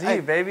 New Year's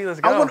Eve, baby. Let's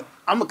go.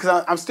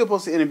 Because I'm still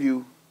supposed to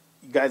interview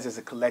you guys as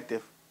a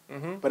collective,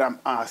 but I'm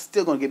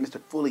still gonna get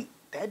Mr. Fully.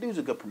 That dude's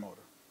a good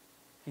promoter.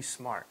 He's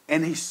smart.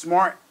 And he's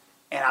smart,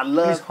 and I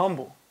love. He's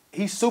humble.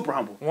 He's super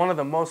humble. One of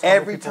the most humble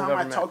Every people time I've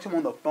I ever talk to him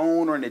on the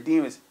phone or in the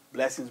DMs,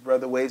 blessings,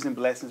 brother, waves and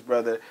blessings,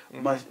 brother.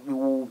 Much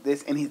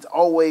this, and he's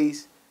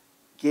always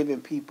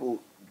giving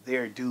people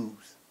their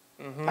dues.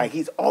 Like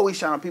he's always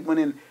shining people. And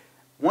then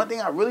one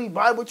thing I really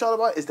vibe with y'all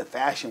about is the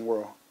fashion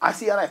world. I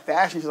see all that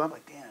fashion shit. I'm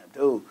like, damn,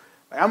 dude.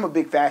 Like I'm a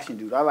big fashion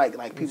dude. I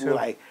like people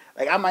like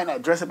I might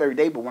not dress up every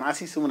day, but when I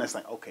see someone that's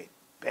like, okay,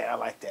 bet I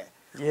like that.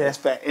 Yeah. That's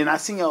fat. And I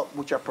see y'all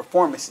with your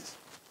performances.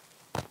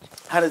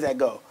 How does that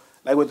go?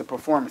 Like with the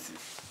performances.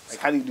 Like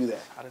how do you do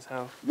that? Hot as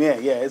hell. Yeah,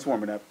 it's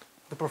warming up.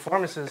 The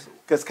performances.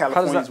 Because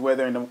California's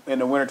weather in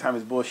the wintertime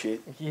is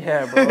bullshit.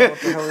 Yeah, bro. What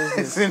the hell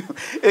is this?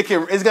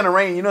 It's gonna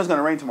rain. You know it's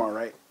gonna rain tomorrow,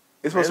 right?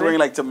 It's supposed to rain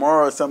like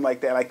tomorrow or something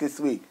like that, like this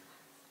week.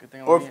 Good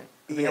thing I'm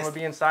gonna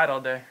be inside all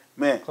day.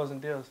 Man. Closing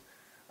deals.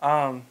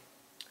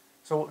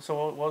 So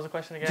what was the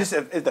question again? Just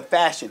is the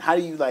fashion. How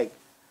do you like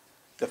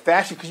the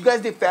fashion? Because you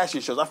guys did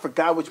fashion shows. I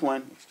forgot which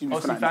one. Excuse me.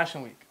 OC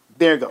Fashion Week.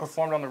 There you go.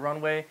 Performed on the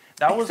runway.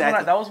 That was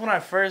when I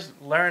first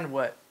learned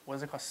what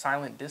was it called,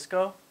 silent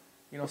disco.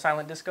 You know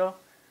silent disco?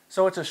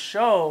 So it's a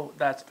show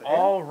that's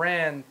all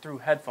ran through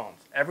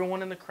headphones.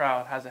 Everyone in the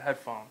crowd has a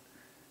headphone,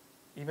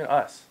 even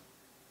us,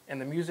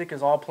 and the music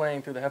is all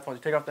playing through the headphones.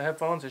 You take off the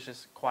headphones, it's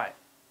just quiet.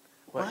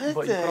 But you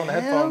put on the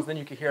headphones, then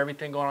you can hear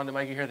everything going on the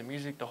mic. You hear the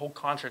music. The whole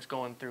concert's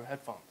going through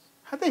headphones.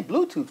 How'd they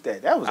Bluetooth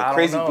that? That was a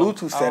crazy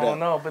Bluetooth setup. I don't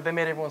know, but they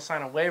made everyone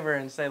sign a waiver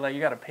and say like you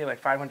got to pay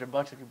like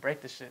 $500 if you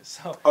break this shit.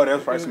 So that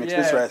was probably some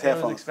expensive ass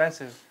headphones. It was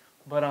expensive,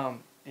 but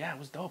yeah, it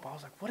was dope. I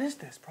was like, what is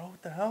this, bro?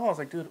 What the hell? I was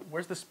like, dude,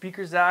 where's the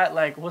speakers at?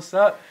 Like, what's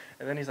up?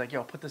 And then he's like,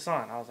 yo, put this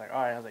on. I was like,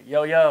 all right. I was like,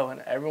 yo,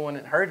 and everyone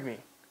heard me.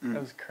 It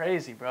was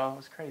crazy, bro. It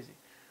was crazy.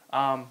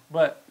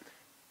 But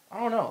I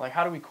don't know. Like,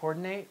 how do we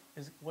coordinate?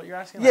 Is what you're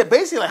asking? Yeah,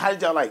 basically, like, how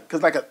did y'all like?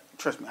 Cause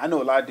trust me, I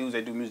know a lot of dudes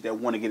that do music that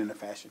want to get into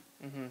fashion.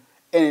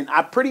 And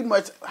I pretty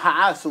much,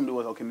 how I assumed it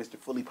was, okay, Mr.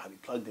 Fully probably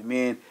plugged him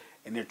in,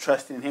 and they're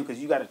trusting in him because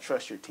you got to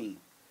trust your team.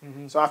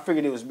 So I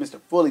figured it was Mr.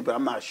 Fully, but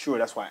I'm not sure.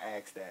 That's why I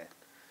asked that.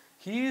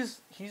 He's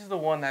the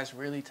one that's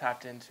really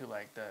tapped into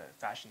like the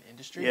fashion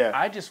industry. Yeah.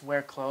 I just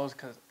wear clothes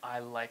because I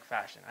like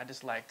fashion. I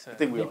just like to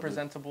be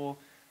presentable,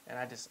 and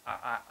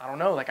I don't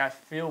know. Like I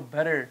feel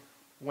better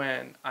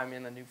when I'm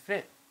in a new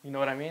fit. You know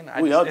what I mean?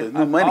 I've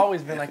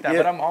always been like that,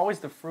 but I'm always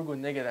the frugal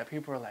nigga that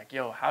people are like,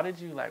 yo, how did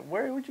you like?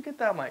 Where would you get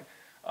that? I'm like,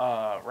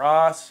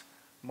 Ross,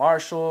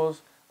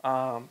 Marshalls,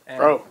 and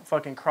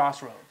fucking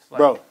Crossroads. Like,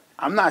 bro,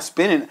 I'm not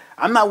spending.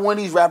 I'm not one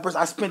of these rappers.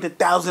 I spent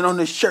 $1,000 on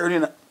this shirt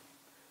and.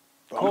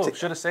 Cool.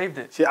 Should have saved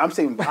it. I'm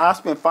saying I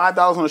spent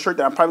 $5 on a shirt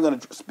that I'm probably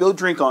gonna spill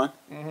drink on,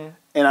 and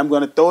I'm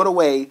gonna throw it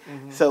away.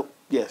 So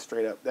yeah,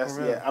 straight up. That's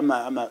I'm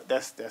not.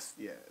 That's That's.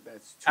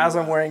 As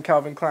I'm wearing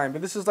Calvin Klein,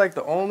 but this is like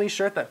the only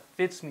shirt that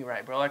fits me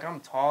right, bro. Like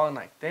I'm tall and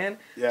like thin,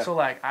 so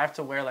like I have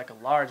to wear like a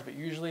large. But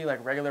usually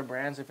like regular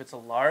brands, if it's a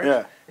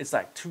large, it's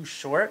like too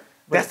short.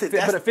 But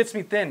it fits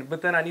me thin.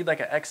 But then I need like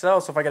an XL.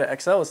 So if I get an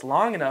XL, it's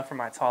long enough for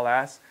my tall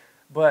ass.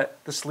 But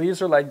the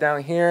sleeves are like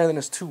down here, and then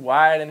it's too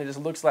wide, and it just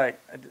looks like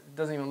it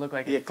doesn't even look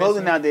like it. Yeah,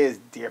 clothing nowadays is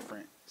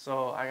different.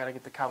 So I gotta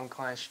get the Calvin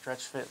Klein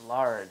stretch fit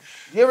large.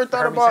 You ever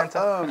thought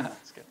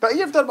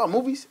about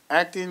movies,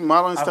 acting,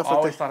 modeling, stuff like that? I've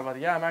always thought about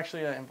it. Yeah, I'm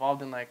actually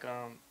involved in like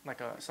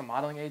some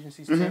modeling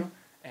agencies too,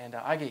 and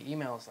I get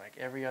emails like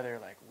every other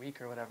like week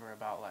or whatever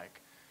about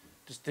like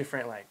just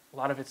different like a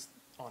lot of it's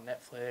on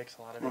Netflix,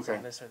 a lot of it's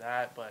on this or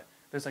that, but.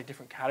 There's like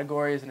different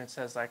categories, and it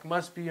says like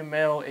must be a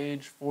male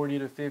age 40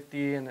 to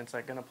 50, and it's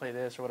like gonna play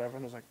this or whatever.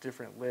 And there's like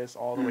different lists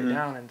all the way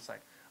down, and it's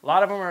like a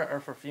lot of them are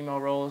for female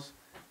roles,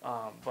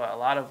 but a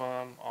lot of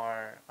them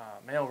are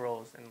male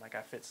roles, and like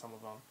I fit some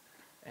of them,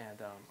 and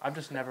I've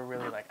just never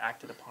really like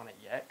acted upon it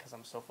yet because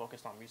I'm so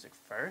focused on music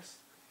first.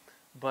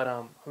 But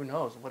who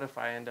knows? What if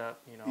I end up,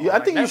 I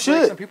think Netflix, you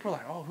should. And people are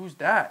like, oh, who's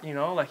that?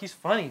 Like he's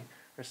funny.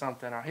 Or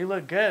something, or he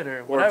looked good,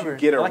 or whatever. Or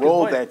if you get a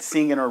role that's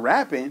singing or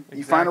rapping,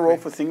 you find a role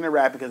for singing or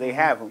rapping because they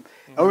have them.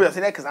 And I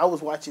say that because I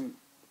was watching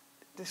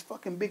this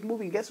fucking big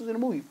movie. And guess who's in the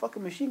movie?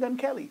 Fucking Machine Gun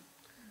Kelly.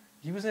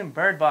 He was in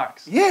Bird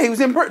Box. Yeah, he was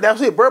in Bird. That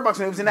was it, Bird Box.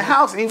 And he was in the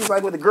house, and he was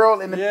like with the girl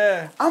in the.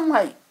 Yeah. I'm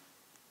like,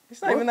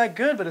 it's not even that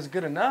good, but it's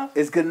good enough.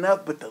 It's good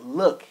enough, but the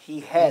look he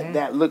had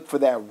that look for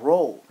that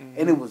role,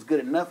 and it was good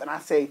enough. And I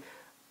say,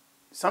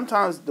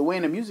 sometimes the way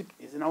in the music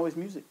isn't always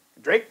music.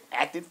 Drake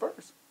acted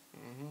first.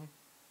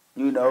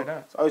 So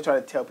I always try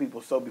to tell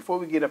people. So before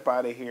we get up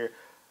out of here,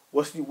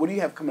 what do you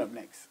have coming up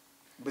next?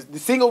 The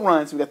single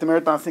run. So we got the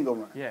marathon single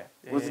run. Yeah.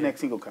 When's the next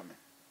single coming?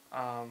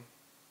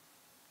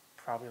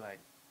 Probably like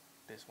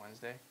this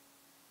Wednesday.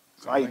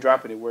 So how you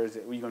dropping it? Where is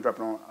it? Where you gonna drop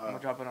it on? I'm gonna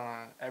drop it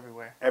on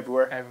everywhere.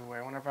 Everywhere.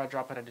 Everywhere. Whenever I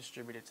drop it, I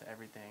distribute it to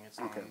everything. It's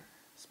on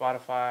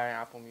Spotify,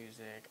 Apple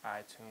Music,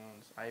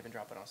 iTunes. I even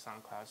drop it on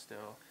SoundCloud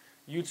still.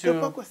 YouTube.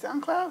 Still fuck with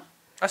SoundCloud?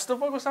 I still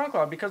fuck with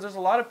SoundCloud because there's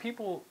a lot of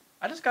people.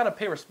 I just gotta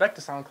pay respect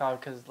to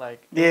SoundCloud because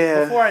like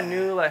before I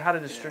knew like how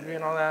to distribute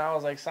and all that, I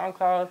was like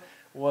SoundCloud.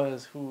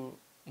 was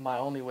my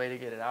only way to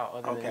get it out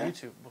other Okay. than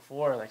YouTube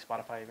before like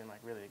Spotify even like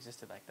really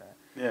existed like that.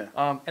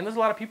 Yeah. And there's a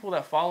lot of people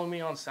that follow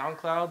me on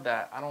SoundCloud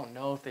that I don't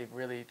know if they've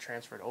really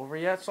transferred over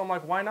yet. So I'm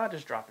like, why not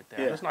just drop it there?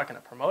 Yeah. I'm just not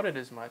going to promote it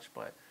as much,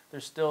 but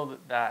there's still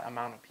that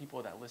amount of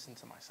people that listen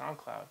to my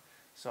SoundCloud.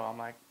 So I'm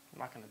like, I'm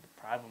not going to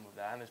deprive them of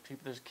that. And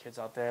there's kids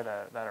out there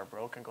that are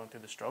broke and going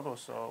through the struggle.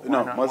 So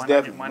No, most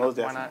definitely.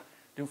 Why not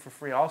do it for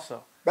free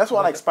also? That's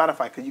why I like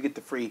Spotify, because you get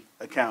the free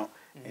account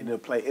Mm-hmm. and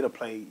it'll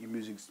play your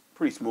music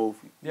pretty smooth.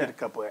 You Yeah. get a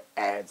couple of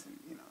ads, and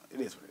it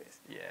is what it is.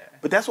 Yeah.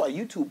 But that's why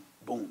YouTube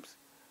booms.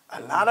 A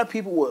lot of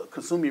people will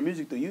consume your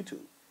music through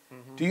YouTube.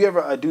 Mm-hmm. Do you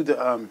ever do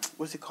the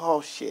what's it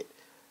called? Shit,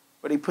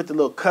 where they put the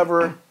little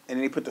cover and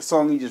then they put the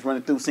song, you just run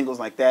it through, singles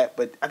like that.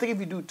 But I think if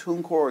you do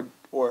TuneCore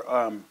or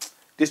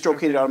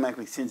DistroKid, it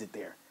automatically sends it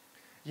there.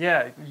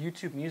 Yeah,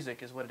 YouTube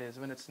Music is what it is.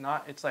 When it's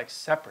not, it's like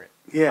separate.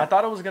 Yeah. I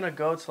thought it was gonna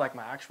go to like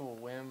my actual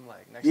Whim,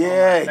 like next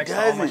Yeah,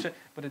 to all my shit,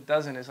 but it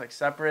doesn't. It's like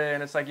separate,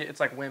 and it's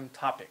like Whim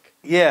Topic.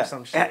 Yeah, or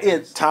some shit.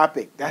 it's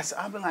topic.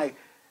 I've been like,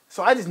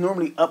 so I just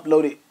normally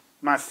upload it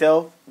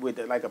myself with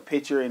like a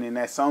picture and then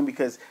that song,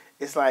 because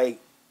it's like,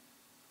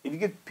 if you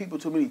give people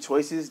too many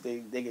choices, they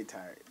get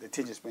tired. The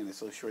attention span is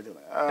so short. They're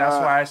like, That's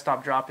why I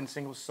stopped dropping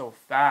singles so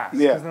fast.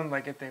 Yeah. Because then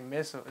like if they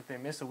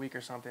miss a week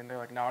or something, they're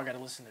like, now I got to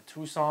listen to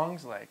 2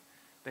 songs. Like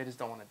they just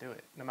don't want to do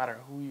it, no matter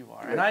who you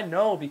are. Yeah. And I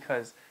know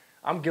because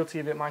I'm guilty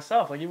of it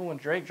myself. Like even when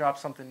Drake drops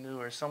something new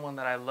or someone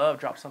that I love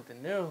drops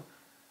something new,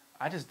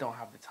 I just don't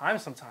have the time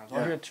sometimes.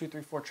 I'll Yeah. hear 2,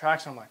 3, 4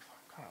 tracks and I'm like,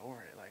 I'm kind of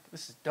over it. Like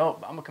this is dope,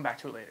 but I'm gonna come back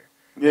to it later.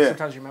 Yeah.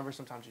 Sometimes you remember,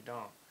 sometimes you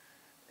don't.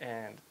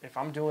 And if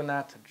I'm doing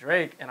that to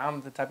Drake, and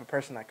I'm the type of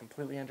person that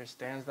completely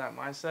understands that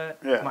mindset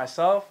Yeah.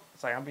 myself,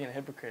 it's like I'm being a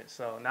hypocrite.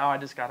 So now I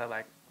just gotta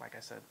like I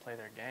said, play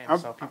their game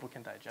so people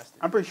can digest it.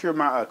 I'm pretty sure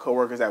my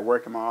coworkers at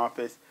work in my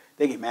office,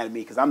 they get mad at me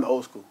because I'm the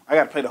old school. I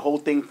got to play the whole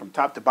thing from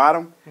top to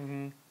bottom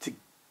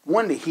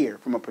to hear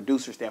from a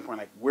producer standpoint,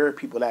 like where are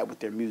people at with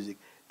their music.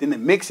 Then the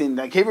mixing,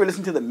 like, have you ever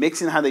listened to the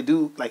mixing, how they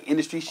do like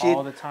industry shit?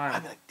 All the time.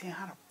 I'd be like, damn,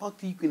 how the fuck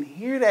do you can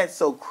hear that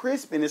so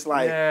crisp and it's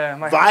like,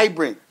 like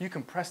vibrant? You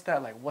can press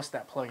that, like, what's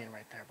that plug-in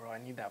right there, bro? I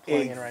need that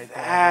plug-in right there.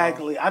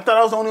 Exactly. I thought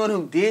I was the only one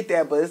who did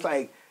that, but it's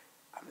like,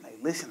 I'm like,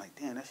 listen, like,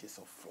 damn, that shit's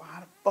so fly.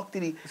 How the fuck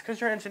did he? It's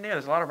because you're an engineer.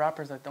 There's a lot of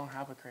rappers that don't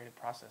have a creative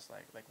process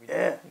like we do.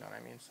 Yeah. You know what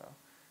I mean? So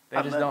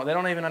they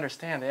don't even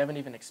understand. They haven't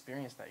even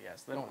experienced that yet.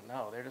 So they don't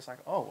know. They're just like,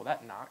 oh, well,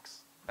 that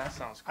knocks. That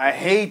sounds cool. I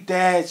hate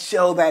that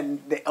show,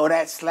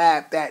 that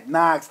slap, that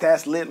knocks,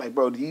 that's lit. Like,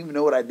 bro, do you even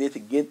know what I did to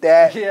get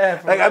that?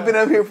 Yeah. Like, I've been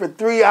up here for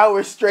 3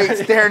 hours straight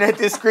staring at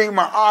this screen.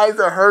 My eyes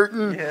are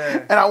hurting.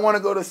 Yeah. And I want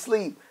to go to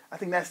sleep. I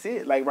think that's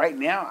it. Like, right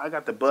now, I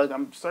got the bug.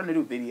 I'm starting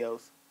to do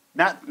videos.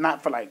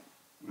 Not for, like,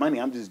 money.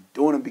 I'm just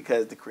doing them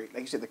because, like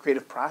you said, the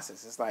creative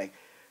process. It's like,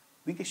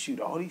 we can shoot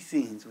all these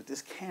scenes with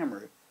this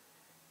camera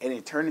and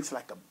it turn into,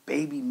 like, a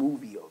baby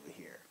movie over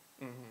here.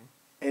 Mm-hmm.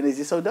 And it's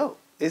just so dope.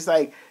 It's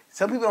like,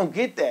 some people don't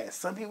get that.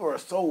 Some people are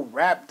so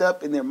wrapped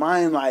up in their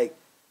mind, like,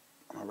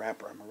 I'm a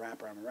rapper.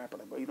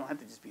 Like, bro, you don't have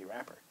to just be a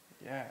rapper.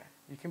 Yeah,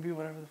 you can be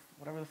whatever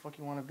the fuck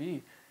you want to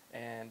be,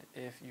 and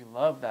if you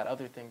love that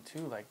other thing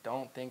too, like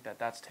don't think that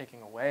that's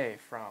taking away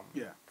from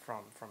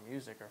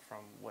music or from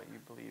what you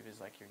believe is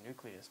like your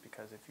nucleus.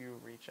 Because if you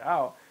reach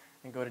out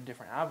and go to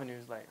different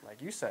avenues,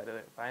 like you said,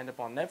 if I end up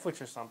on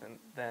Netflix or something,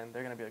 then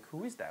they're gonna be like,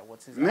 who is that?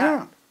 What's his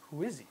app?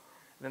 Who is he?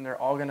 Then they're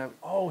all gonna,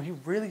 oh, he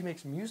really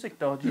makes music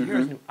though. Did you hear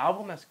his new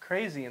album? That's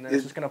crazy. And then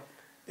it's just gonna,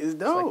 it's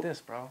dope. It's like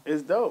this, bro.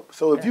 It's dope.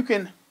 So if you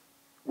can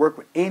work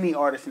with any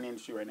artist in the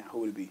industry right now,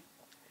 who would it be?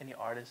 Any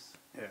artist?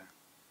 Yeah.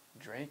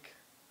 Drake.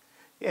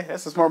 Yeah,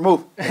 that's a smart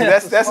move.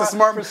 That's a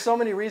smart for so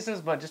many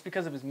reasons, but just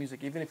because of his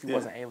music, even if he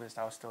wasn't A-list,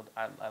 I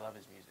love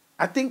his music.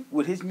 I think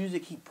with his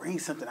music, he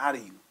brings something out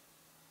of you.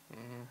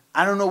 Mm-hmm.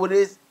 I don't know what it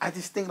is. I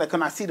just think like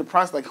when I see the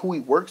process, like who he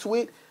works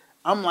with,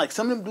 I'm like,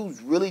 some of them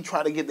dudes really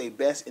try to get their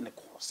best, and the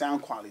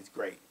sound quality is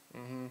great.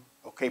 Mm-hmm.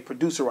 Okay,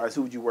 producer-wise,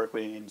 who would you work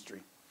with in the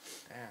industry?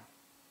 Damn,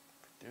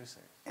 producer.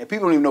 And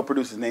people don't even know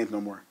producers' names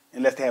no more,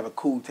 unless they have a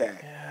cool tag.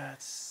 Yeah,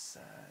 it's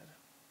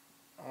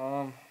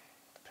sad.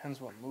 Depends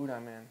what mood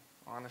I'm in,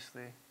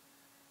 honestly.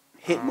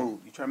 Hit mood.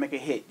 You try to make a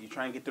hit. You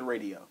try to get the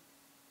radio.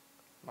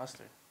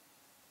 Mustard.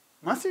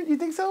 Mustard, you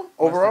think so?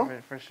 Overall?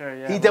 Mustard, for sure,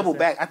 yeah. He doubled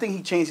back. I think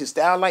he changed his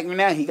style. Like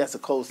now, he got a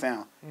cold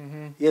sound.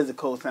 Mm-hmm. He has a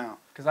cold sound.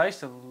 Because I used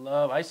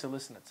to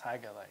listen to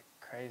Tyga like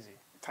crazy.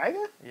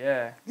 Tyga?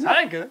 Yeah.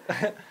 Tyga?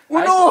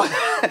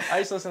 I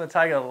used to listen to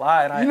Tyga a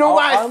lot. And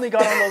I only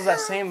got on those that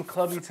same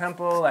clubby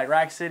tempo, like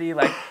Rack City.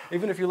 Like,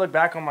 even if you look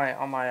back on my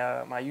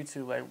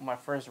YouTube, like my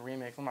first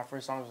remix, one of my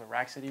first songs was a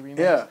Rack City remix.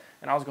 Yeah.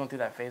 And I was going through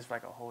that phase for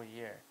like a whole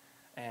year.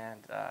 And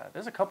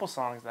there's a couple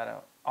songs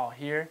that I'll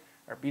hear,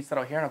 or beats that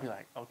I'll hear, and I'll be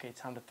like, okay,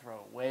 time to throw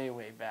it way,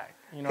 way back.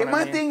 You know what I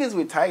mean? My thing is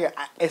with Tyga,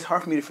 it's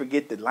hard for me to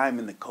forget the Lime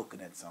and the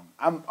Coconut song.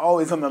 I'm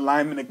always on the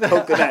Lime and the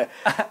Coconut.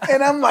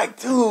 And I'm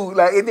like, dude,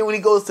 like, and then when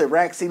he goes to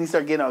Rack City, he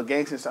start getting all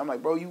gangster stuff. I'm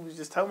like, bro, you was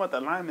just talking about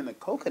the Lime and the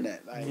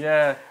Coconut. Like,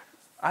 yeah.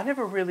 I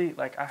never really,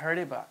 like, I heard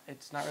it, but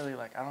it's not really,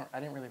 like, I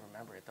didn't really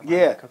remember it.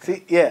 Yeah.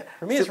 See, yeah.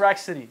 For me, it's Rack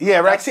City. Yeah,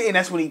 Rack City, and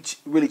that's when he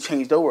really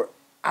changed over.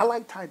 I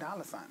like Ty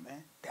Dolla $ign,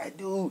 man. That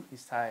dude.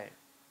 He's tight.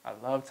 I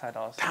love Ty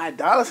Dolla $ign. Ty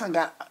Dolla $ign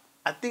got.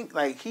 I think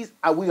like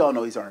we all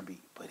know he's R&B,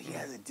 but he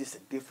has just a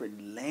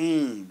different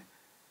lane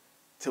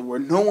to where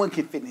no one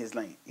can fit in his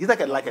lane. He's like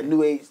a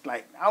new age,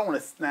 like I don't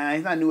want to. Nah,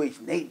 he's not new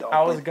age Nate Dogg.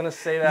 I was gonna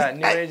say that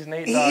new age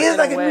Nate Dogg. He is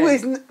like a new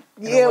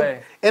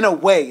age, in a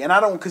way. And I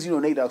don't, because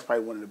Nate Dogg's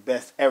probably one of the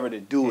best ever to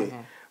do it.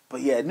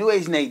 But yeah, new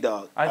age Nate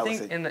Dogg. I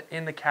think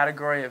in the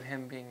category of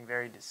him being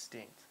very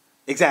distinct.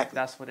 Exactly.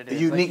 That's what it is. The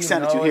unique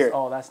sound that you hear.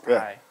 Oh, that's Ty.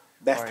 Yeah.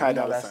 That's Ty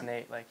Dolla $ign. That's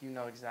Nate. Like you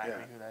know exactly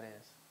who that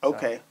is. So,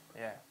 okay.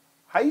 Yeah.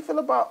 How you feel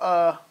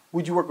about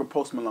would you work with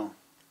Post Malone?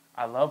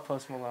 I love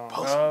Post Malone.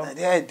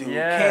 That dude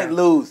can't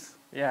lose.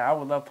 Yeah, I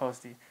would love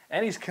Posty.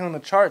 And he's killing the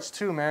charts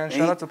too, man.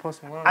 Shout out to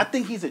Post Malone. I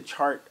think he's a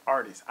chart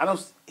artist.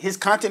 His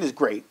content is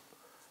great,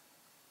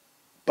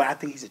 but I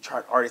think he's a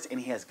chart artist and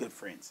he has good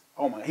friends.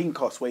 Oh my, he can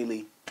call Sway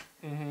Lee.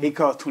 He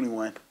calls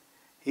 21.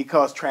 He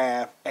calls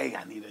Trav. Hey,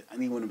 I need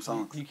one of them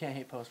songs. You can't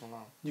hate Post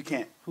Malone. You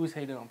can't. Who's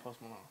hated on Post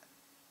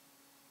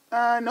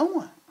Malone? No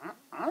one.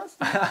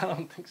 Honestly. I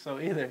don't think so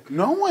either.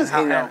 No one's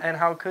hating on him. And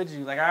how could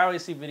you? Like, I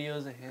always see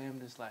videos of him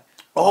just like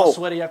all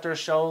sweaty after a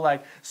show.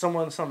 Like, some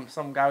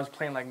guy was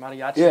playing like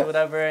mariachi or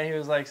whatever, and he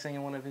was like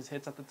singing one of his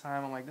hits at the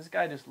time. I'm like, this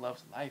guy just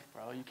loves life,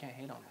 bro. You can't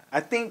hate on that.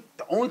 I think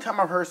the only time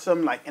I've heard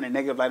something like in a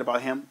negative light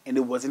about him, and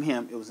it wasn't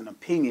him, it was an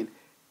opinion,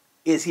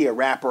 is he a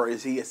rapper or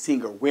is he a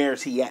singer?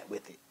 Where's he at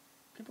with it?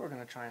 People are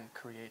going to try and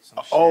create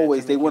some shit.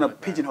 Always. They want to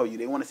pigeonhole you.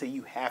 They want to say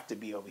you have to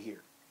be over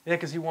here. Yeah,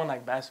 because he won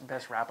like best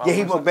rap album. Yeah,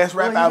 he won best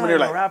rap album. He's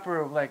not a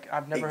rapper. Like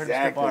I've never heard his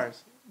spit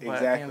bars. But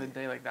at the end of the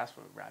day, like that's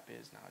what rap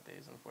is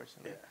nowadays,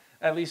 unfortunately.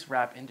 Yeah. At least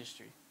rap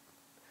industry.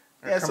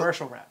 Or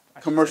commercial rap.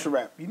 Commercial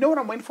rap. You know what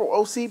I'm waiting for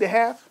OC to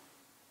have?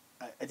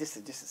 Just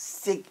a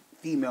sick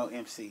female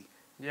MC.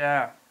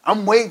 Yeah.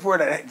 I'm waiting for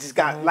her to just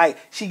got like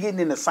she getting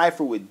in the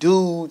cypher with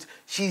dudes.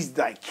 She's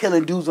like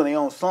killing dudes on their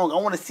own song. I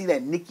want to see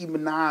that Nicki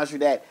Minaj or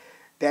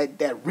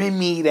that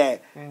Remy,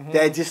 that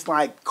just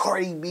like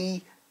Cardi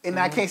B. And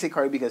I can't say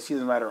Cardi B because she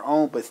doesn't write her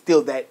own, but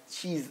still that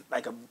she's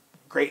like a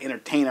great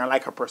entertainer. I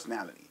like her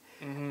personality.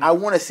 I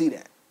want to see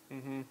that.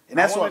 And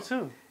that's why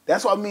too.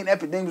 That's why me and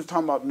Epidemic was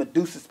talking about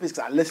Medusa Spitz.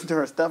 Because I listened to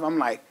her stuff. I'm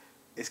like,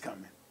 it's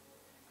coming.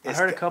 I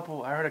heard a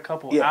couple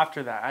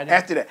after that.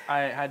 After that.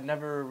 I had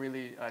never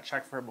really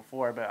checked for her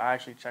before, but I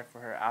actually checked for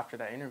her after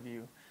that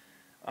interview.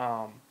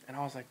 And I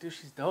was like, dude,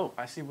 she's dope.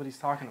 I see what he's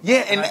talking about.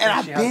 Yeah, and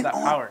I've been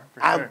on. Power,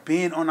 I've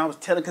been on. I was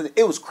telling, because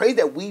it was crazy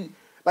that we're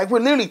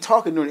literally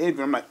talking during the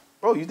interview. I'm like,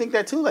 bro, you think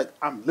that too? Like,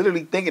 I'm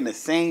literally thinking the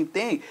same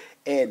thing.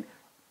 And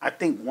I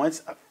think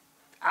once,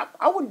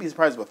 I wouldn't be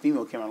surprised if a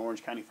female came out of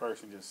Orange County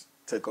first and just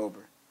took over.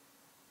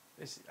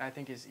 I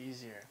think it's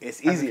easier.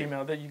 It's easier. As a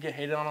female, that you get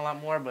hated on a lot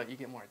more, but you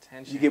get more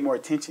attention. You get more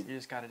attention. You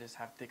just gotta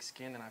have thick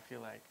skin, and I feel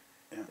like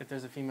if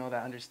there's a female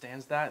that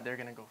understands that, they're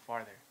gonna go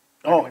farther.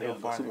 They'll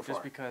go super far.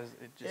 Just because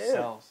it just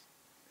sells.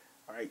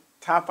 All right,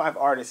 top 5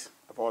 artists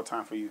of all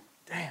time for you.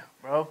 Damn,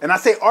 bro. And I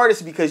say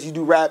artists because you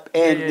do rap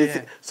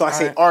and so I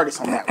say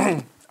artists on that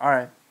one. All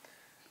right.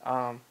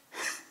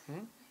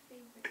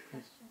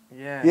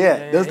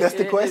 That's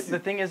the question. The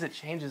thing is, it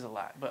changes a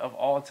lot. But of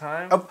all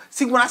time,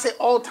 see, when I say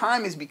all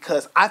time, is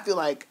because I feel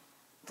like,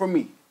 for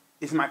me,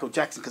 it's Michael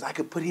Jackson because I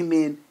could put him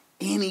in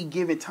any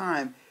given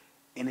time,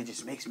 and it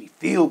just makes me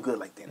feel good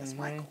like that. That's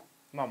Michael.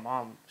 My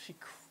mom, she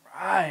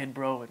cried,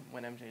 bro,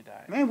 when MJ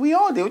died. Man, we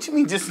all did. What you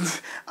mean?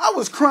 I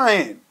was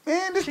crying,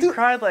 man. She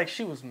cried like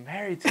she was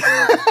married to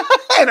him.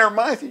 In her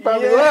mind, she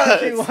probably was.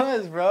 She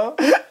was, bro.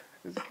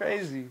 It's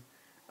crazy.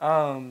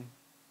 Eminem.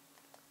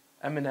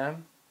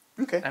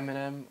 Okay.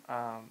 Eminem.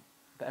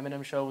 The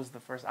Eminem Show was the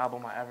first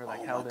album I ever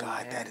held in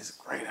my hands. That is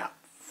a great album.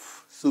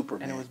 Super.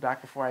 And it was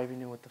back before I even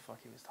knew what the fuck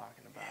he was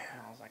talking about. Yeah.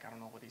 And I was like, I don't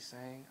know what he's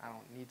saying. I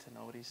don't need to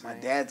know what he's saying.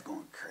 My dad's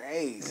going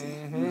crazy.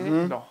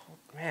 The whole,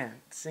 man,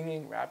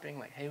 singing, rapping,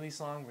 like Haley's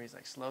song where he's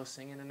like slow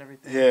singing and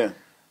everything. Yeah. And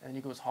then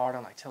he goes hard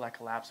on like Till I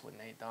Collapse with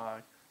Nate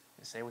Dogg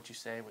and Say What You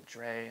Say with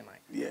Dre and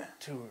like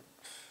dude,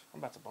 I'm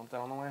about to bump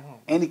that on the way home.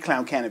 And he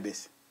clowned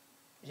Cannabis.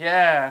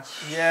 Yeah.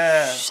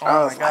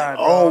 Oh my god.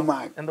 Oh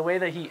my. And the way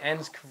that he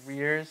ends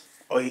careers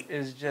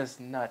is just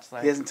nuts.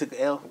 Like he hasn't took an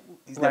L.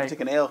 He's never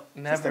took an L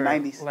since the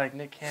 90s. Like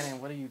Nick Cannon,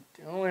 what are you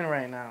doing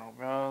right now,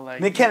 bro?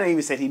 Like Nick Cannon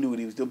even said he knew what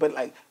he was doing, but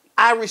like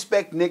I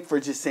respect Nick for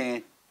just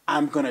saying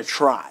I'm gonna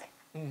try.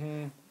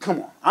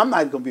 Come on, I'm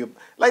not gonna be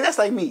like that's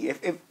like me. If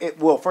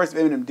first if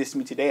Eminem dissed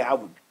me today, I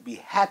would be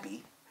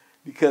happy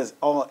because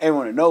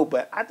everyone would know.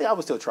 But I think I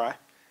would still try.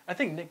 I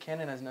think Nick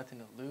Cannon has nothing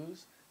to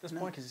lose at this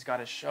point because he's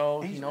got a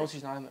show. He knows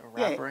he's not a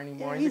rapper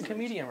anymore. He's a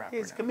comedian rapper.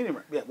 He's a comedian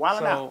rapper. Yeah,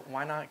 Wildin' Out. So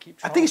why not keep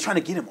trying? I think he's trying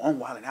to get him on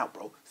Wildin' Out,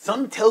 bro.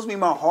 Something tells me in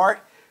my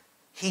heart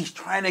he's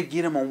trying to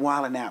get him on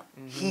Wildin' Out.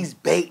 He's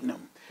baiting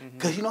him.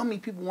 Because you know how many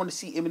people want to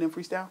see Eminem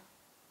freestyle?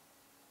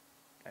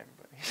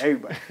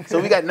 Everybody.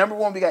 So we got number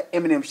 1, we got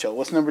Eminem Show.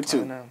 What's number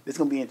 2? This is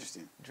going to be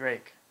interesting.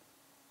 Drake.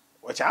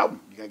 Which album?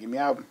 You got to give me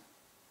an album.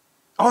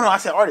 Oh, no, I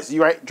said artist.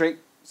 You right? Drake.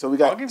 So we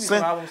got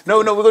Slim. No,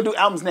 we're going to do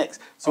albums next.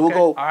 So we'll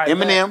go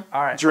Eminem,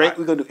 Drake.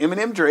 We're going to do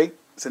Eminem, Drake.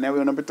 So now we're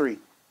on number 3.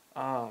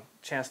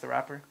 Chance the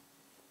Rapper.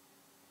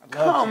 I love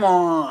Come Chance.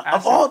 on. Of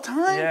Acid- all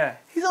time? Yeah.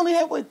 He's only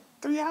had, what,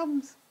 3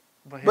 albums?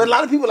 But But a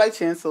lot of people like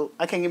Chance, so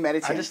I can't get mad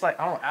at I Chance. just like,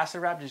 I don't know,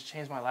 acid rap just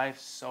changed my life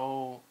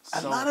so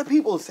A lot of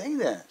people say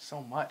that.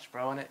 so much,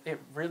 bro. And it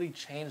really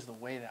changed the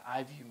way that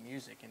I view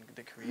music and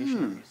the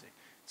creation of music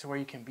to where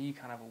you can be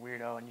kind of a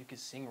weirdo and you can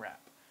sing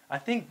rap. I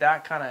think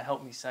that kind of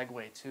helped me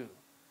segue too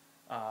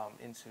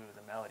into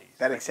the melodies.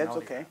 That like accepts,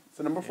 melody okay. rap.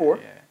 So number 4.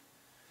 Yeah.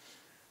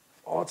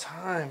 All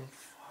time.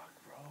 Fuck,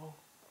 bro.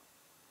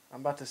 I'm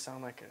about to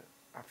sound like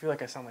I feel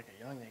like I sound like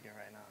a young nigga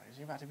right now.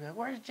 You're about to be like,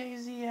 where's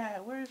Jay-Z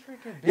at? Where's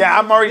freaking Biggie? Yeah,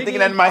 I'm already Biggie thinking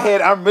that in and my Pac?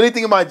 head. I'm really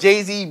thinking about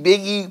Jay-Z,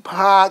 Biggie,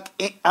 Pac.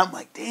 I'm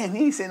like, damn,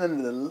 he ain't saying none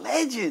of the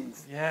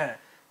legends. Yeah.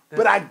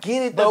 But I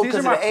get it, though, These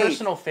because are of my the age.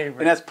 personal favorites.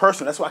 And that's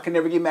personal. That's why I can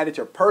never get mad at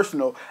your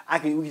personal. We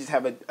can just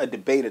have a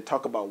debate and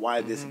talk about why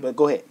this. But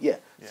go ahead. Yeah.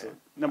 Yeah. So, I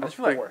number just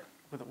feel 4.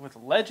 like with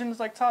legends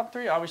like top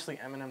 3, obviously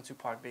Eminem,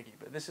 Tupac, Biggie.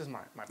 But this is my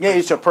Yeah,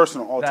 it's your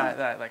personal all time.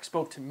 that like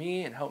spoke to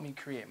me and helped me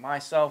create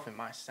myself and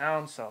my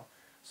sound. So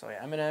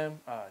yeah, Eminem,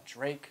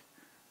 Drake,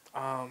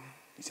 You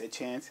said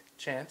Chance.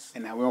 Chance.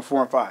 And now we're on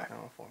 4 and 5.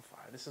 No, 4 and 5.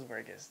 This is where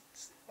it gets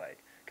like,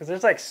 because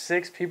there's like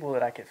 6 people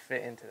that I could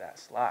fit into that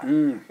slot,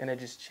 and it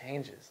just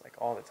changes like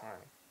all the time.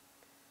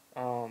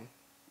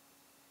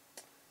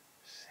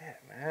 Shit,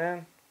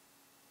 man.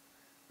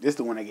 This is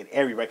the one I get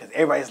everybody, because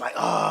everybody's like,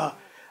 I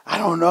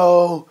don't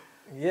know.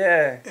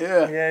 Yeah.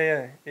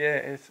 Yeah.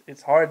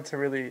 It's hard to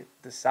really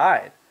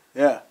decide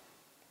Yeah.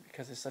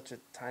 because it's such a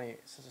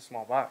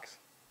small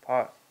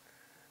pot.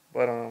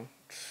 But damn,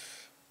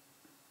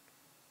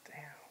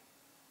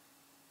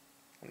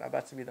 I'm not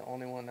about to be the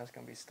only one that's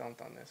gonna be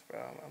stumped on this, bro.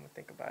 I'm gonna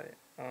think about it.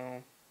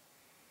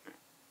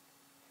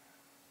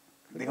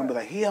 They're gonna be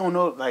like, he don't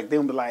know. Like they're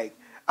gonna be like,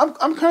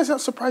 I'm kind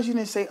of surprised you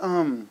didn't say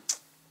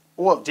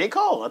well, J.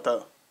 Cole, I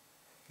thought,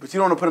 but you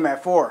don't want to put him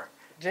at 4.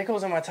 J.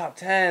 Cole's in my top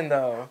 10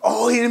 though.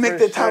 Oh, he didn't make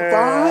the top sure.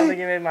 I don't think 5.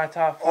 he made my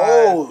top 5.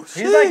 Oh, he's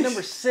like sheesh.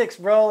 number 6,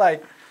 bro.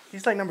 Like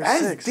he's like number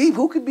That's 6. deep.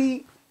 Who could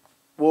be?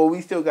 Well,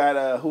 we still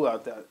got who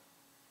out there?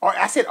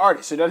 I said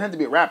artist, so it doesn't have to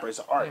be a rapper. It's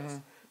an artist.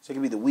 So it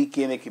could be The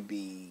Weeknd. It could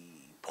be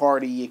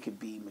Party. It could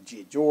be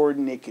Majid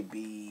Jordan. It could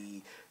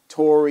be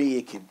Tory.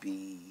 It could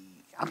be.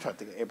 I'm trying to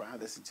think of everybody I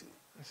listen to.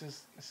 This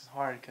is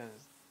hard because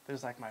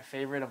there's like my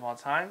favorite of all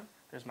time.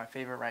 There's my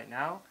favorite right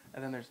now,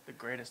 and then there's the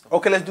greatest of all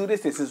Okay, time. let's do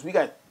this. Since we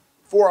got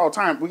 4 all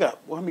time, we got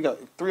how many? Got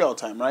 3 all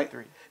time, right?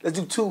 3. Let's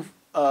do 2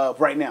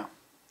 right now.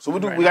 So we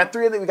do. Right we now? got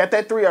 3. We got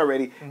that 3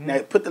 already. Now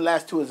put the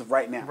last 2 as of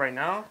right now. Right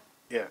now,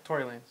 Yeah.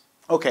 Tory Lanez.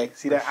 Okay.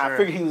 See that? sure.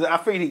 I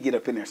figured he'd get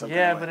up in there. Something.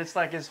 Yeah, like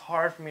but it's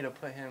hard for me to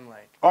put him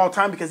like. all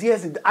time because he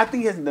hasn't. I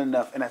think he hasn't done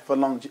enough in that for a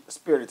long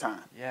spirit of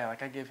time. Yeah,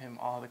 like I give him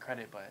all the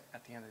credit, but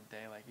at the end of the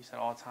day, like you said,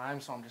 all time.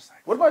 So I'm just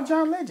like. What about fuck.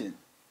 John Legend?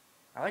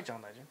 I like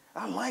John Legend.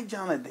 I like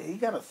John Legend. He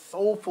got a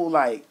soulful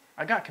like.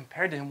 I got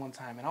compared to him one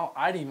time, and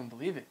I didn't even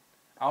believe it.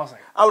 I was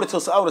like, I would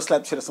have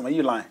slapped shit at somebody.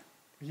 You lying?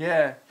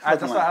 yeah. Fucking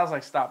That's why I was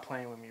like, stop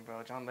playing with me,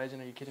 bro. John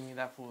Legend, are you kidding me?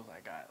 That fool's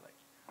like got like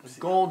a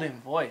golden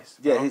voice.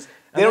 Bro. Yeah, And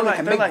they don't they're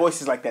even they're make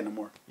voices like that no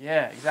more.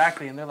 Yeah,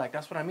 exactly. And they're like,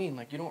 that's what I mean.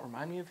 Like, you don't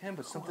remind me of him,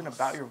 but something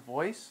about your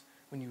voice,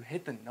 when you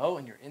hit the note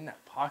and you're in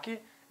that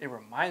pocket, it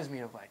reminds me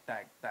of like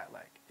that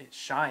like it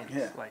shines.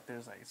 Yeah. Like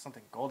there's like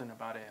something golden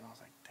about it. And I was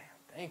like,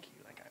 damn, thank you.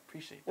 Like I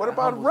appreciate that. What It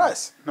about humbles me.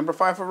 Russ? Number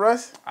 5 for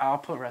Russ. I'll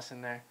put Russ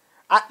in there.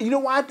 You know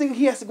why I think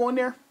he has to go in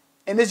there?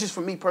 And this is just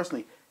for me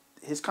personally.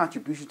 His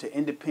contribution to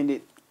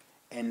independent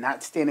and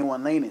not staying in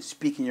one lane and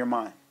speaking your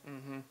mind.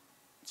 Mm-hmm.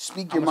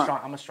 Speak your mind.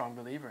 I'm a strong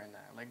believer in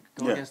that. Like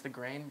go Yeah. against the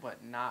grain,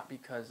 but not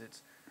because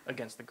it's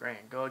against the grain.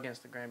 Go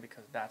against the grain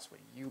because that's what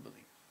you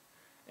believe.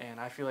 And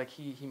I feel like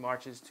he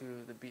marches to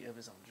the beat of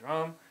his own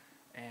drum,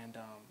 and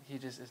he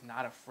just is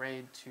not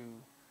afraid to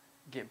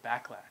get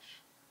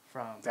backlash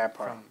from That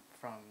part.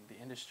 from the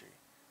industry.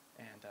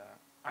 And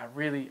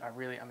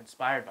I'm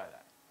inspired by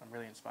that. I'm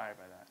really inspired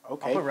by that.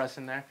 Okay. I'll put Russ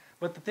in there.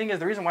 But the thing is,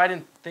 the reason why I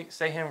didn't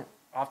say him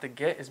off the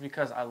get is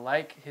because I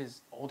like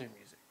his older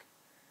music.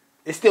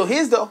 It's still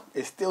his though.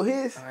 It's still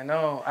his. I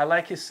know. I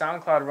like his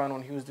SoundCloud run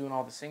when he was doing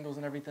all the singles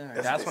and everything. Like,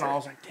 That's that's what when they I say.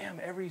 was like, damn,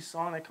 every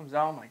song that comes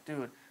out, I'm like,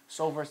 dude,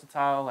 so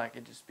versatile. Like,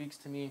 it just speaks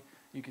to me.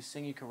 You can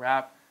sing, you can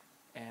rap,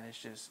 and it's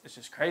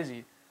just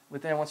crazy.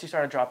 But then once he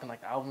started dropping,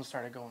 like, the albums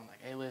started going, like,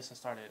 A-list and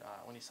started,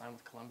 when he signed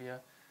with Columbia,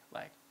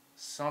 like,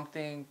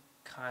 something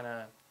kind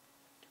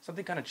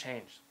of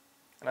changed.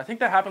 And I think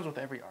that happens with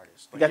every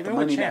artist. You Like, got the even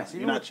with money now. Chance,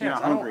 You're even not- with you're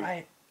Chance, not hungry.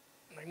 like,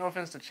 no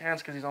offense to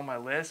Chance because he's on my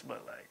list,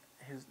 but, like,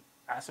 his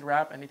acid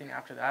rap, anything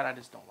after that, I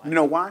just don't like. You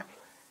know why?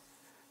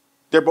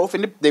 They both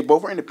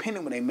were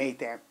independent when they made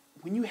that.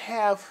 When you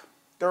have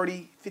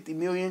 30, 50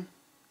 million,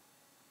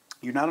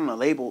 you're not on a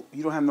label.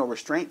 You don't have no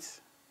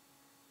restraints.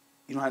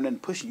 You don't have nothing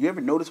pushing. You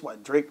ever notice why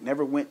Drake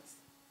never went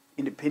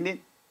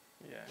independent?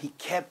 Yeah. He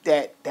kept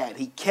that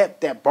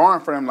bar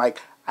in front of him.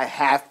 Like, I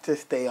have to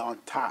stay on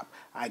top.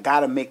 I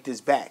gotta make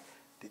this back.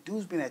 The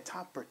dude's been at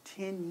top for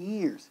 10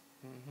 years.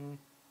 Mm-hmm.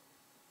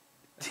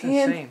 10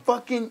 insane.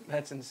 fucking.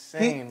 That's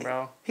insane, he,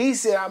 bro. He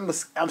said,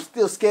 "I'm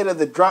still scared of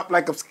the drop."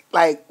 Like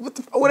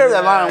whatever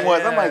that line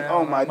was. I'm like,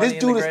 oh my, this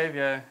dude is. Grave,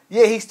 yeah.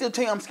 Yeah, he's still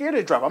telling you, I'm scared of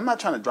the drop. I'm not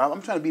trying to drop.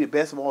 I'm trying to be the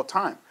best of all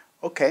time.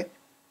 Okay.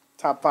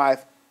 top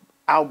 5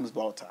 albums of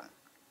all time.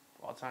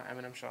 All time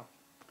Eminem Show.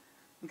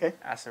 Okay.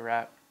 Acid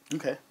Rap.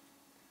 Okay.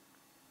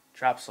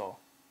 Trap Soul.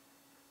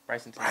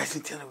 Bryson Tiller.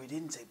 Bryson Tiller. We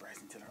didn't say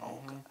Bryson Tiller. Oh,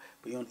 God.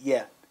 But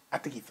yeah, I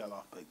think he fell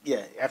off. But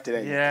yeah, after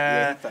that,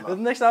 Yeah, he fell the off.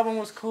 next album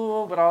was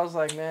cool, but I was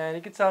like, man,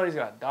 you can tell he's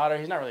got a daughter.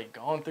 He's not really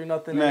going through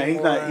nothing No,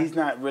 anymore. he's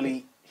not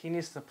really. He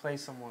needs to play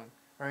someone,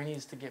 or he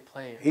needs to get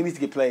played. He needs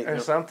to get played Or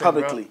something,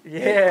 publicly. bro.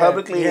 Yeah,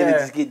 publicly, and yeah.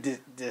 just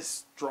get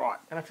distraught.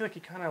 And I feel like he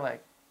kind of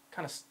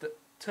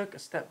took a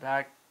step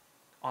back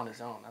on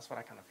his own. That's what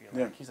I kind of feel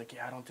like. Yeah. He's like,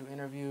 yeah, I don't do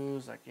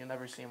interviews. Like, you'll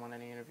never see him on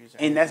any interviews. Or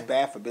And that's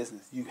anything. bad for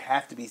business. You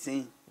have to be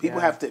seen. People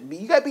Yeah. have to.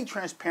 You gotta be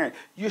transparent.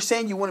 You're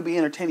saying you want to be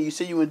entertaining. You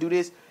say you want to do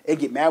this, and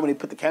get mad when they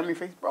put the camera in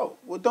your face, bro.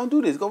 Well, don't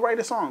do this. Go write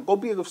a song. Go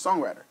be a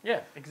songwriter. Yeah,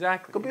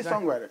 exactly. Go be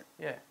exactly. a songwriter.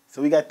 Yeah.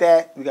 So we got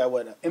that. We got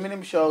what?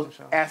 Eminem Show, Eminem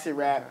Show. Acid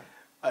Rap,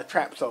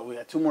 Trap Soul. We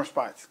got 2 more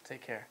spots.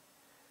 Take care.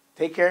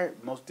 Take Care,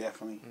 most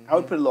definitely. I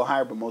would put it a little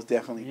higher, but most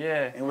definitely.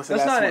 Yeah. And what's the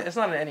It's last not. one? It's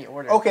not in any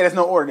order. Okay, that's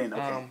no order then.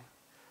 Okay.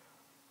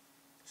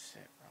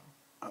 Shit,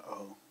 bro.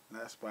 Uh-oh.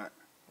 Last spot.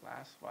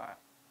 Last spot.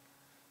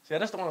 See, I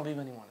just don't want to leave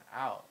anyone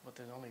out, but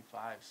there's only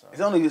 5, so.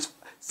 It's only just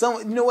some.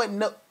 You know what?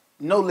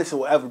 No list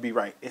will ever be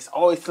right. It's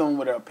always someone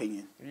with an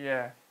opinion.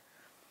 Yeah.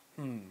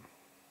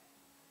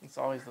 It's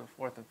always the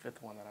 4th and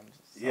 5th one that I'm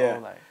just so Yeah.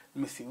 like.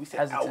 Let me see. We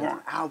said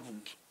Hesitant.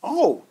 album.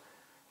 Oh,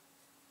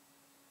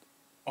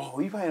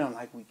 you probably don't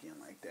like Weeknd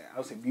like that. I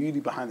would say Beauty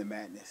Behind the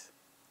Madness.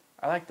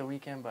 I like The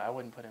Weeknd, but I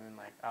wouldn't put him in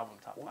like album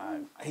top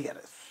 5. He got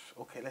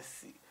a. Okay, let's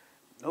see.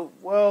 No,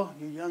 well,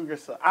 you're younger,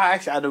 so I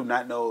do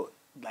not know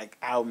like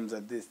albums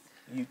of this.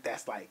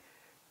 That's like.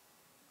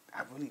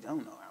 I really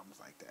don't know albums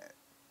like that.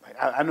 Like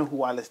I know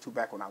who I listened to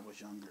back when I was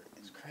younger.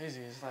 It's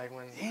crazy. It's like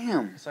when.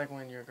 Damn. It's like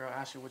when your girl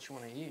asks you what you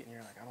want to eat, and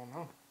you're like, I don't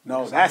know.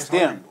 No, Just that's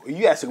like, them.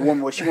 You ask a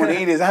woman what she want to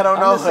eat is I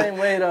don't know. I'm the same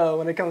way though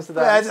when it comes to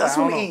that. Yeah, I It's just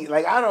like, want to don't eat.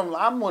 Like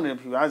I'm one of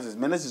the people.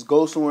 Let's just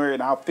go somewhere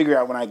and I'll figure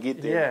out when I get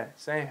know. there. Yeah,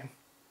 same.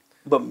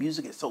 But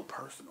music is so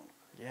personal.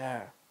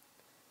 Yeah.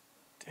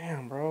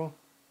 Damn, bro.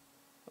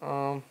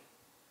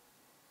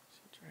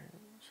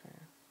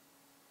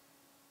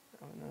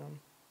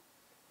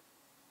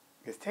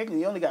 Because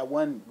technically, you only got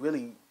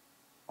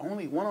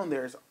only one on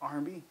there is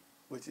R&B,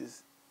 which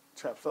is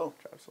Trap Soul.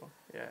 Trap Soul.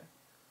 Yeah.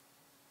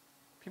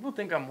 People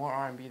think I'm more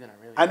R&B than I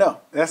really I am.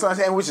 know. That's what I'm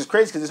saying, which is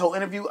crazy because this whole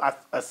interview, I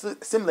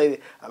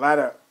assimilated a lot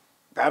of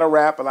battle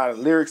rap, a lot of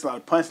lyrics, a lot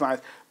of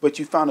punchlines, but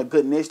you found a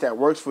good niche that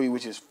works for you,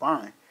 which is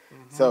fine.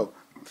 Mm-hmm. So,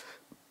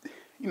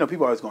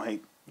 people always going to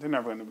hate. They're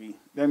never going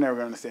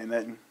to understand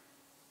nothing.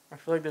 I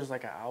feel like there's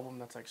like an album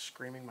that's like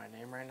screaming my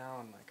name right now,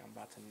 and like I'm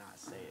about to not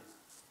say it.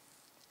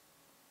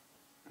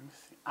 Let me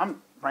see.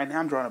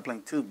 I'm drawing a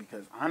blank too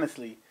because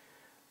honestly,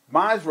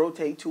 mine's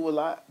rotate too a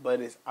lot,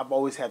 but I've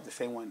always had the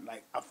same one.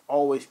 Like I've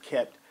always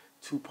kept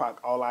Tupac,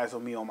 All Eyes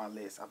on Me on my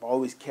list. I've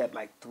always kept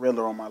like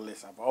Thriller on my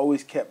list. I've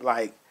always kept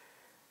like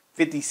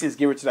 50 Cent's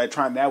Get Rich or Die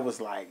Trying. That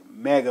was like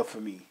mega for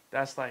me.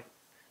 That's like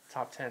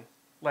top 10.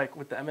 Like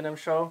with the Eminem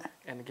Show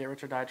and Get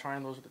Rich or Die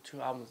Trying, those were the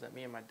 2 albums that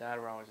me and my dad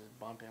were always just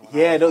bumping. When I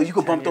Yeah, was, those like, you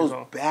could 10 bump those years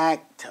old.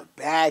 back to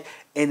back,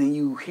 and then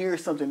you hear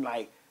something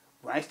like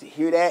when I used to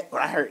hear that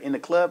when I heard in the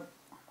club.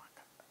 Oh my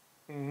god,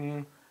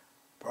 Mm-hmm.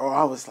 bro!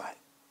 I was like,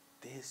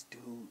 this dude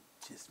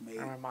just made.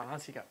 I remember my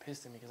auntie got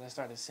pissed at me because I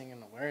started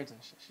singing the words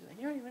and shit. She's like,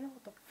 you don't even know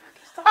what the fuck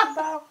he's talking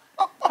about.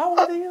 How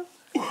old are you?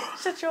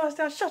 Sit your ass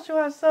down. Shut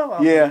your ass up. I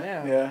was like,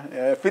 damn.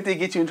 Yeah. 50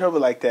 get you in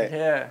trouble like that.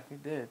 Yeah, he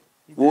did.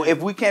 Well,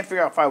 if we can't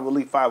figure out 5, we'll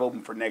leave 5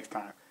 open for next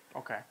time.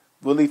 Okay.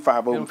 We'll leave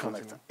 5 open It'll for come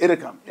next to time. me.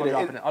 It'll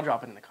come. I'll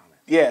drop it in the comments.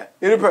 Yeah,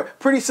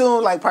 pretty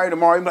soon, like probably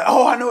tomorrow. You'll be like,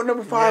 oh, I know what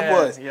number 5 Yeah,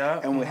 was. yeah.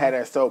 And we had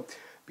that. So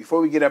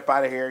before we get up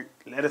out of here,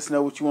 let us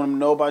know what you want them to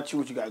know about you,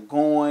 what you got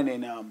going,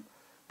 and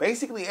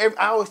basically, I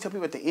always tell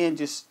people at the end,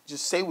 just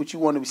say what you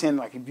want to be saying.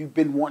 Like if you've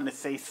been wanting to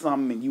say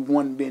something and you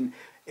want been,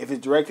 if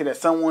it's directed at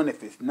someone,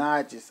 if it's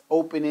not, just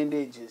open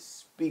ended,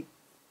 just speak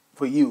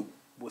for you,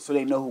 so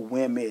they know who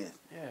Wim is.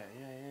 Yeah.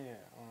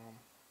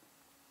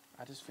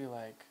 I just feel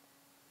like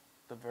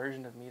the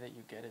version of me that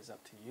you get is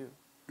up to you.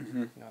 Mm-hmm.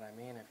 You know what I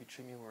mean? If you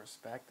treat me with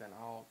respect, then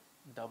I'll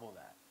double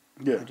that.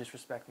 Yeah. If you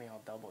disrespect me,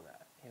 I'll double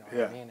that. You know what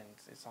Yeah. I mean? And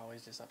it's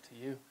always just up to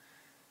you.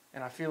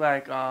 And I feel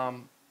like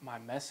my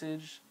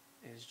message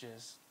is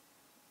just,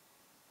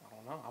 I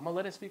don't know. I'm going to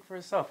let it speak for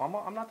itself. I'm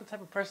not the type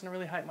of person to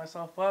really hype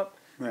myself up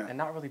and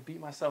not really beat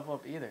myself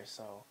up either.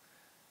 So,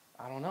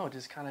 I don't know.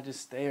 Just kind of just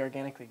stay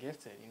organically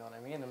gifted. You know what I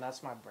mean? And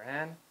that's my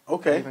brand.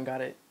 Okay. I even got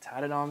it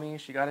tatted on me.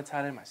 She got it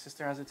tatted. My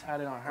sister has it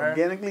tatted on her.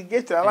 Organically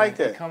gifted. I And like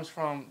that.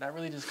 that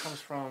really just comes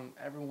from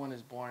everyone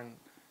is born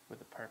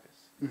with a purpose.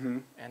 Mm-hmm.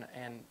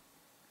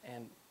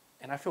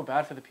 And I feel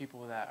bad for the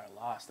people that are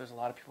lost. There's a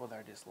lot of people that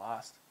are just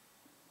lost,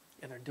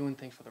 and they're doing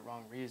things for the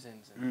wrong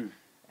reasons, and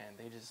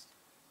they just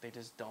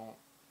don't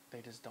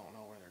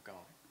know where they're going.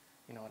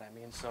 You know what I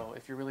mean? So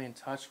if you're really in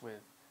touch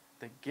with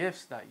the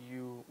gifts that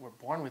you were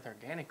born with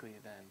organically,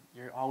 then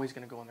you're always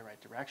going to go in the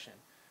right direction.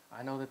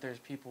 I know that there's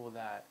people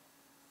that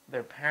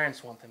their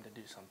parents want them to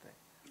do something.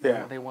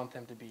 Yeah. They want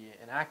them to be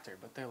an actor,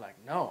 but they're like,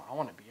 no, I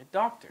want to be a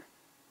doctor.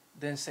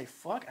 Then say,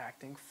 fuck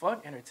acting,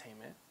 fuck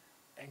entertainment.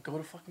 and go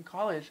to fucking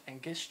college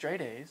and get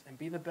straight A's and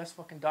be the best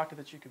fucking doctor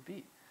that you could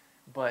be.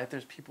 But if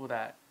there's people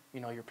that, you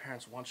know, your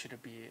parents want you to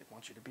be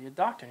a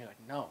doctor, and you're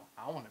like, no,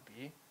 I want to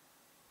be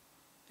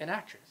an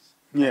actress.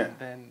 Yeah.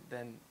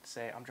 Then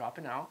say, I'm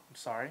dropping out. I'm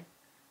sorry,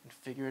 and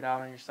figure it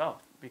out on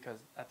yourself. Because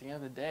at the end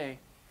of the day,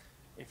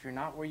 if you're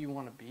not where you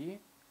want to be,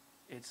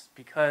 it's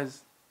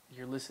because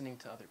you're listening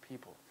to other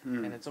people,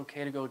 and it's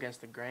okay to go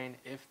against the grain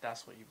if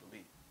that's what you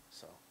believe.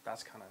 So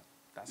that's kind of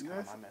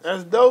my message.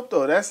 That's dope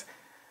though. That's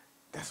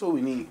what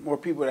we need. More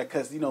people that,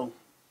 because you know,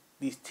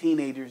 these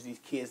teenagers, these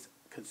kids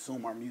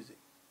consume our music,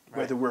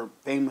 whether we're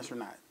famous or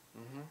not.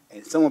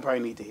 And someone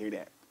probably need to hear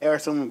that. Or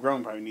someone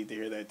grown probably need to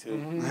hear that too.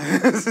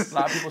 A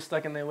lot of people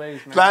stuck in their ways,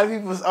 man. A lot of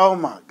people, oh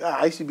my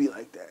God, I should be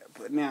like that.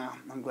 But now,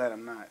 I'm glad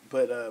I'm not.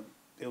 But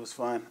it was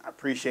fun. I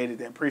appreciated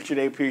that.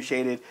 They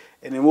appreciated.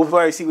 And then we'll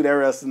probably see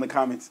whatever else is in the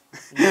comments.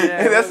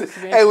 Yeah,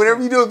 hey,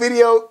 whenever you do a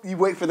video, you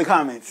wait for the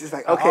comments. It's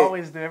like, okay. I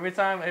always do. Every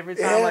time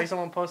like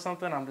someone posts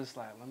something, I'm just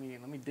like, let me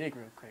dig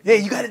real quick. Yeah,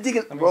 you got to dig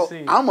it, bro.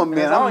 See. I'm a man.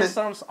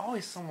 There's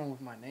always someone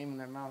with my name in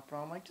their mouth,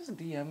 bro. I'm like, just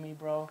DM me,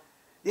 bro.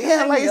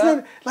 Yeah, like, it's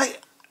not, like...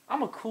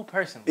 I'm a cool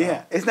person, bro.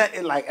 Yeah, it's not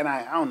like, and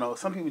I don't know.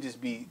 Some people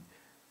just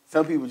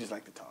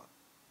like to talk.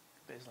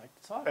 They just like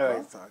to talk. They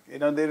like to talk. You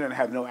know, they don't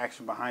have no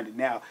action behind it.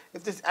 Now,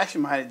 if there's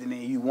action behind it,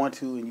 then you want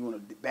to, and you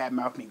want to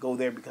badmouth me, go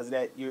there because of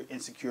that. You're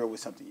insecure with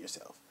something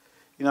yourself.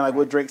 You know, like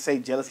what Drake say,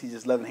 jealousy,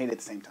 just love and hate at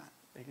the same time.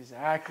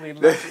 Exactly.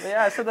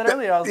 Yeah, I said that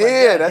earlier. I was like,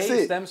 that's hate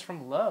it. Stems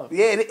from love.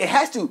 Yeah, it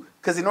has to,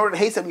 because in order to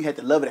hate something, you have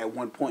to love it at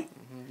one point.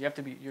 You have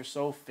to be. You're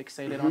so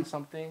fixated on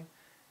something,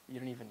 you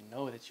don't even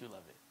know that you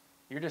love it.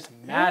 You're just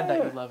mad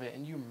that you love it,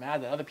 and you're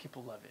mad that other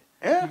people love it.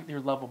 Yeah. You're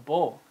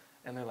lovable,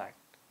 and they're like,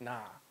 nah,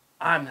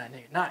 I'm that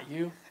nigga, not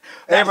you.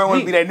 Everybody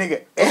wants to be that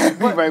nigga.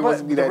 Everybody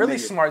wants to be that nigga. The really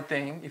smart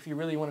thing, if you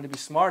really wanted to be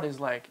smart, is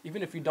like,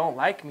 even if you don't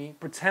like me,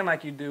 pretend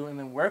like you do, and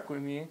then work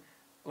with me,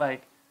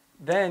 like,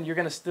 then you're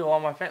gonna steal all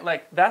my fans.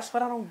 Like, that's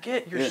what I don't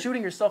get. You're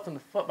shooting yourself in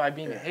the foot by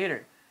being a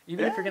hater.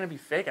 Even if you're gonna be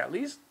fake, at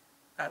least,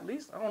 I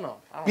don't know.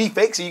 Be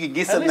fake so you can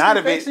get something out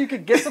of it. So you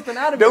can get something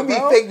out of Don't it,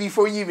 be fake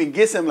before you even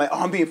get something. Like, oh,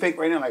 I'm being fake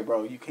right now. Like,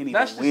 bro, you can't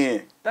even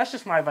win. That's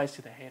just my advice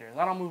to the haters.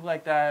 I don't move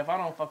like that. If I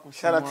don't fuck with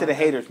Shout out to the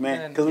haters,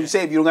 man. Because when you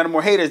say if you don't got no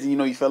more haters, then you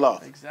know you fell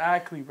off.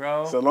 Exactly,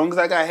 bro. So long as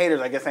I got haters,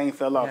 I guess I ain't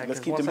fell off.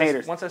 Let's keep them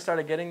haters. Once I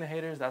started getting the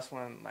haters, that's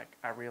when like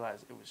I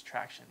realized it was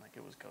traction. Like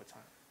it was go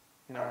time.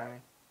 You know what I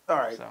mean? All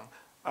right. So.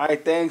 All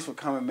right, thanks for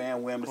coming,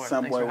 man. Wham, the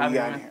Sun Boy, we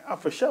got here. Oh,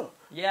 for sure.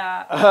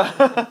 Yeah.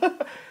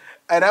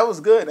 Hey, that was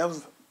good. That was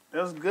good.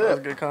 That was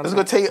good content. I was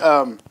gonna tell you.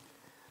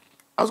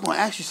 I was gonna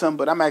ask you something,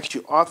 but I'm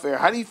asking you off air.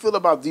 How do you feel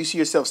about? Do you see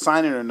yourself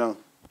signing or no?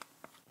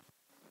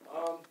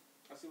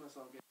 I see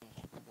myself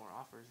getting more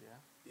offers.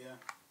 Yeah. Yeah.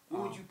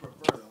 What would you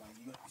prefer though? Like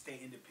you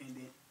stay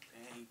independent?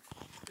 And...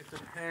 It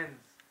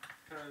depends.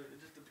 Cause it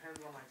just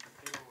depends on like the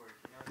paperwork.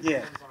 You know?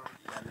 Yeah. Depends on,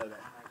 I know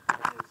that. on, like,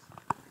 what it is.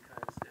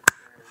 Because if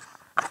there's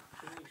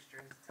too many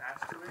strings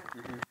attached to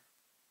it,